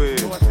take it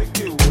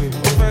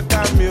away.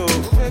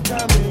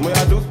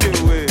 look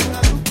away.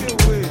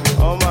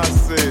 Oh my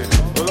say,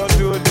 all I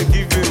do they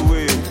give you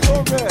away.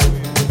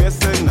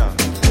 Listen now,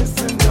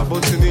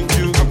 about to need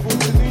you.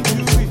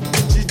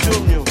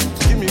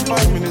 Give me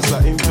 5 minutes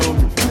like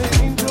Indomie.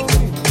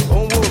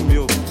 Oh, me.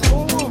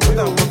 What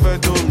I'm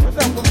prepared to me.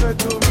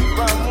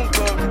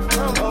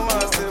 Oh my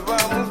say,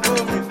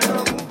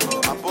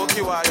 I'm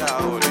poking wire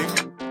holding.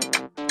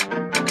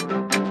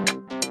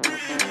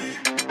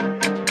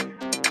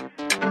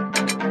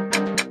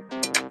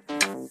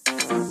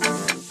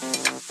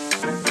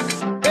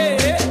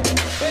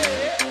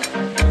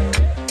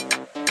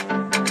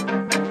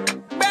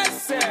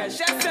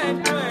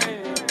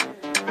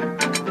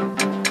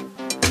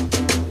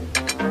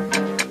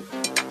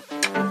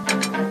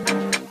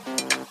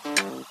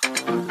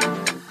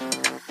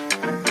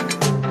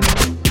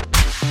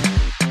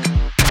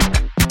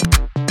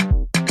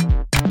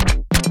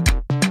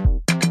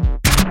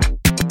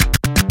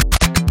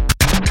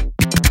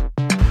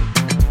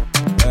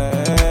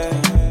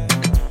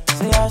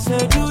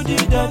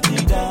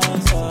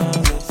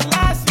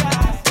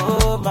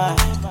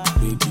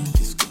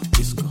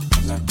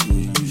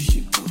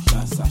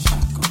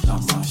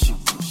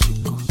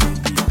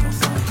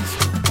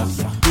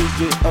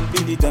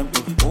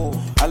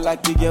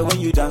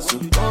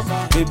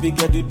 Baby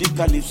girl, do the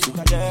calypso.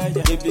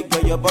 Baby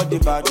girl, your body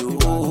bad,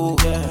 oh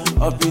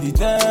yeah. Up in the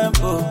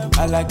tempo,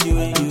 I like you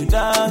when you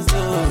dance,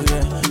 oh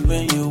yeah.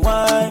 When you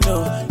whine,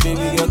 oh,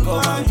 baby girl,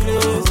 come and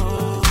close.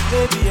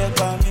 Baby, you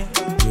got me,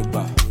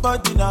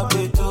 body now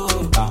great,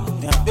 oh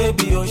yeah.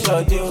 Baby, you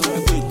short, you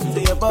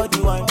say your body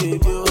one, baby,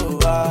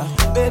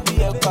 oh baby,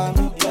 you got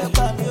me,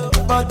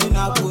 body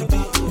now good,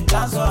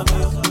 dance for me,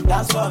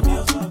 dance for me,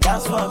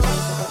 dance for me,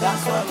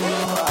 dance for me,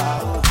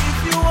 If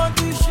you want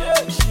to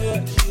shake,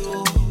 shake, you.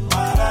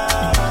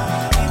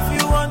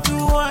 If you want to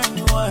whine,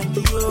 whine,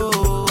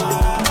 yo.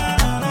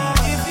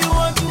 If you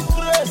want to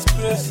press,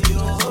 press,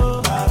 yo.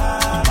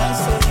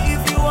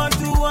 If you want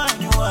to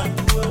whine, whine,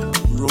 yo.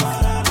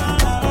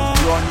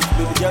 Run,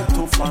 baby girl,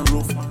 tough and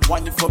rough.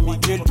 Whine it for me,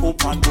 girl,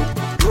 open up.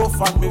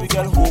 Rough and baby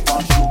girl, hope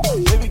and show.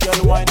 Baby girl,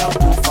 whine out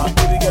tough and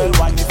baby girl,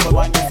 whine it for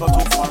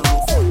tough and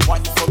rough.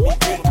 Whine it for me,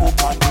 girl,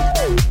 open up.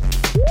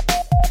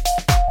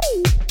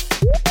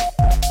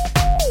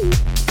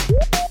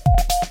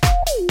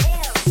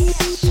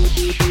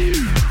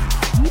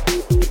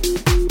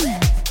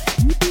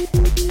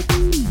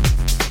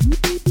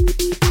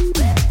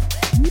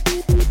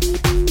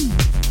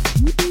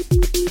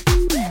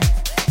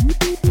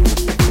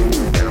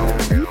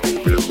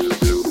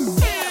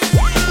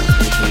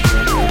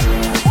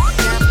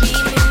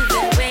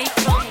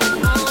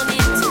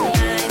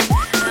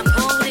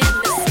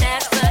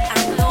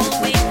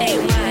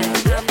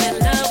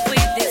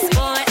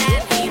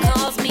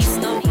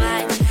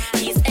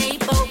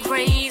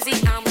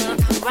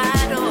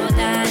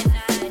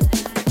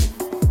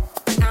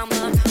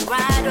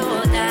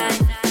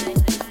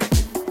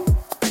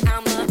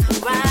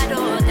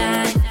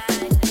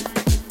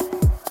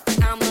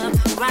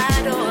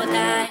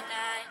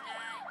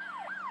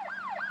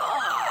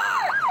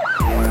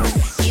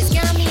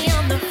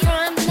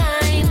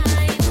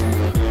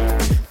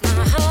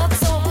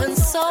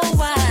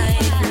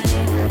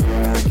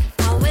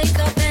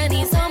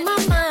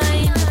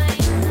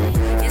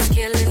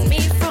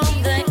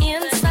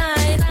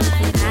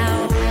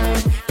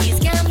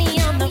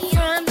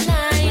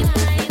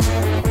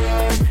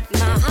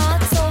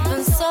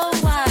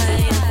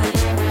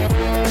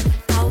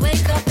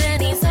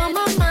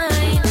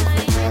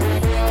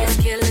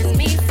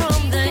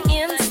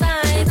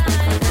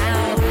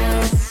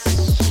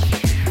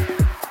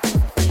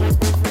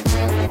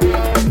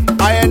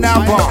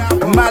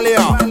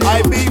 Malia,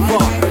 Ibiza,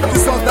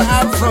 this was the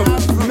anthem.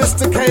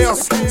 Mr. Chaos,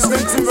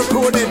 Slinton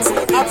Recordings,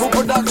 Apple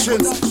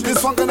Productions.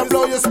 This one gonna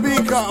blow your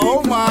speaker.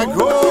 Oh my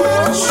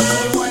gosh.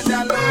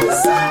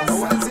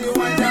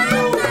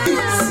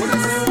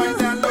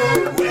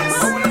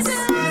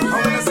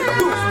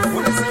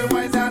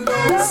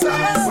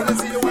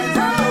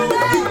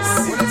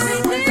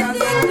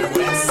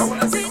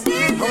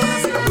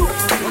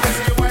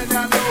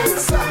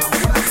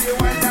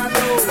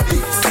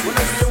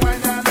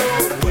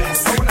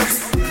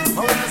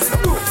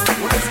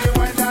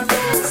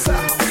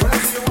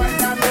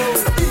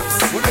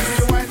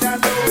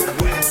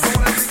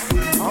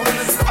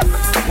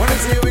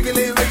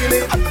 Wiggly,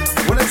 wiggly.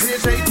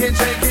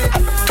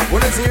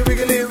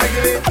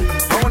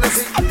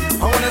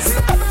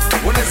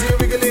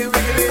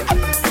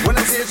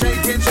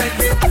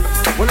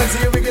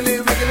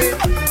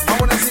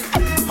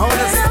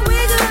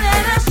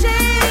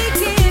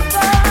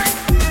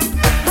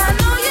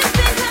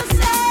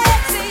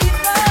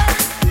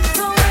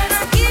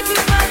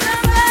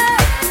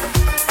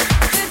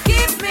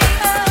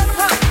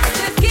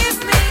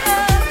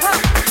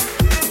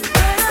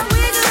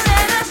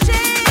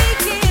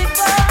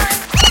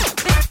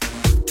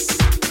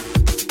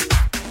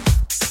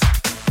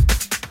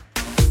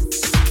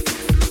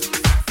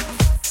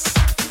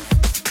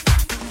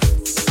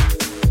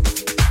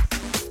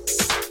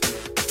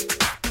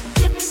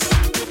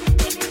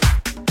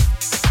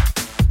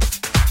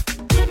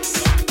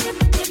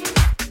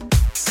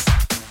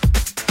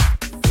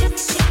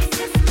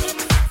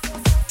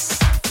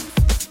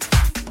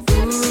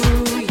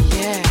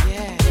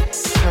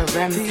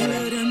 Feel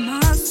it in my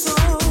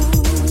soul.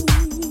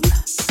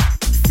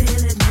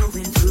 Feel it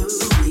moving through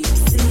me.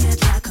 See it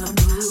like a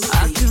movie. I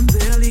can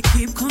barely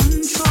keep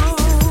control.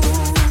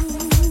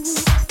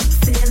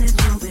 Feel it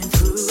moving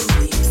through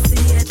me.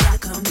 See it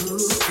like a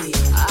movie.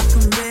 I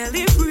can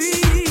barely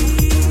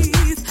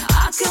breathe.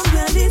 I can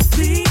barely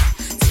speak.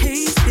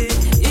 Taste it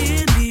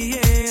in the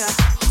air.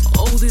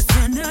 Oh, this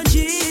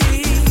energy.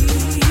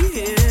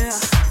 Yeah.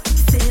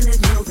 Feel it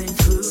moving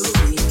through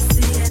me.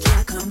 See it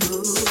like a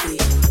movie.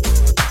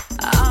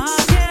 I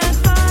can't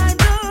find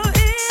the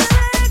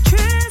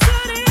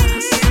electricity.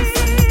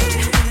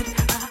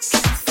 I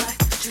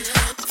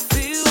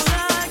feel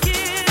like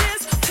it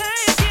is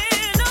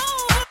taking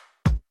over.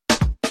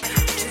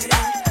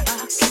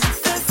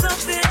 There's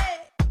something.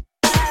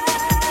 I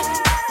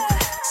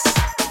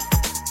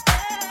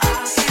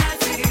can't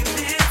feel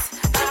this.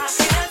 I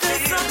can't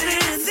feel something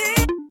in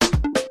this.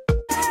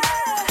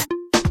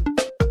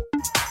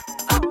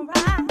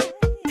 Alright.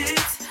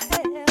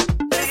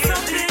 There's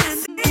something in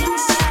this.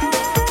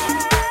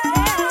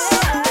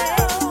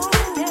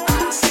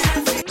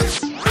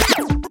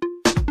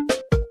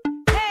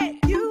 Hey,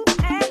 you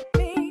and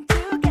me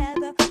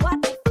together, what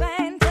a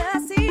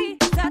fantasy,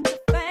 such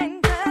a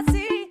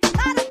fantasy.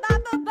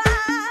 Ba-da-ba-ba-ba.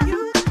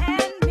 You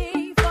and me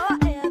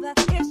forever,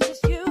 it's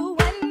just you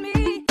and me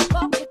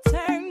for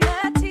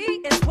eternity.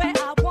 Is where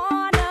I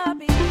wanna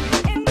be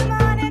in the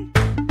morning.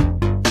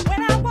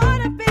 When I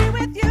wanna be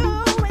with you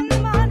in the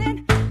morning,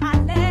 I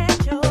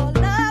let your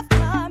love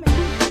come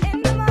in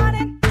the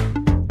morning.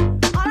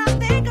 All I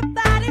think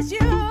about is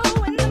you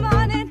in the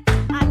morning.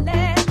 I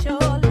let your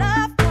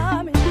love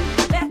come in.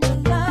 Let your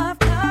love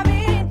come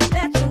in.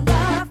 Let your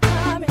love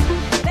come in.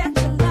 Let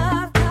your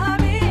love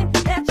come in.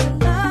 Let your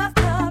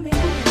love come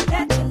in.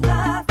 Let your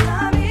love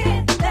come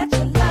in. Let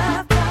your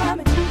love come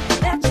in.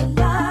 Let your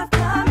love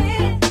come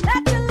in.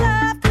 Let your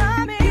love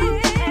come in. You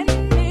and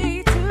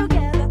me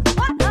together,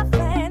 what a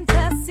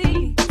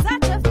fantasy,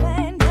 such a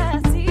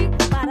fantasy.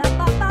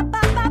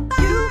 Ba-da-ba-ba-ba-ba.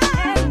 You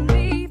and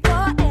me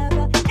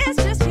forever, it's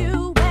just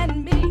you and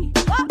me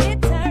for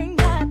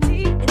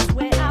eternity. It's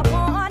where I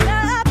wanna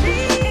be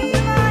in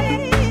the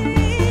morning.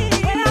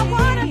 When I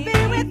wanna be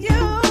with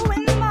you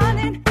in the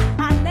morning,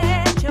 I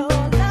let your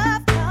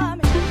love come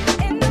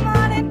in the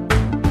morning.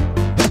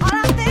 All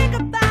I think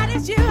about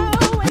is you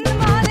in the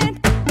morning.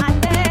 I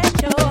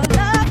let your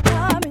love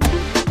come in.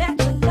 Let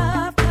your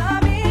love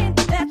come in.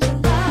 Let your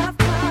love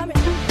come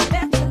in.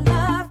 Let your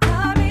love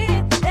come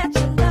in. Let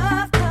your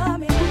love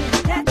come in.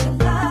 Let your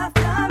love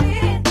come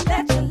in.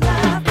 Let your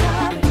love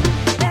come in.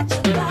 Let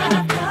your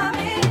love come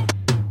in.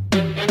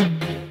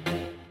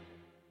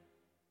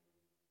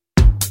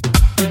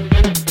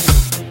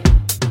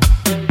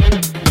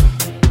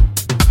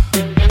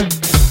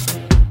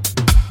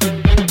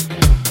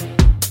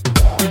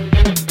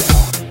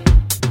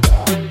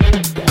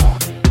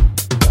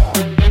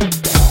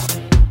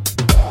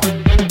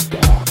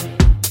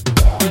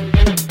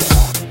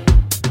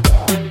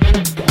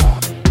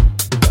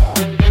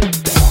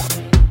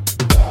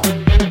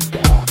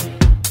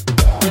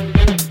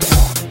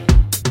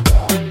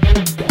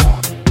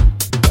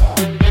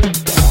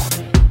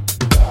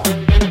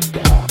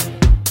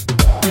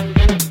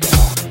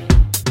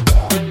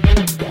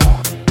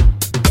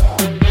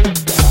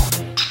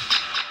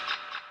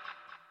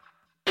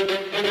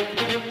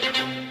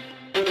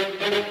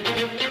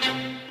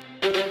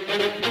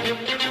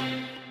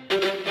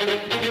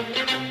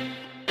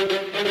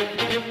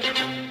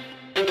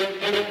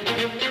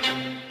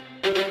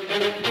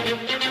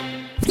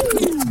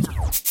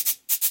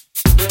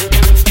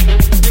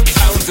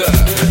 Sounder,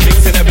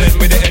 mixing a blend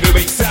with the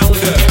heavyweight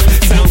sounder.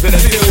 Sounds of the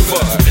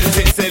silver.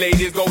 Since the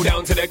ladies go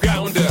down to the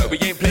grounder, we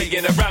ain't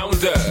playing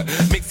around her.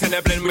 Mixing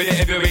a blend with the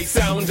heavyweight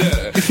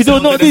sounder. If you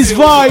don't know this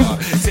vibe,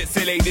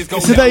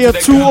 it's either you're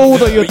too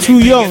old or you're too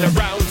young.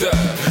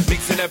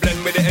 Mixing a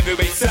blend with the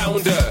heavyweight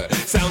sounder.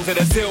 Sounds of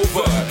the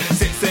silver.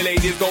 Since the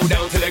ladies go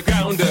down to the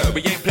grounder,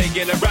 we ain't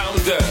playing around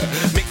her.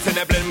 Mixing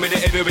a blend with the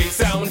heavyweight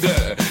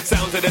sounder.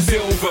 Sounds of the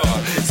silver.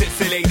 Since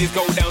the ladies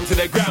go down to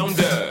the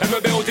grounder, and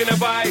we're building a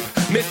vibe.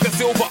 Mr.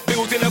 Silver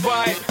building a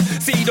vibe.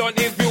 Seed on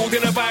is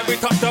building a vibe. We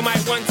touched the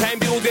mic one time,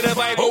 building a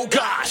vibe. Oh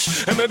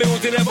gosh, and we're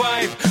building a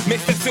vibe.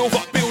 Mr.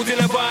 Silver building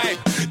a vibe.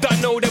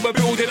 Don't know that we're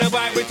building a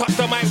vibe. We touched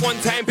the mic one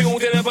time,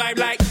 building a vibe.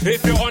 Like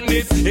if you're on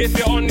this, if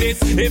you're on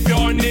this, if you're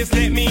on this,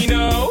 let me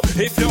know.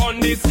 If you're on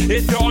this,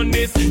 if you're on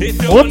this,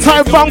 if you're on this,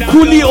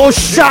 Bankuli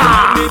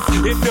Osha.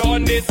 if you're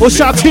on this,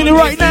 Osha tuning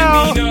right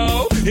now.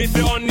 If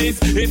you're on this,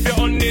 if you're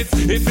on this,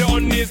 if you're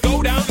on this,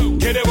 go down, look,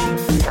 get it,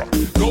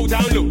 go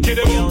down, look, get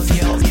it,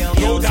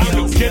 go down,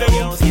 look, get it,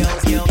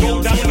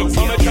 go down, look.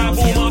 I'm a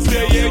tribal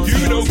master, yeah,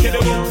 you know, get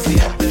it,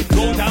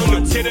 go down,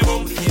 look, get it, go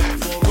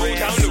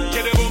down, look,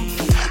 get it,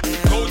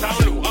 go down,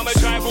 look. I'm a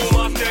tribal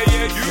master,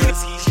 yeah, you know.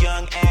 He's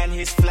young and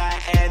he's fly,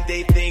 and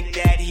they think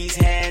that he's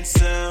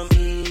handsome.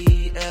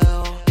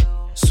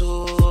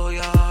 So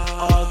yeah,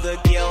 all the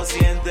girls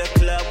in the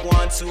club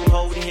want to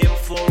hold him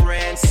for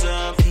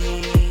ransom.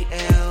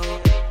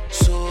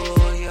 So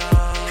yeah,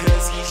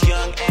 'cause he's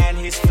young and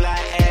he's fly,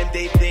 and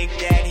they think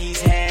that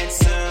he's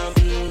handsome.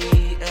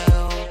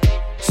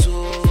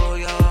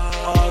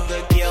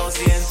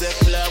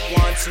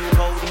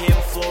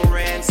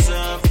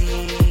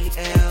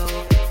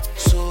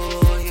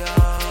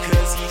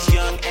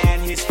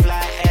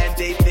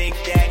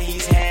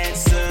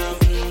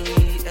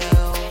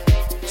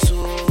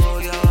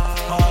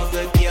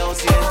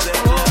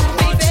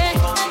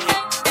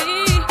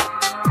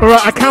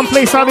 Alright, I can't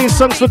play Saudi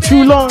songs for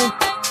too long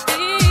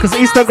because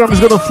Instagram is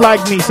gonna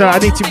flag me, so I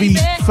need to be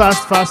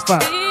fast.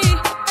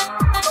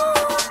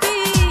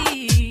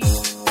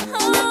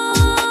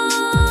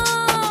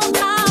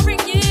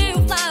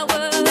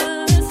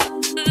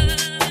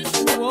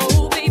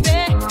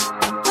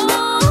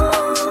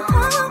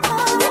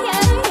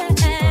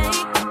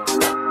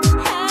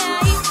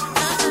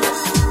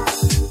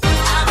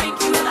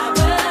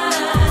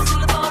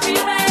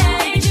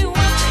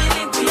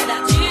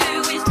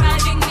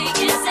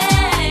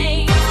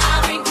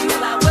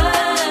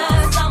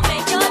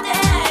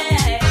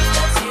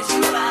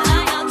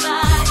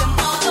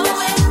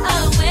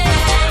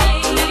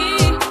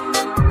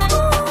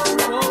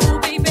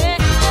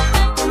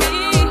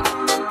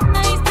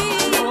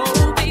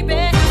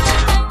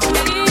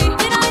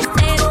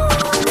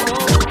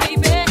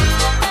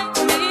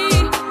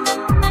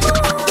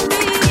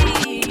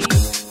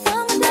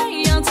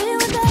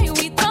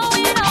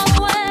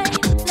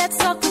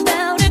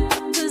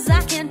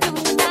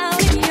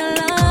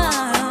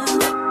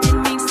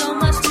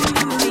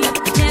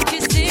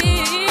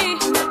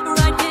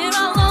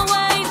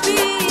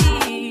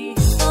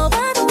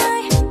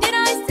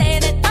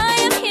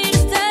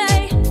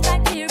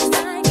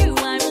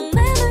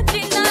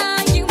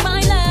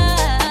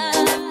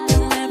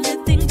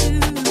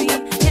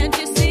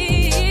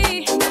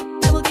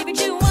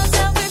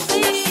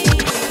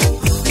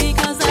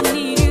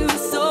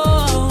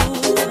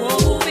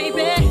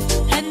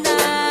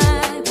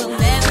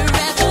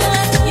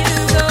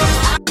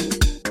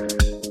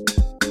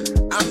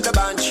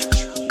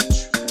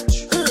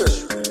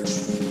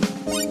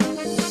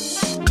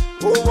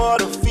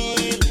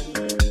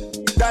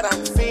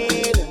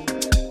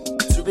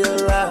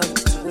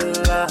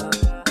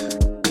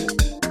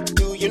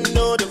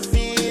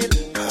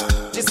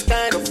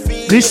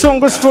 This song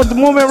was for the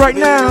moment right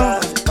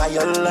now.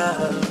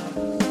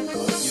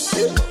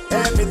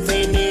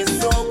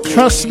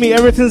 Trust me,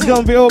 everything's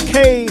gonna be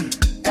okay.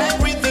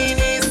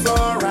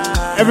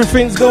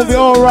 Everything's gonna be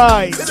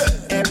alright.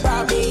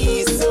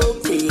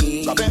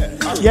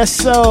 Yes,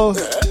 so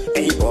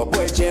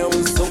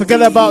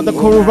forget about the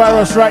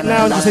coronavirus right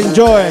now and just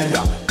enjoy.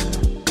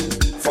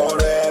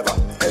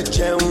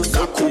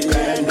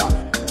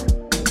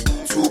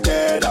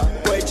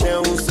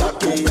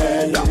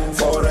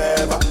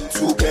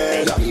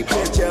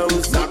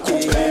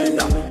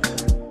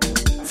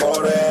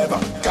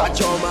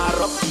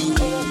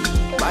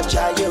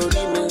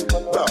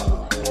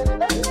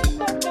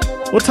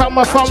 What's up,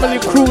 my family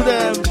crew,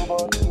 them?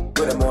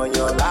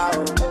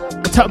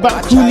 What's up,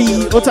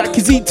 Bakuli? What's up,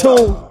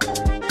 Kizito?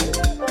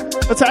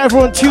 What's up,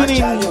 everyone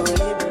tuning?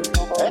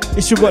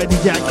 It's your boy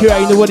DJ Akira,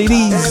 you know what it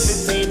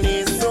is.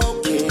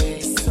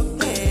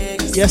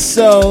 Yes,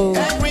 so.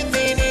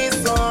 Everything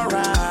is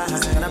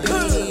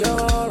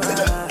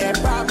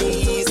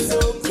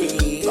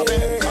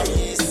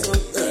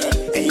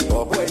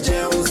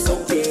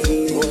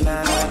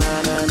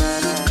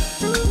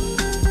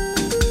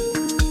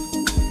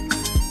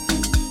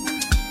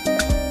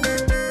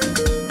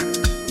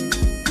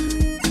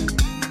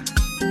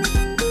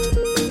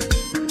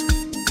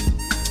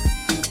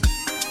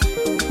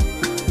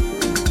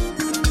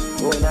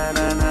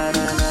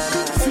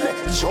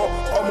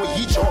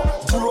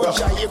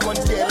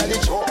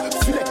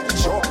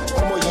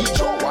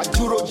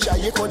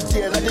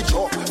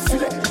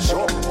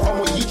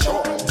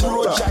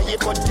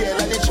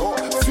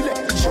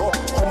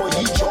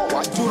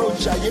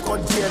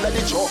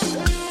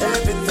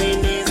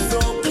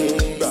okay.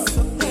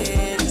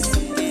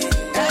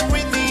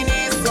 Everything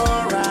is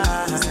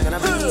alright. It's gonna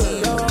be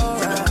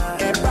alright.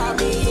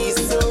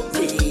 Everybody's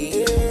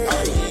okay.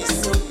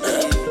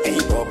 Hey,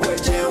 boy,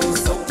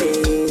 Jones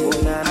okay.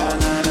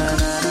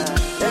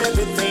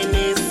 Everything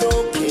is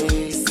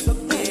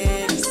okay.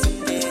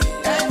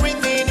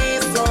 Everything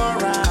is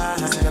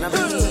alright. It's gonna be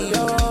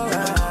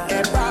alright.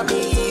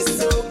 Everybody's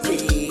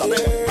okay.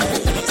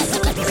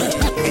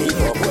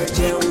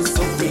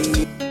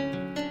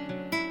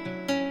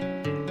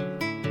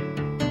 Hey,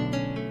 boy,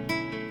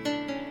 Jones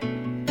okay.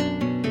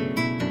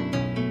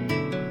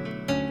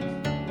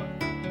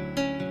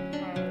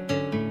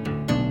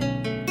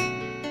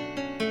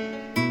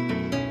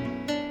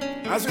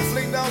 As we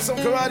fling down some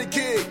karate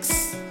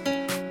kicks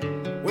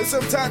with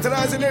some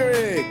tantalizing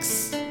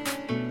lyrics.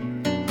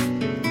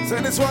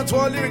 Send this one to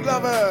all lyric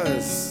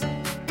lovers.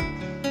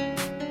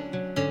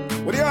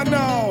 With the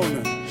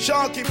unknown,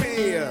 Sharky P,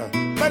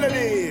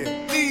 Melody,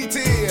 DT,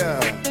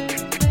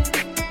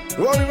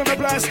 rolling on the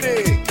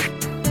plastic,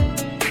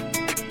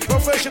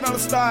 professional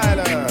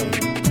style.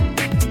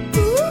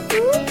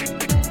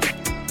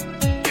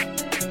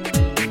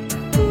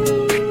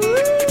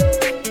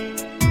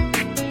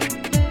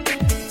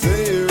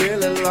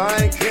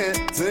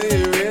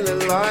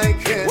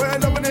 We're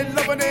loving it,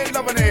 loving it,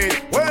 loving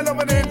it. We're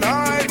loving it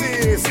like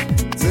this.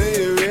 Do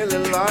you really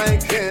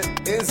like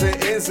it? Is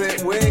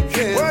it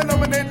wicked? We're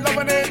loving it,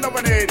 loving it,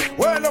 loving it.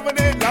 We're loving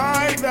it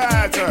like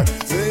that.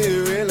 Do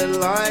you really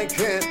like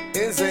it?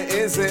 Is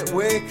it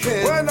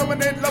wicked? We're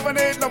loving it, loving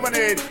it, loving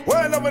it.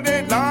 We're loving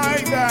it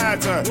like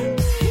that.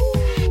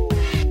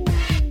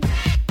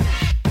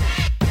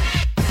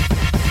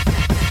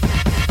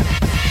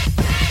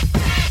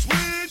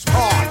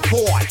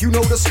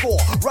 know the score.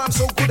 Rhyme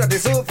so good I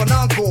deserve an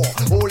encore.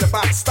 All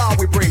about the style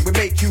we bring. We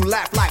make you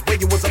laugh like when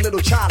you was a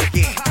little child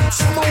again.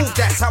 Smooth,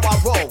 that's how I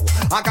roll.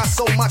 I got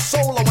so much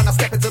soul when I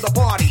step into the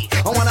party.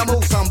 I wanna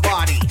move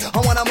somebody. I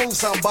wanna move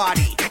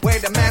somebody.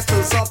 We're the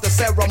masters of the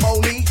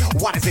ceremony.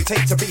 What does it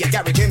take to be a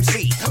garage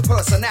MC?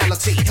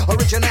 Personality,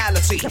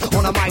 originality.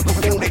 On a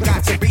microphone it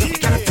got to be.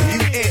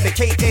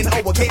 Communicating,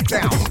 oh, get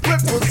down.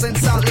 Represent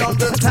South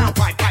London town.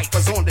 Pipe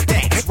Pipers on the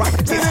decks. Rock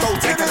the disco,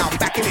 taking out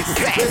back in his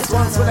set. This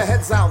one's for the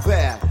heads out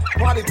there.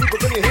 Party people,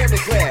 can you hear me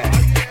clear?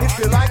 If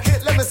you like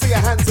it, let me see your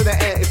hands in the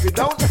air. If you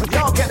don't,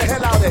 y'all get the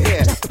hell out of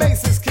here.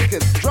 Bass is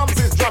kicking, drums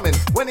is drumming.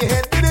 When you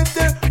hear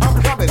did,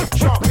 I'm coming.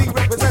 Sharply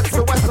represents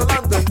the west of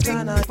London.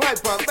 Deep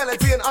Piper,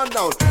 melody and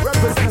unknown.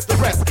 Represents the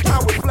rest.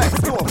 How we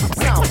flex, north,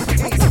 south,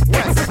 east,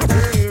 west.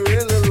 Do you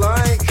really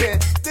like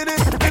it? Did it?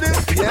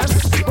 Yes?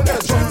 We're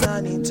gonna drop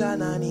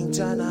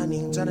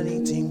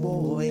ting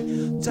boy.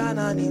 Ting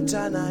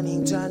boy.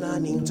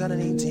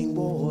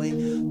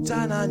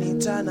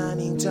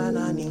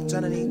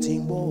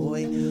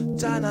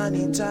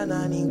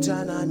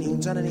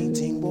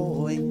 Ting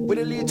boy. With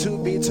a little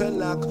bit of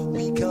luck,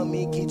 we can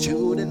make it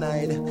through the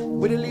night.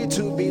 With a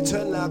little bit of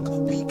luck,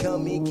 we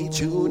can make it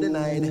through the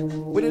night.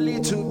 With a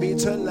little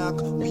bit of luck,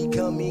 we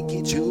can make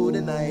it through the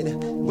night.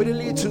 With a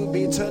little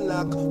bit of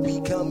luck, we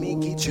can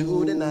make it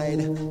through the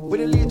night. With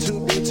a little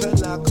bit of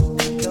luck,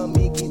 we can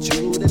make it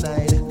through the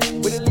night.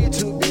 With a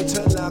little bit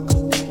of luck,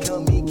 we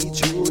can make it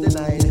through the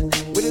night.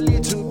 With a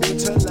little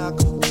bit of luck,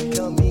 we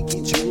can make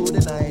it through the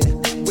night.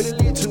 With a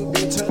little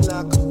bit of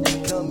luck,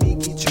 we can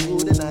make it through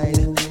the night.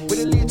 With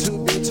a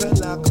little bit of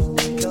luck,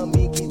 we can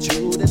make it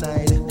through the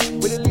night.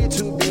 With a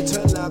little bit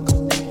of luck,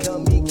 we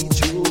can make it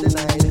through the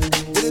night.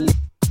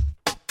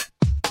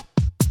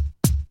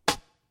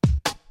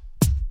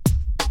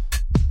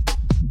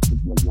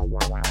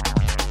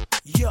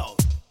 Yo,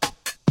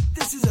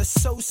 this is a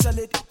so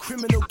solid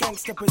criminal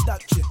gangster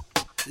production.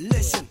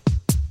 Listen,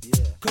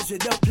 cause we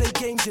don't play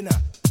games, you know.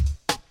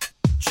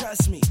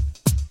 Trust me.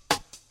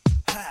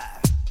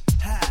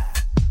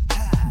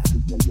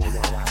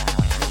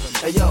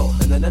 Hey yo,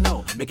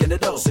 no, making the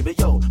dough, see me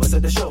yo, what's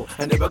at the show,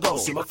 and there I go,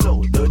 see my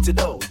flow, dirty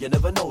dough, you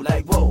never know,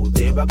 like whoa,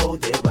 there I go,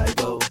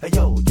 hey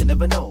yo, you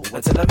never know,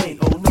 until I mean,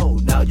 oh no,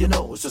 now you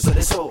know, so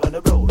they so on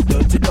the road,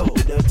 dirty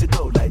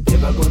dough, like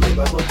there I go, there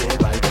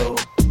I go.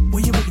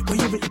 Where you ready?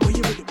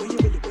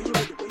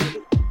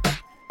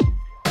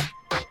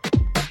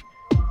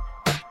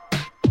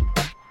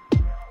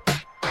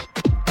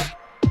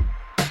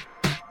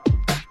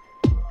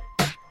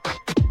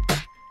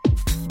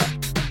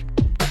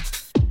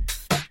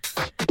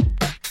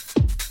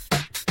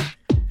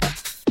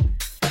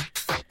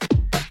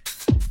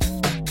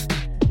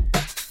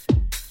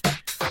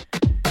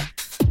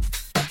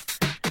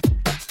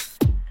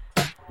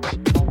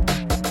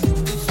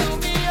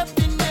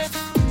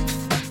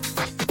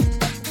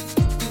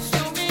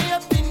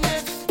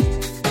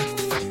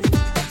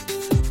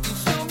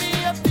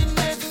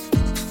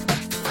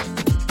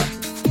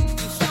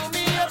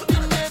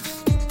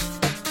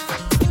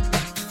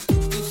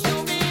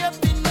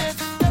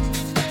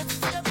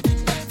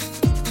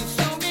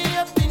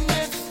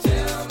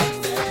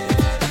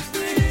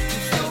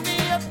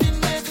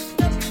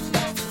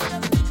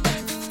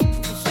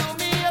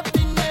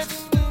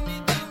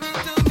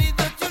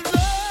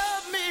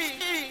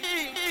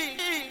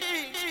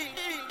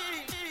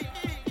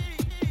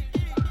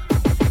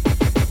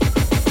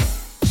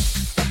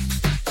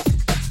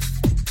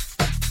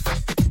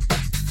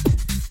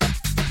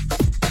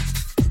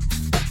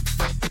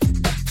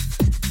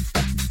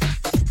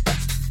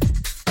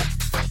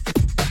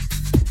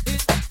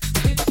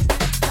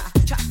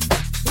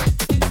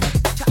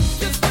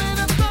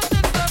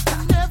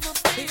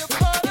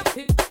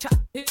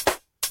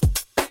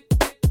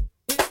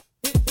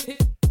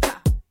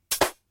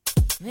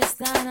 Miss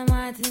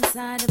Dynamite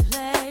inside the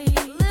play.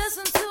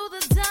 Listen to the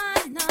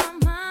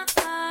dynamite.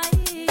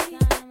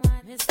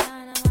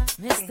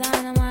 Miss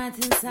Dynamite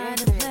inside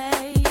the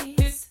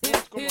place.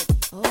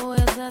 Oh,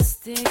 it's a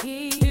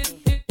sticky.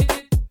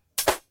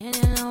 And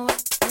you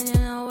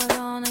know we're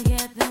gonna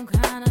get them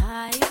kinda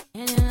high.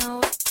 And you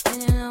know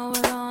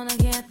we're gonna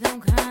get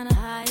them kinda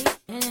high.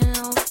 And you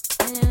know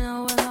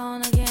we're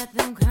gonna get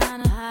them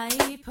kinda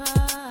hyper.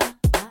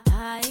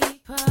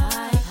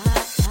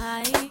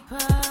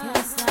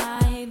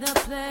 Inside the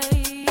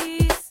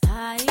place,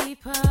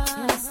 hyper.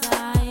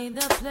 Inside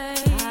the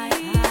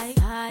place,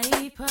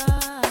 hyper.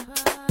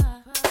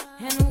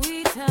 And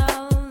we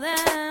tell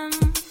them,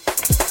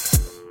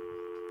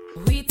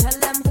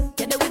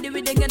 get it with the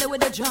rhythm, get it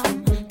with the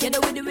drum. Get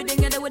it with the rhythm,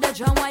 get it with the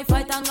drum. Why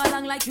fight and go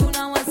along like you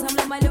now and some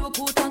like my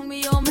Liverpool tongue,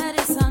 me your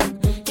medicine.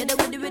 Get it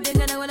with the rhythm,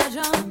 get it with the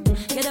drum.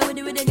 Get it with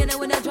the rhythm, get it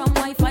with the drum.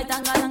 Why fight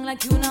and go along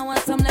like you now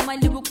and some like my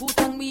Liverpool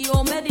tongue, me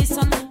your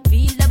medicine.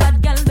 Feel the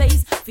bad girl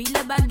bass, feel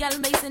the bad girl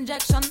bass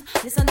injection.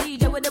 Listen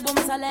DJ with the boom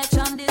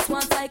selection. This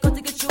one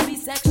psychotic, it should be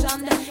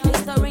sectioned.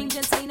 It's the range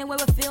insane where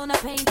we feel no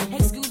pain.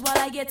 Excuse while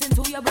I get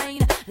into your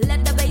brain.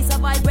 Let the bass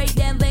vibrate,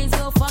 them veins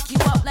will fuck you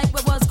up like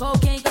we was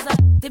cocaine. Cause I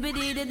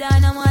the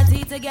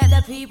dynamite to get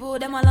the people,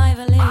 them alive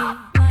and live.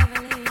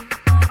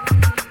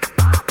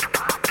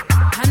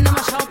 And I'm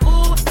a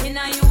shampoo in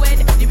a you head.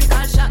 The big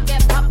shot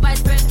get popped by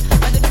spread.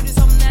 But they do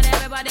something that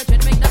everybody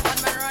treat. Make the fun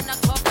man run a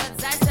cup and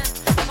Dyson.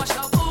 I'm a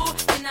shampoo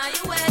in a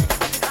you head. The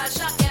big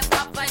shot get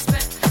popped by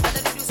spread. But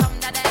they do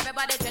something that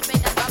everybody treat.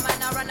 Make the fun man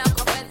run a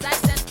cup and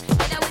Dyson.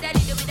 With a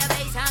lead with a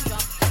bass and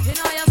drum. You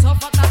know you're so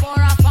fucked up or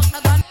a fuck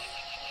the gun.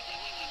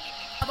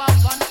 About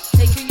fun,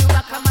 taking you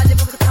back from my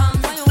liver with the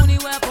tongue. My only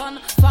weapon,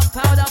 fuck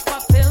powder,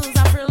 fuck pills,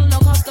 April, no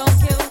cost, don't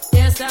kill.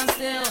 Yes, stand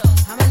still.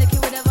 I'm a licky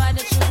with a vibe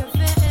that you can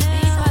feel.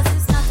 Because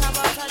it's not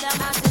about all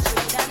them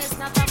attitude, and it's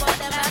not about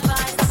them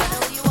advice. I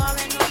know you are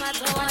and no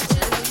matter what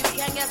you do, you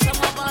can get some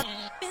of us.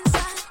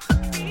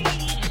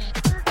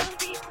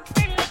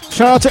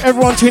 Shout out to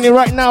everyone tuning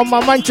right now,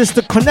 my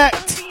Manchester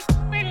Connect.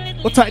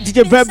 What's up,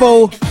 DJ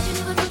Bebo?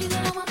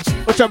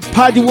 What's up,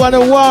 Paddy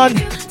 101?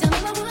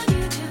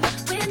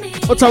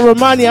 What's up,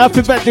 Romani?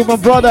 Happy birthday, my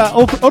brother.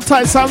 What's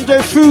up, Sam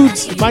J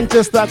Foods?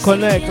 Manchester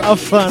Connect. Have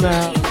fun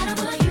now.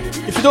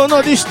 If you don't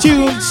know these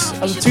tunes,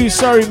 I'm too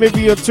sorry.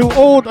 Maybe you're too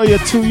old or you're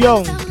too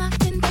young.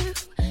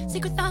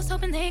 Secret thoughts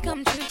hoping they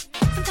come true.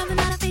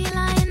 Sometimes I feel you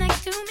lying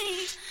next to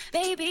me,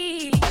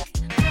 baby.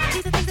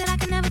 These are things that I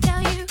can never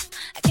tell you.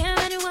 I can't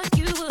imagine what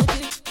you would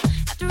do.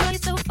 After all, you're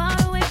so far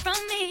away from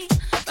me,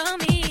 from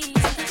me.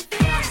 Sometimes it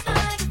feels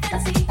like a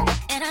fantasy,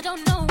 and I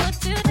don't know what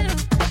to do.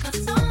 'Cause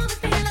it's all the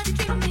feel like you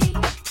treat me.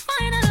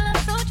 Find a love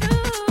so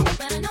true,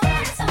 but I know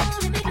it's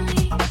only making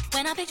me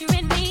when I picture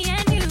in me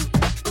and you.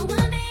 But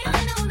one day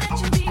I know that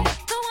you'll be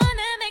the one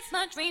that makes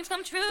my dreams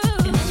come true.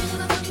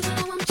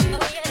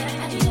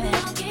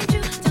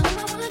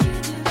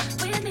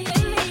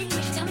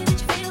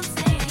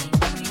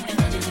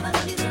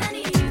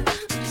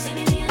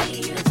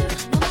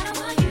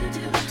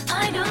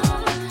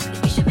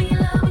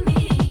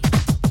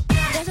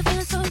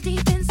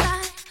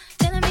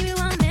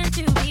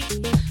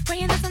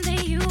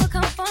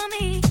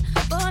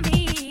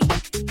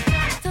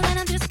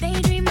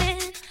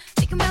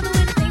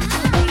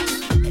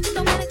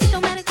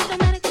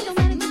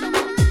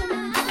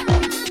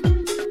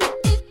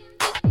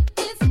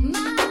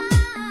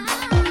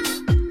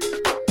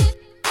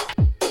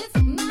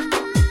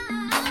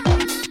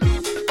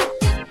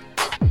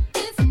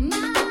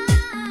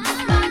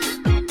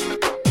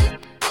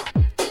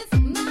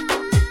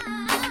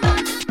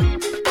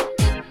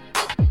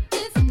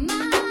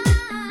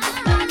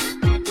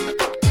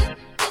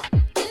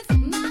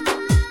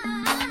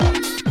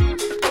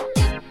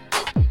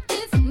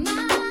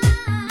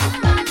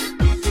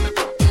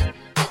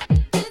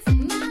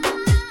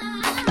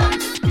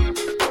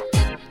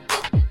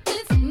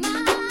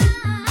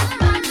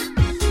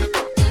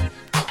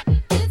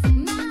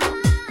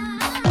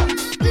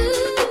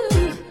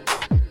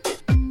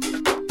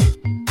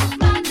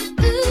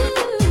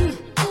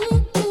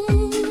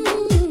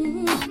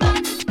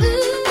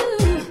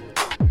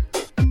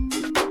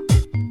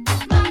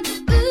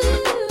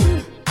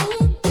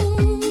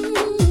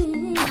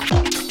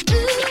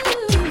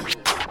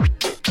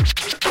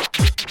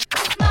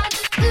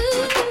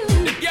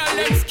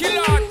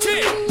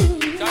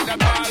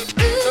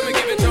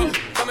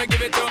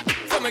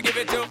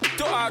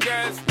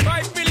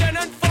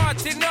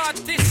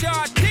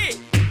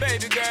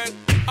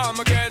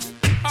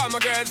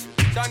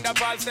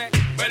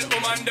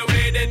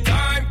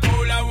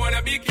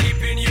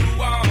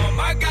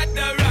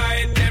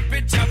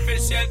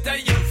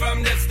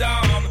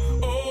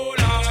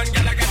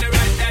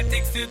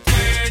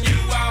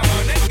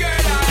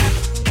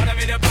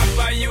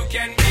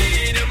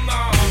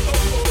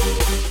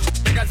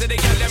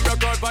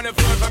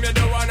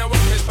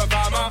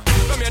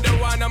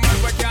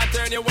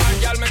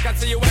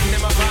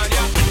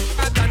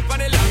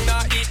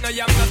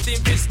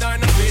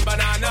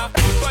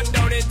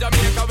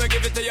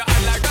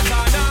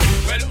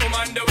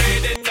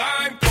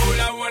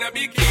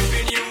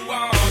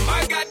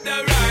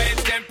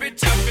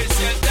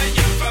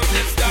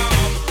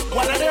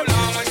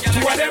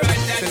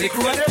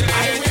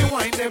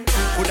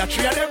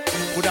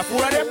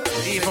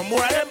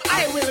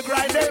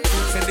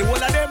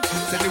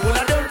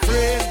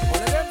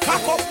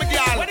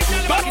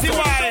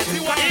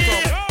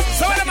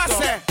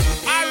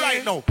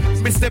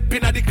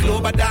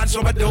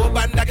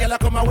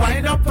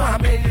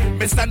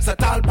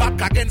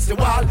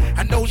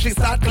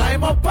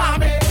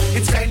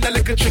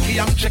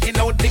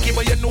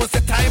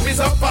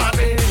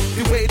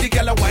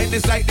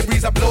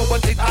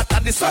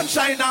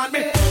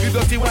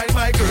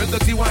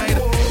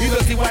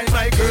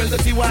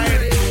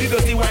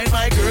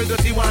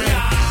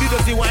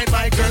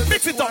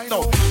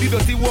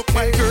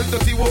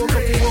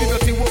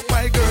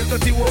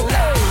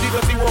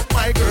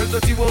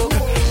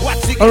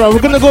 Alright,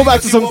 we're gonna go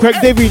back to some Craig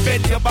David.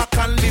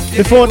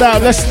 Before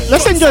that,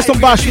 let's enjoy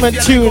some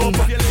Bashment tune.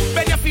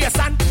 Bend your face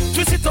and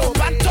twist it up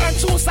and turn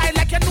two side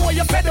like you know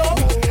you're fed up.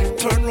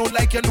 Turn round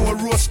like you know a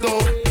roast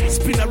dog.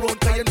 Spin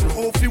around cause you know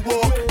how to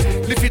walk.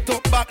 Lift it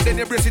up back, then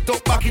you brace it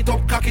up, back it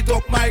up, cock it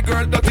up. My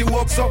girl, dirty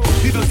walk, so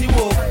the dirty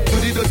walk, do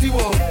the dirty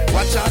walk.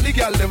 Watch all the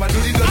girl, them and do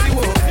the dirty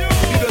walk.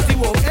 The dirty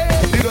walk,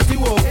 the dirty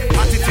walk.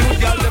 Attitude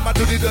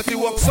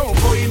rock song.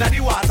 Go in the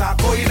water,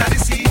 go in the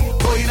sea,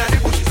 go in the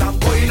bushes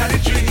and go in the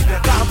tree. You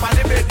camp on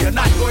the bed, you're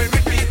not going to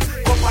repeat.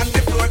 Go on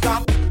the floor,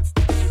 camp.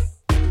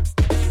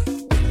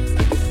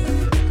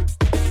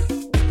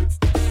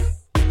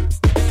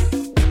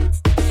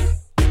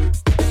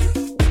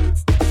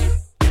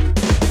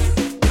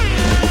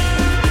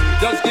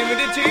 Just give me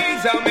the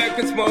cheese, I'll make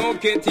it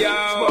smoke it,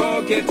 yo.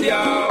 Smoke it,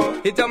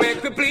 yo. It'll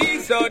make me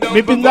please, so don't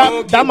maybe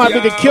that might be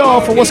the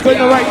cure for what's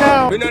going on right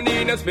now. We don't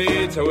need no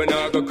speed, so we're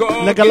not gonna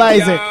cook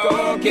legalize it.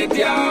 Cook it,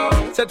 yo.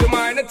 So to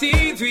minor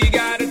teens, we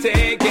gotta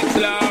take it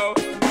slow.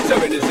 So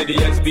when the city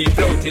SB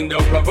floating,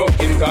 don't provoke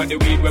him. Cause the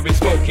weed where we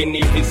smoking,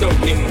 need be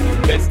soaking.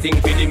 Best thing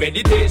for the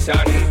meditation.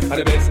 And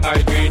the best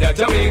high grade at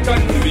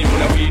Jamaican. We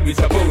full of weed, we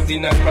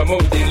supporting and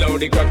promoting. Loud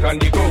the crack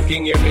and the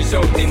coking, hear me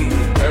shouting.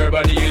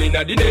 Everybody healing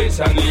at the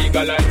nation.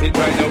 Legalize it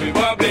right now, we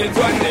want blaze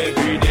one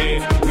every day.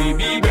 We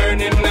be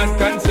burning, not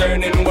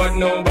concerning what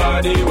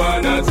nobody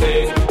wanna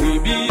say. We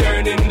be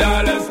earning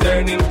dollars,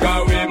 turning,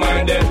 cause we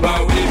minded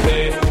what we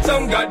pay.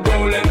 Some got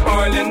gold and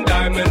oil and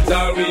diamonds,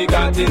 all we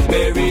got is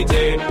Mary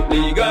J.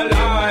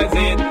 Legalize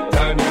it,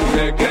 time you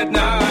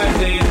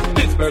recognize it.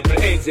 This purple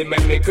haze, it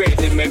make me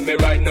crazy, make me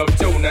write no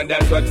tune, and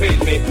that's what pays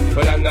me.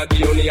 But I'm not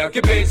the only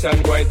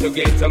occupation, going to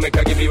get so make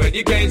I give you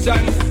education.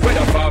 When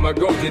a farmer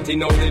grows it, he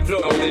knows it flow,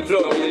 it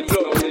flow, it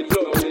flow, it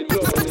flow, it flow.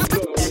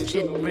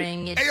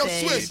 Hey, yo,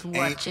 Swiss.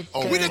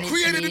 We done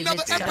created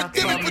another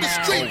epidemic for the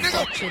street,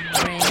 nigga.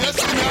 Just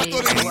when y'all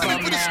thought it was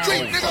safe for the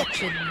street, nigga.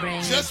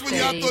 Just when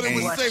y'all thought it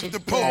was safe to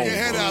poke your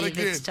head out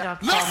again.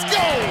 Let's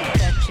go!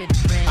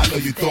 I know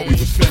you thought we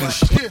was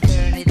finished. Yeah.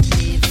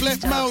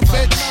 Flat mouth,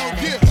 bitch.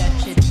 Yeah.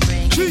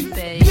 G,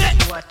 net.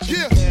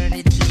 Yeah.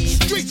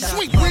 Street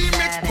Sweet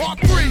Remix Part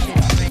 3.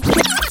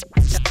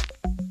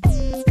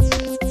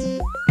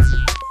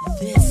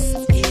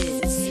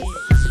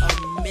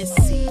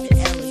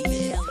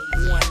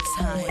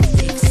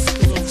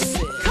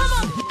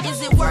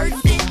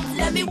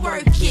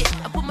 Work it.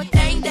 I put my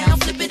thing down,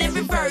 flip it and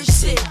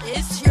reverse it.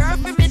 It's your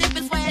primitive,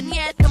 it's why I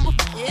need number.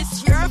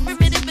 It's your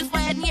primitive, it's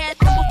why I need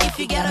number. If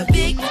you got a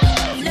big,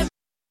 let me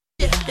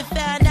to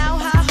find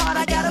out how hard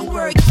I gotta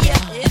work. Yeah,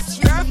 it's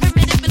your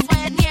primitive, it's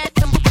why I need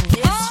number.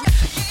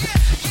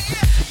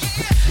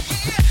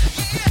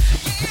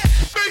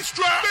 Bass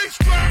drop, bass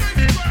drop.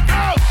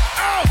 Out,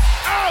 out,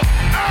 out,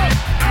 out,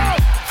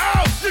 out,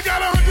 out. You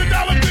got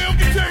 $100 bill,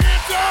 get your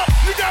hands up.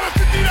 You got a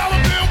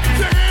 $50 bill, get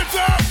your hands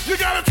up. You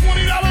got a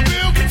 $20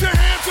 bill, get your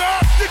hands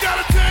up. You got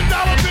a $10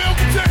 bill,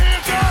 get your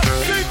hands up.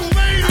 Single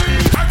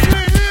ladies, I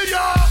can't hear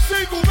y'all.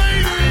 Single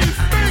ladies,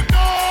 make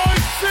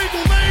noise.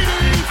 Single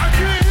ladies, I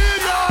can't hear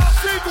y'all.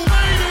 Single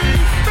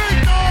ladies,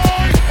 make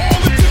noise. All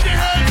the chicken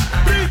heads,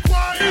 be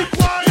quiet, be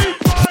quiet,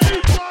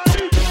 be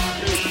quiet, be quiet.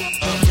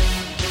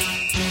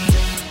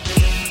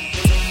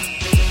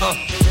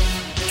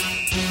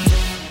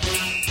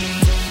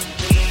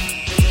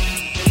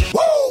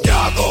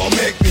 Y'all gon'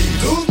 make me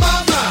lose my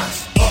mind.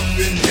 Up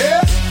in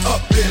here,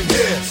 up in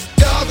here.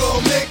 Y'all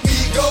gon' make me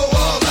go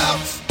all out.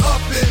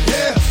 Up in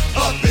here,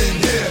 up in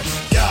here.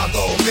 Y'all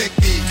gon' make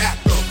me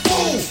act a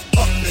fool.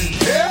 Up in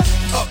here,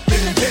 up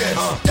in here.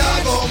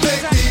 Y'all gon'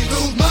 make me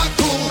lose my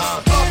cool.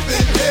 Up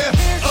in here,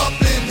 up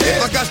in here.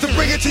 If I got to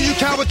bring it to you,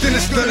 coward, then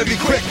it's gonna be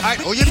quick.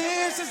 Oh, you.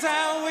 This is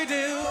how we do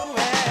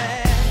it.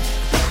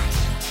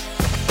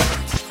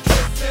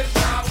 This is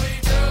how we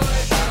do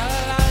it. La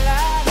la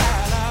la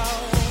la.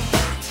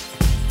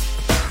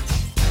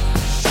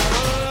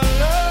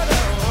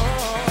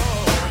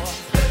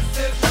 This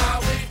is how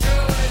we do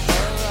it.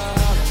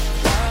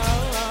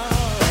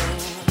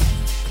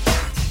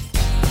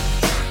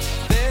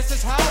 This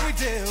is how we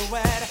do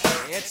it.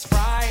 It's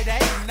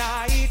Friday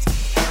night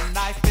and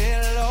I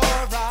feel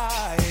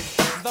alright.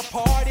 The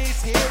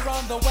party's here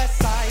on the west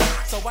side,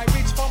 so I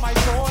reach for my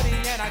 40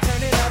 and I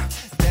turn it up.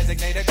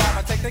 Designated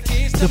driver, take the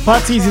keys to The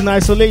party's in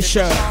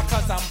isolation.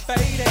 cause I'm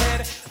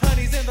faded.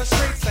 Honey's in the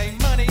streets, say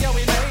money, yo,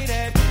 we made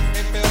it.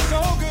 It feels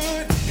so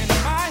good in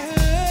my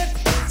hood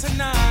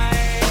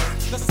tonight.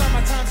 The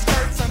summertime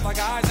skirts and the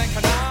guys ain't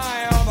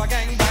canine. All the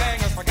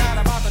gangbangers forgot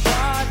about the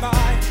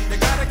drive-by. You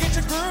gotta get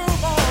your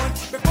groove on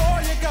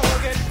before you go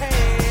get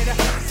paid.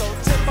 So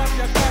tip up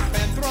your cup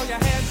and throw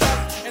your hands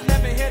up and let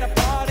me hear the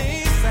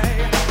party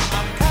say,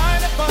 I'm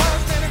kinda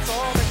buzzed and it's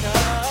all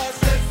because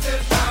this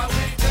is how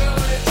we do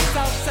it.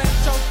 South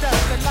Central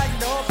does it like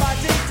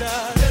nobody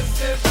does.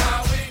 This is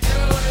how we do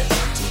it.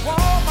 To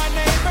all my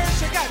neighbors,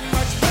 you got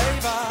much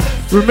flavor.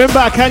 Remember,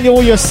 I can't hear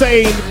what you're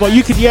saying, but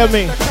you can hear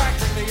me.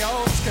 The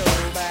old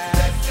school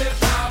bag. This is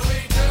how we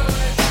do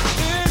it.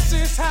 This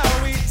is how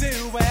we do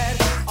it.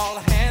 All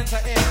hands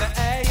are in the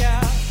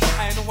air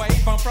and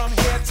wave from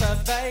here to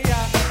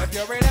there. If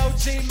you're an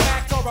OG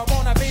Mac or a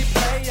wannabe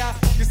player,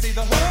 you see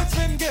the hood's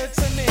been good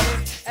to me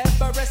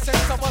ever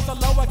since I was a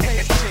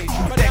lowercase G.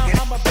 But now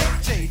I'm a big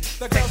G.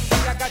 The girls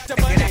see I got your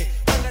money,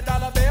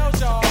 $100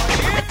 bills, y'all.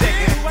 If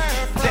you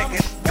were from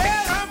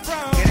where I'm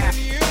from, then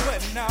you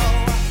would know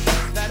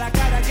that I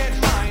gotta get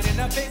mine in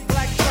a big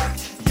black truck.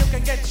 You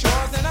can get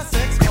yours in a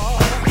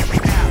 6-4.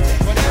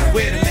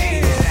 Where the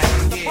ladies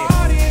at? The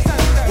party's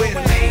underway. Where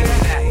the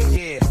ladies at?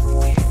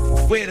 Yeah.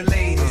 Where the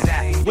ladies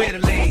at? Where the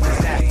ladies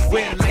at?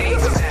 Where the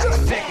ladies at?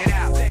 Check it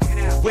out.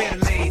 Where the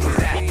ladies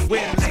at?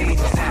 Where the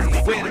ladies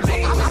at? Where the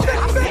ladies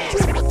at?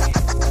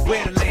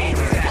 Where the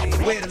ladies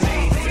at? Where the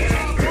ladies at?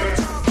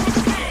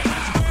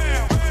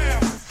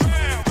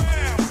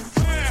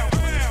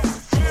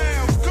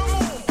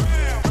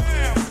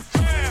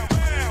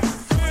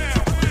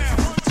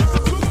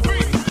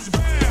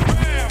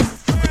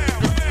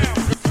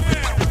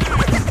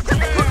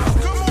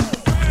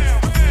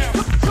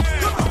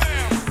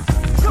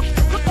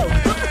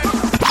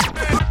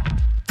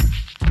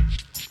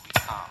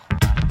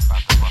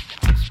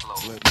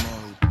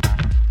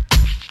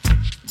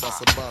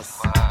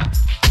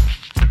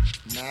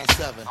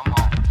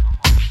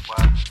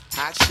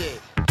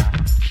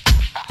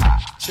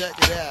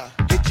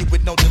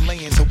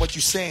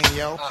 Saying,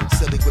 yo,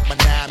 silly with my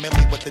 9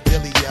 milli with the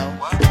dilly, yo.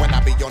 When I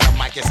be on the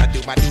mic, yes, I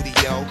do my duty,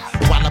 yo.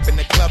 While up in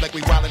the club like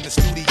we while in the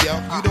studio.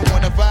 You don't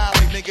wanna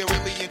violate, nigga,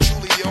 really and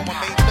truly, yo. My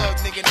main thug,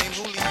 nigga named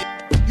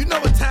Julio. You know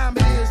what time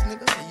it is,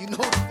 nigga. You know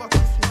what the fuck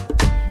it is.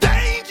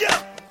 Danger!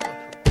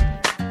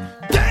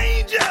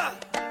 Danger!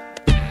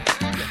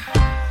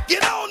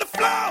 Get on the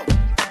floor.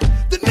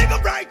 The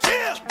nigga right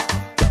here.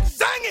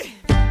 Sing it.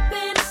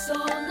 Been so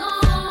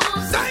long.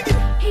 Sing it.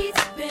 He's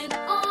been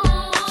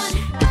on.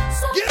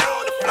 Get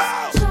on the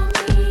floor.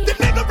 The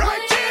nigga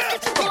right here.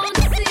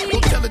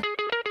 Don't tell it.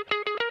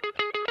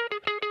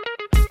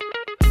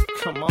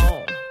 Come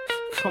on.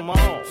 Come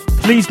on.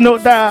 Please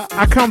note that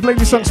I can't play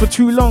these songs for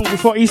too long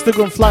before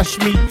Instagram flash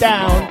me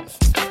down.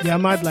 Yeah,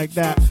 I'm mad like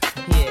that.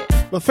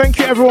 But thank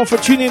you everyone for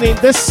tuning in.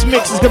 This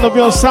mix is going to be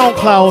on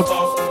SoundCloud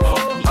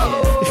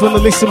if you want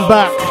to listen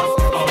back.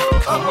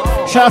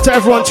 Shout out to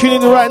everyone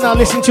tuning in right now.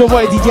 Listen to your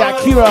boy DJ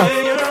Akira.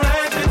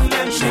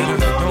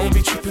 Don't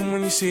be tripping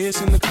when you see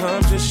us in the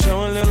club. Just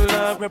show a little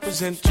love,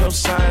 represent your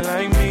side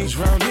like me.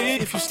 Round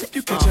here, if you slip,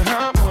 you catch a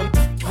hot one.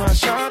 One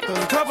shot,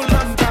 a couple of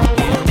them down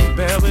one.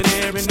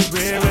 Belvedere in the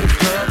rear of the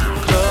club.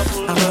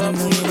 I wanna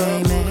know your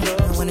name, man.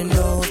 I wanna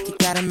know if you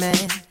got a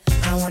man.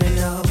 I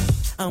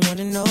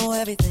wanna know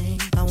everything.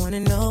 I wanna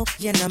know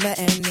your number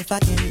and if I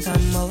can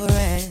come over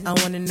and I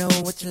wanna know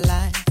what you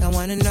like. I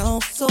wanna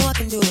know so I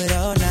can do it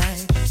all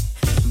night.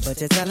 But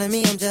you're telling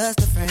me I'm just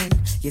a friend.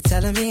 You're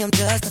telling me I'm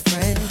just a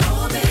friend.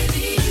 Oh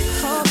baby, you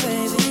got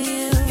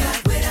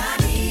what I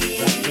need.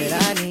 Got what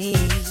I need.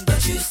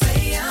 But you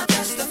say I'm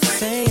just a friend.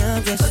 Say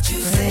I'm just a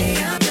friend.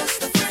 Say I'm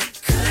just a friend.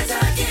 'Cause I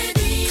can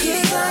be.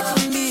 'Cause I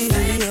can be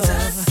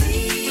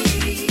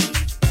fantasy.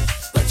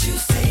 But you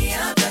say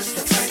I'm just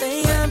a friend. Say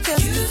I'm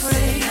just a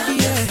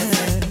friend. Yeah.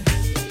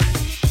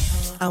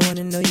 I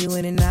wanna know you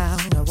in and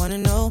out. I wanna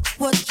know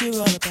what you're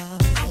all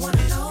about. I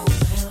wanna know.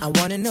 I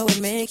wanna know what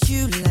makes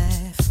you laugh.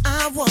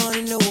 I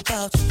wanna know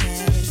about your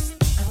past.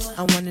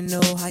 I wanna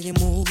know how you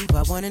move.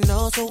 I wanna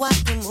know so I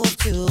can move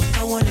too.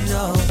 I wanna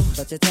know,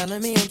 but you're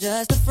telling me I'm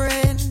just a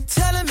friend.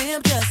 Telling me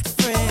I'm just a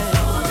friend.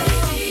 Oh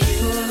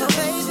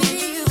baby,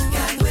 you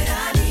got what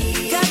I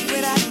need. Got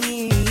what I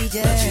need,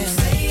 yeah. But you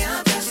say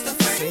I'm just a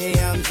friend. Say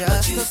I'm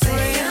just a friend.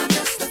 Say I'm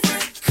just a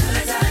friend.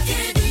 'Cause I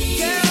can be.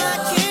 Girl, I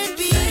can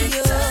be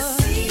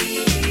fantasy.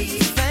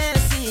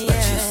 Fantasy, yeah.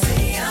 But you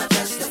say I'm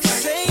just a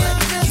friend. Say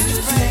I'm just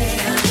a friend.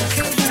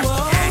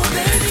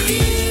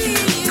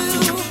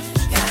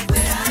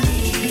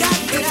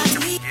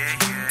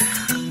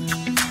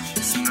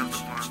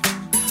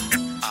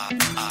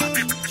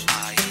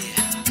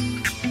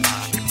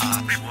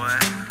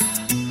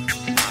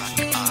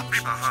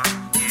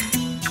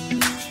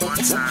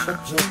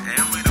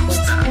 And we don't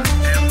stop,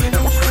 and we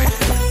don't quit.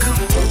 Come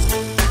on.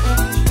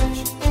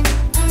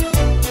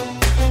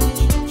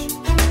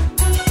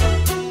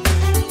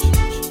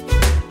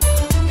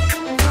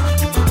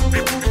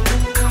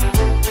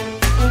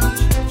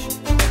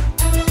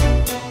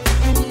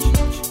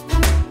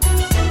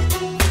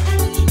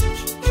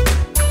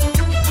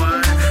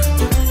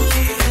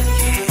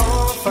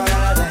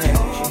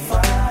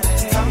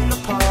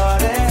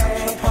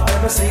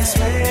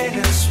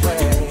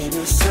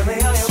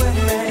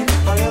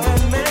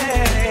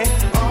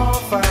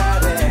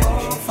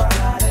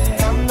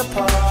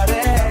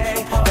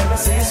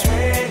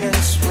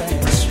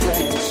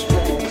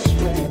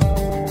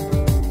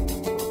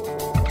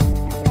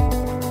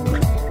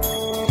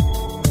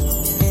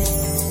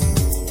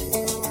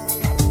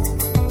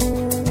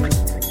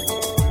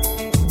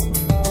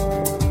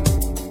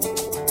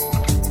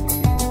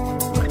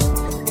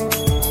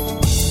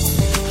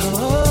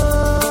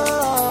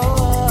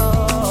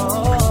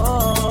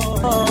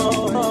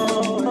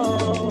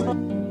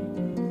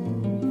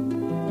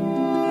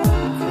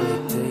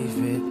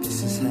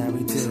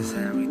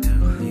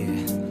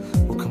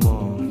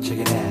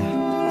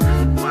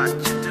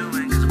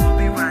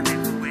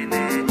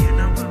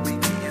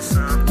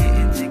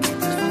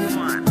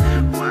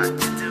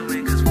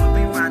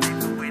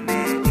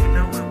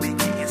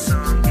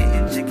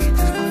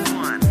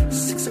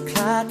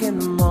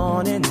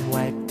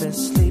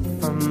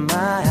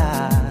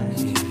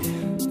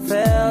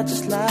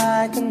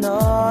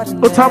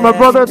 What time, my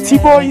brother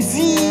T-Boy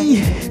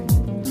Z?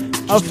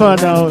 I'll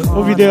find out.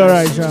 We'll be there,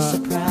 alright, y'all.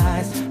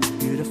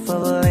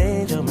 Beautiful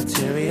angel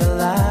material.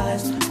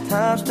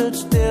 stood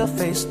still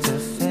face to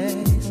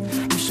face.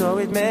 I'm sure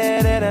we'd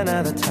met at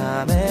another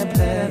time and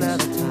place.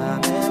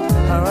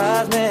 Our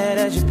eyes met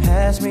as you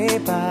passed me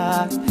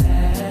by.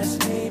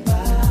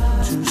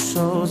 Two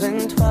souls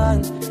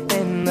entwined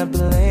in the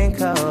blink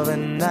of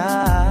an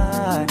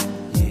eye.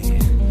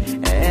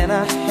 And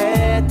I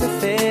had to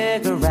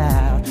figure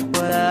out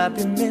what I'd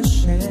be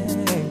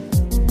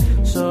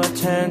missing. So I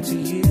turned to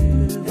you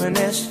and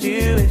asked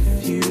you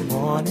if you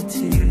wanted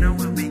to. You know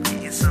we'll be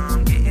getting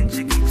some, getting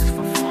jiggy just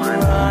for fun.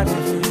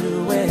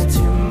 Rendezvous, where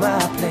to my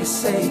place,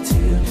 say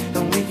to,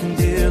 and we can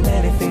do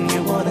anything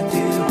you wanna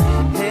do.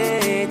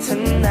 Hey,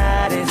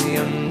 tonight is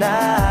your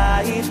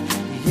night,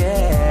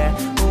 yeah.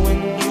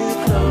 When you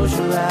close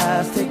your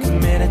eyes, take a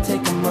minute,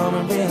 take a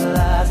moment,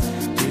 realize.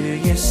 Do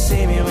you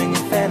see me when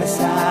you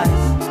fantasize?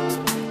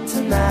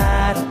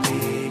 Tonight I'll be.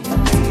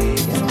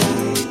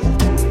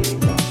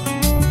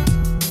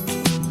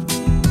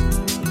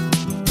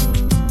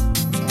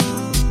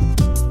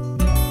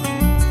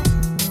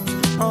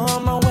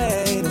 On my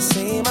way to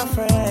see my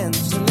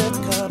friends, who lived a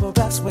couple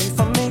blocks away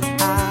from me.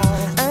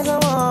 As I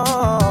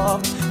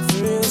walked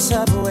through the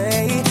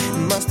subway, it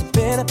must have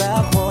been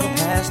about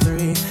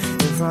 3:15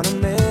 in front of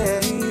me.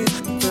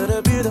 Stood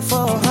a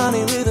beautiful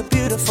honey with a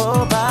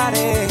beautiful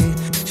body.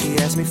 She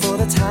asked me for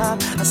the time.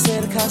 I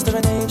said the cost of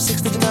her name,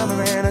 6-digit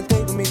number, and a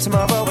date with me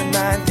tomorrow at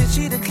 9. Did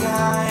she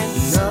decline?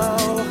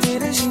 No.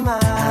 Didn't she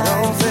mind? I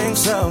don't think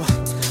so.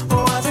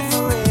 Was it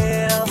for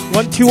real?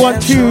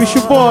 1212, it's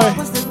your boy.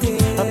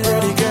 I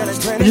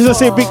just want to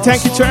say a big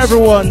thank you to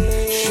everyone.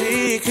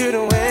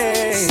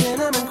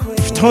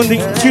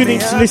 Tuning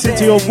to listen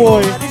to your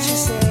boy.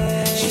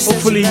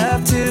 Hopefully, we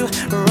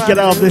get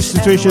out of this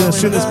situation as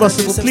soon as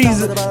possible.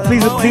 Please,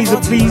 please, please,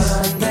 please.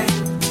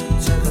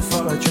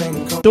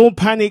 Don't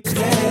panic.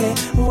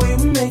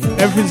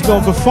 Everything's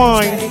gonna be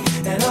fine.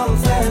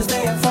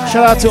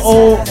 Shout out to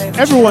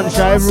everyone.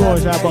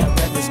 But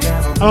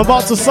I'm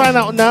about to sign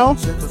out now.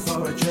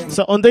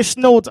 So on this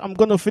note, I'm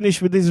gonna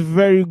finish with this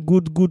very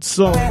good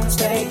song.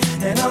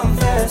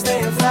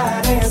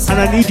 And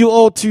I need you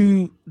all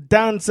to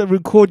dance and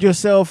record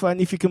yourself.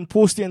 And if you can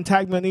post it and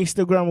tag me on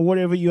Instagram or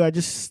whatever you are,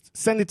 just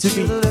send it to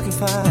me.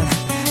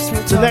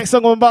 The next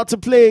song I'm about to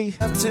play,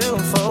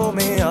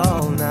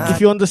 if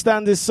you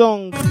understand this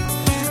song,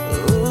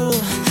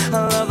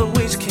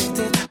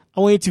 I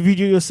want you to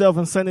video yourself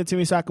and send it to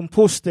me so I can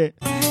post it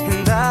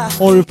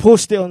or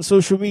repost it on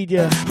social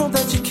media.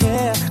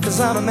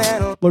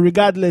 But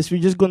regardless,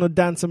 we're just gonna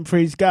dance and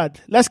praise God.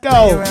 Let's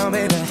go.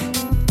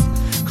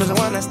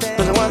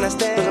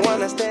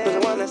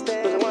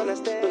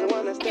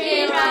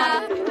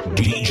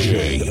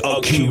 DJ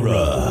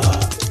Akira.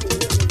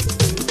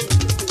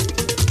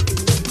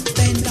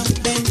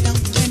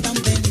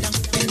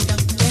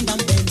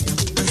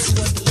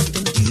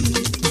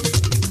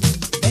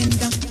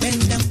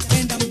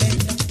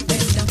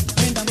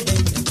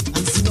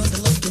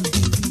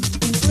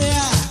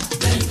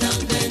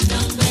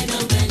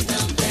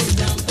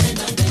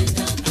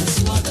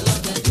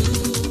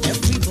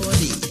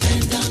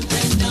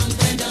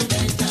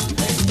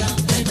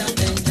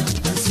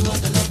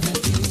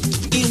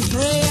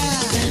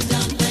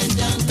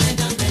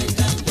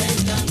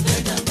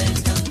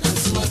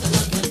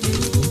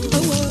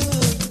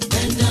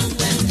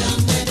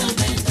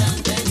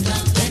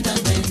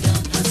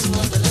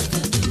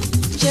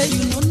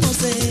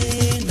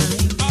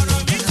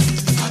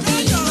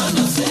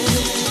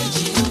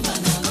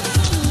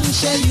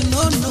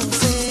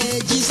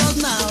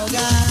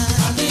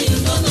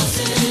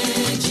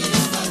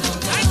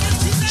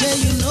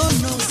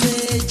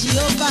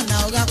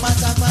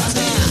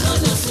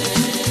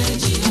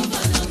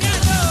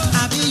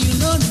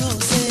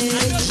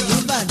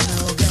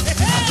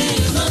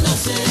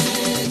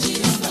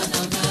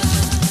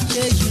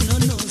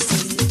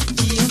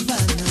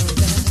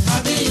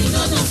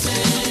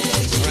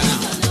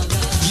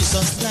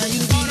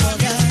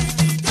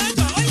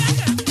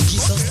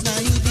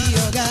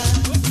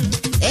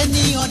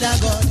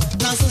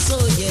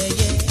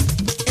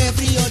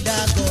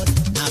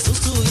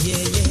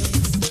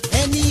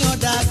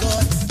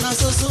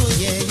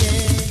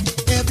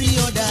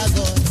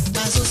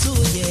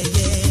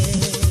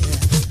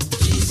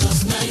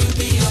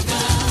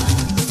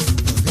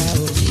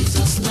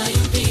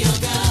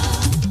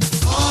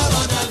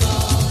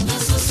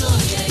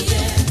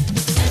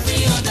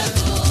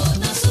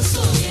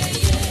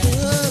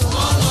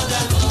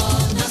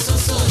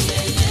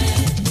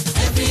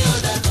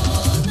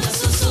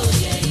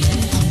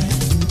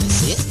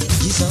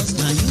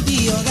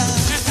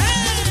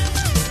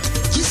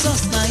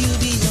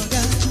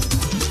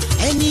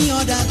 Any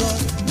other God,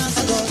 not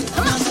a God,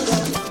 not a God.